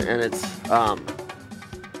porn, and it's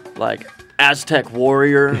like Aztec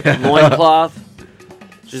warrior loincloth.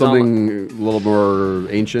 She's Something a little more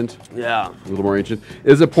ancient. Yeah. A little more ancient.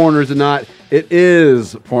 Is it porn or is it not? It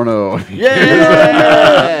is porno.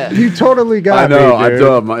 Yeah. You totally I got know.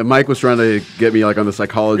 me, dude. Mike was trying to get me like on the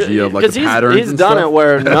psychology of like the Because patterns. he's and done stuff. it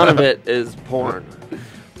where none of it is porn.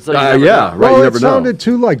 So you never yeah, know. right. Well, you it never know. sounded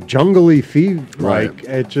too like jungly feet. Right. Like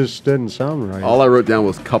it just didn't sound right. All I wrote down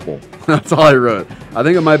was couple. That's all I wrote. I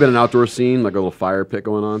think it might have been an outdoor scene, like a little fire pit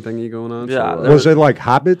going on, thingy going on. Yeah, So, Was it like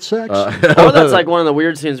Hobbit sex? Or that's like one of the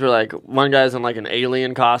weird scenes where like one guy's in like an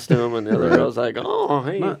alien costume and the other girl's like, oh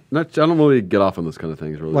hey. I don't really get off on this kind of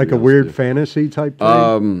things. Really, like to a be honest weird with fantasy type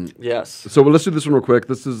thing? Yes. So let's do this one real quick.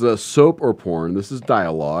 This is soap or porn. This is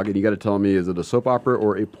dialogue, and you got to tell me, is it a soap opera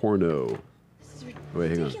or a porno? Wait,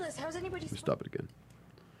 hang on. Let me stop it again.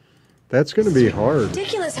 That's going to be hard.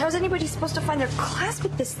 Ridiculous. How's anybody supposed to find their class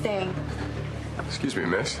with this thing? Excuse me,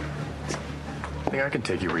 miss. I think I can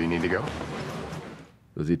take you where you need to go.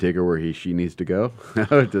 Does he take her where she needs to go?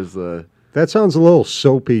 Does That sounds a little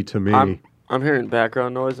soapy to me. I'm hearing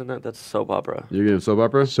background noise in that. That's a soap opera. You're getting a soap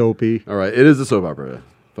opera? Soapy. All right, it is a soap opera.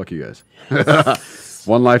 Fuck you guys.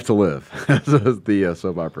 One Life to Live. This is the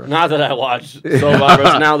soap opera. Not that I watch soap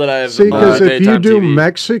operas. Now that I've See, because if you do TV.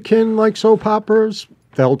 Mexican like soap operas,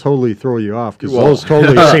 they'll totally throw you off because Well- those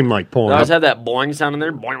totally seem like porn. I always had that boing sound in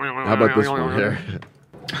there. Boing, How about this one here?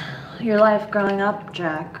 Your life growing up,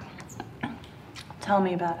 Jack. Tell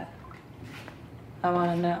me about it. I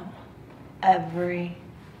want to know every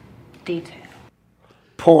detail.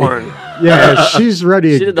 Porn. Yeah, she's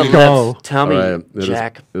ready She to did the go. lips. Tell me, All right,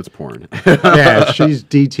 Jack. It's porn. Yeah, she's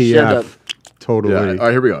She had DTF. Totally. Yeah. All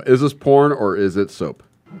right, here we go. Is this porn or is it soap?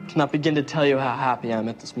 Cannot begin to tell you how happy I am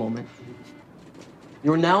at this moment.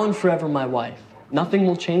 You're now and forever my wife. Nothing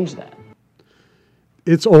will change that.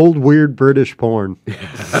 It's old, weird British porn.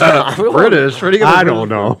 British? Where do you get I the don't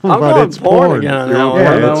know, I'm but going it's porn porn. again on You that want one.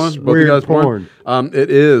 porn on that it's one? Both of you weird guys porn. It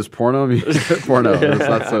is porno music. Porno. It's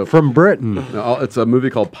not soap. From Britain. No, it's a movie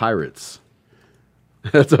called Pirates.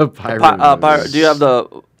 It's a pirate. movie. Pirate. Do you have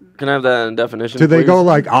the? Can I have that in definition? Do they please? go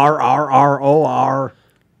like RRROR?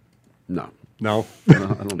 No. No. I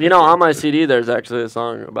don't You know, on my CD, there's actually a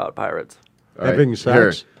song about pirates. All right, Having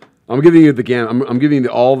here. sex? I'm giving you the gam. I'm giving you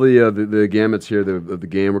all the gamuts here of the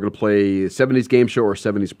game. We're gonna play 70s game show or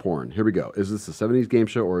 70s porn. Here we go. Is this a 70s game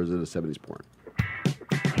show or is it a 70s porn?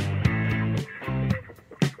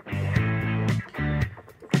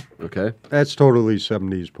 Okay. That's totally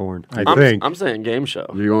 70s porn, I think. I'm saying game show.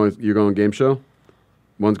 You're going game show.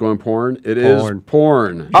 One's going porn. It is Porn.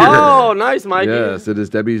 porn. Oh, nice, Mikey. Yes, it is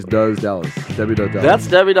Debbie's Does Dallas. Debbie Does Dallas. That's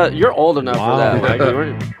Debbie. You're old enough Wow. for that, Mikey.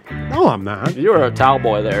 weren't No, I'm not. You were a towel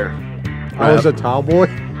boy there. I was a towel boy.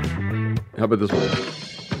 How about this one?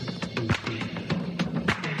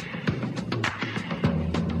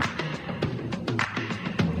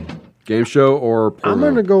 Game show or porno? I'm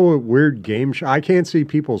going to go with weird game show. I can't see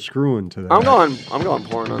people screwing to that. I'm going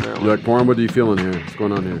porn on that You one. like porn? What are you feeling here? What's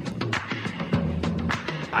going on here?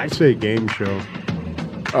 I say game show.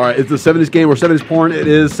 All right, it's the 70s game or 70s porn. It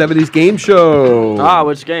is 70s game show. Ah,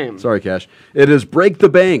 which game? Sorry, Cash. It is Break the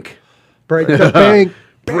Bank. Break the bank.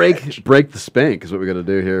 Break the spank is what we got to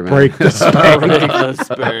do here, man. Break the spank. Break the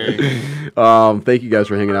spank. Thank you guys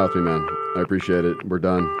for hanging out with me, man. I appreciate it. We're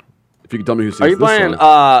done. If you can tell me who sings Are you this playing?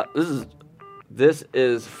 song. This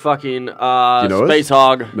is fucking You know Space it?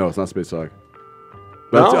 Hog. No, it's not Space Hog.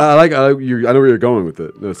 But No? I know where you're going with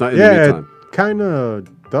it. No, it's not in the Yeah, it meantime. kind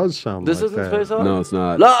of does sound This like isn't that. Space Hog. No, it's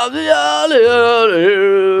not. Love the island.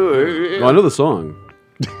 No, I know the song.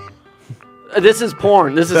 This is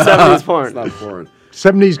porn. This is 70s porn. It's not porn.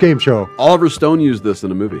 70s game show. Oliver Stone used this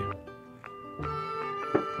in a movie.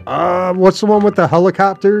 What's the one with the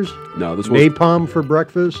helicopters? No, this was Napalm for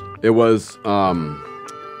breakfast? It was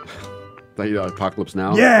Apocalypse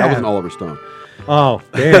Now. Yeah. That wasn't Oliver Stone. Oh,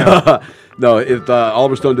 damn. No,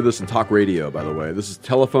 Oliver Stone did this in talk radio, by the way. This is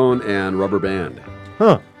Telephone and Rubber Band.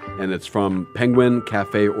 Huh. And it's from Penguin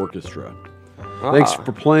Cafe Orchestra. Thanks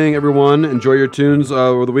for playing, everyone. Enjoy your tunes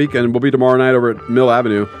over the weekend. We'll be tomorrow night over at Mill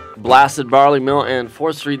Avenue. Blasted Barley Mill and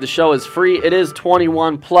 4th Street. The show is free. It is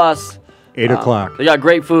 21 plus. 8 o'clock. They got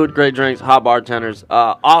great food, great drinks, hot bartenders.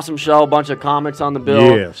 Awesome show. Bunch of comics on the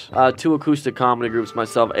bill. Yes. 2 acoustic comedy groups,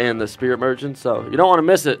 myself and the Spirit Merchant. So you don't want to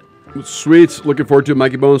miss it. Sweet. Looking forward to it.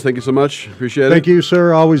 Mikey Bonez, thank you so much. Appreciate it. Thank you,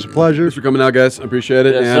 sir. Always a pleasure. Thanks for coming out, guys. I appreciate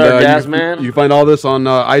it. Yes, and sir. you Gas can- Man. You can find all this on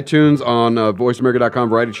iTunes, on VoiceAmerica.com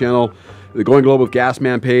variety channel. The Going Global with Gas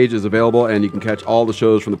Man page is available, and you can catch all the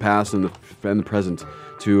shows from the past and the present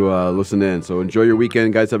to listen in. So enjoy your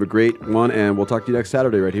weekend, guys. Have a great one, and we'll talk to you next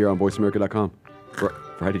Saturday right here on VoiceAmerica.com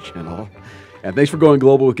variety channel. And thanks for going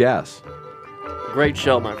global with gas. Great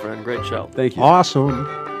show, my friend. Great show. Thank you. Awesome.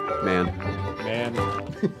 Man.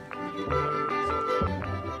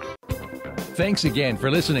 Thanks again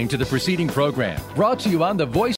for listening to the preceding program, brought to you on the Voice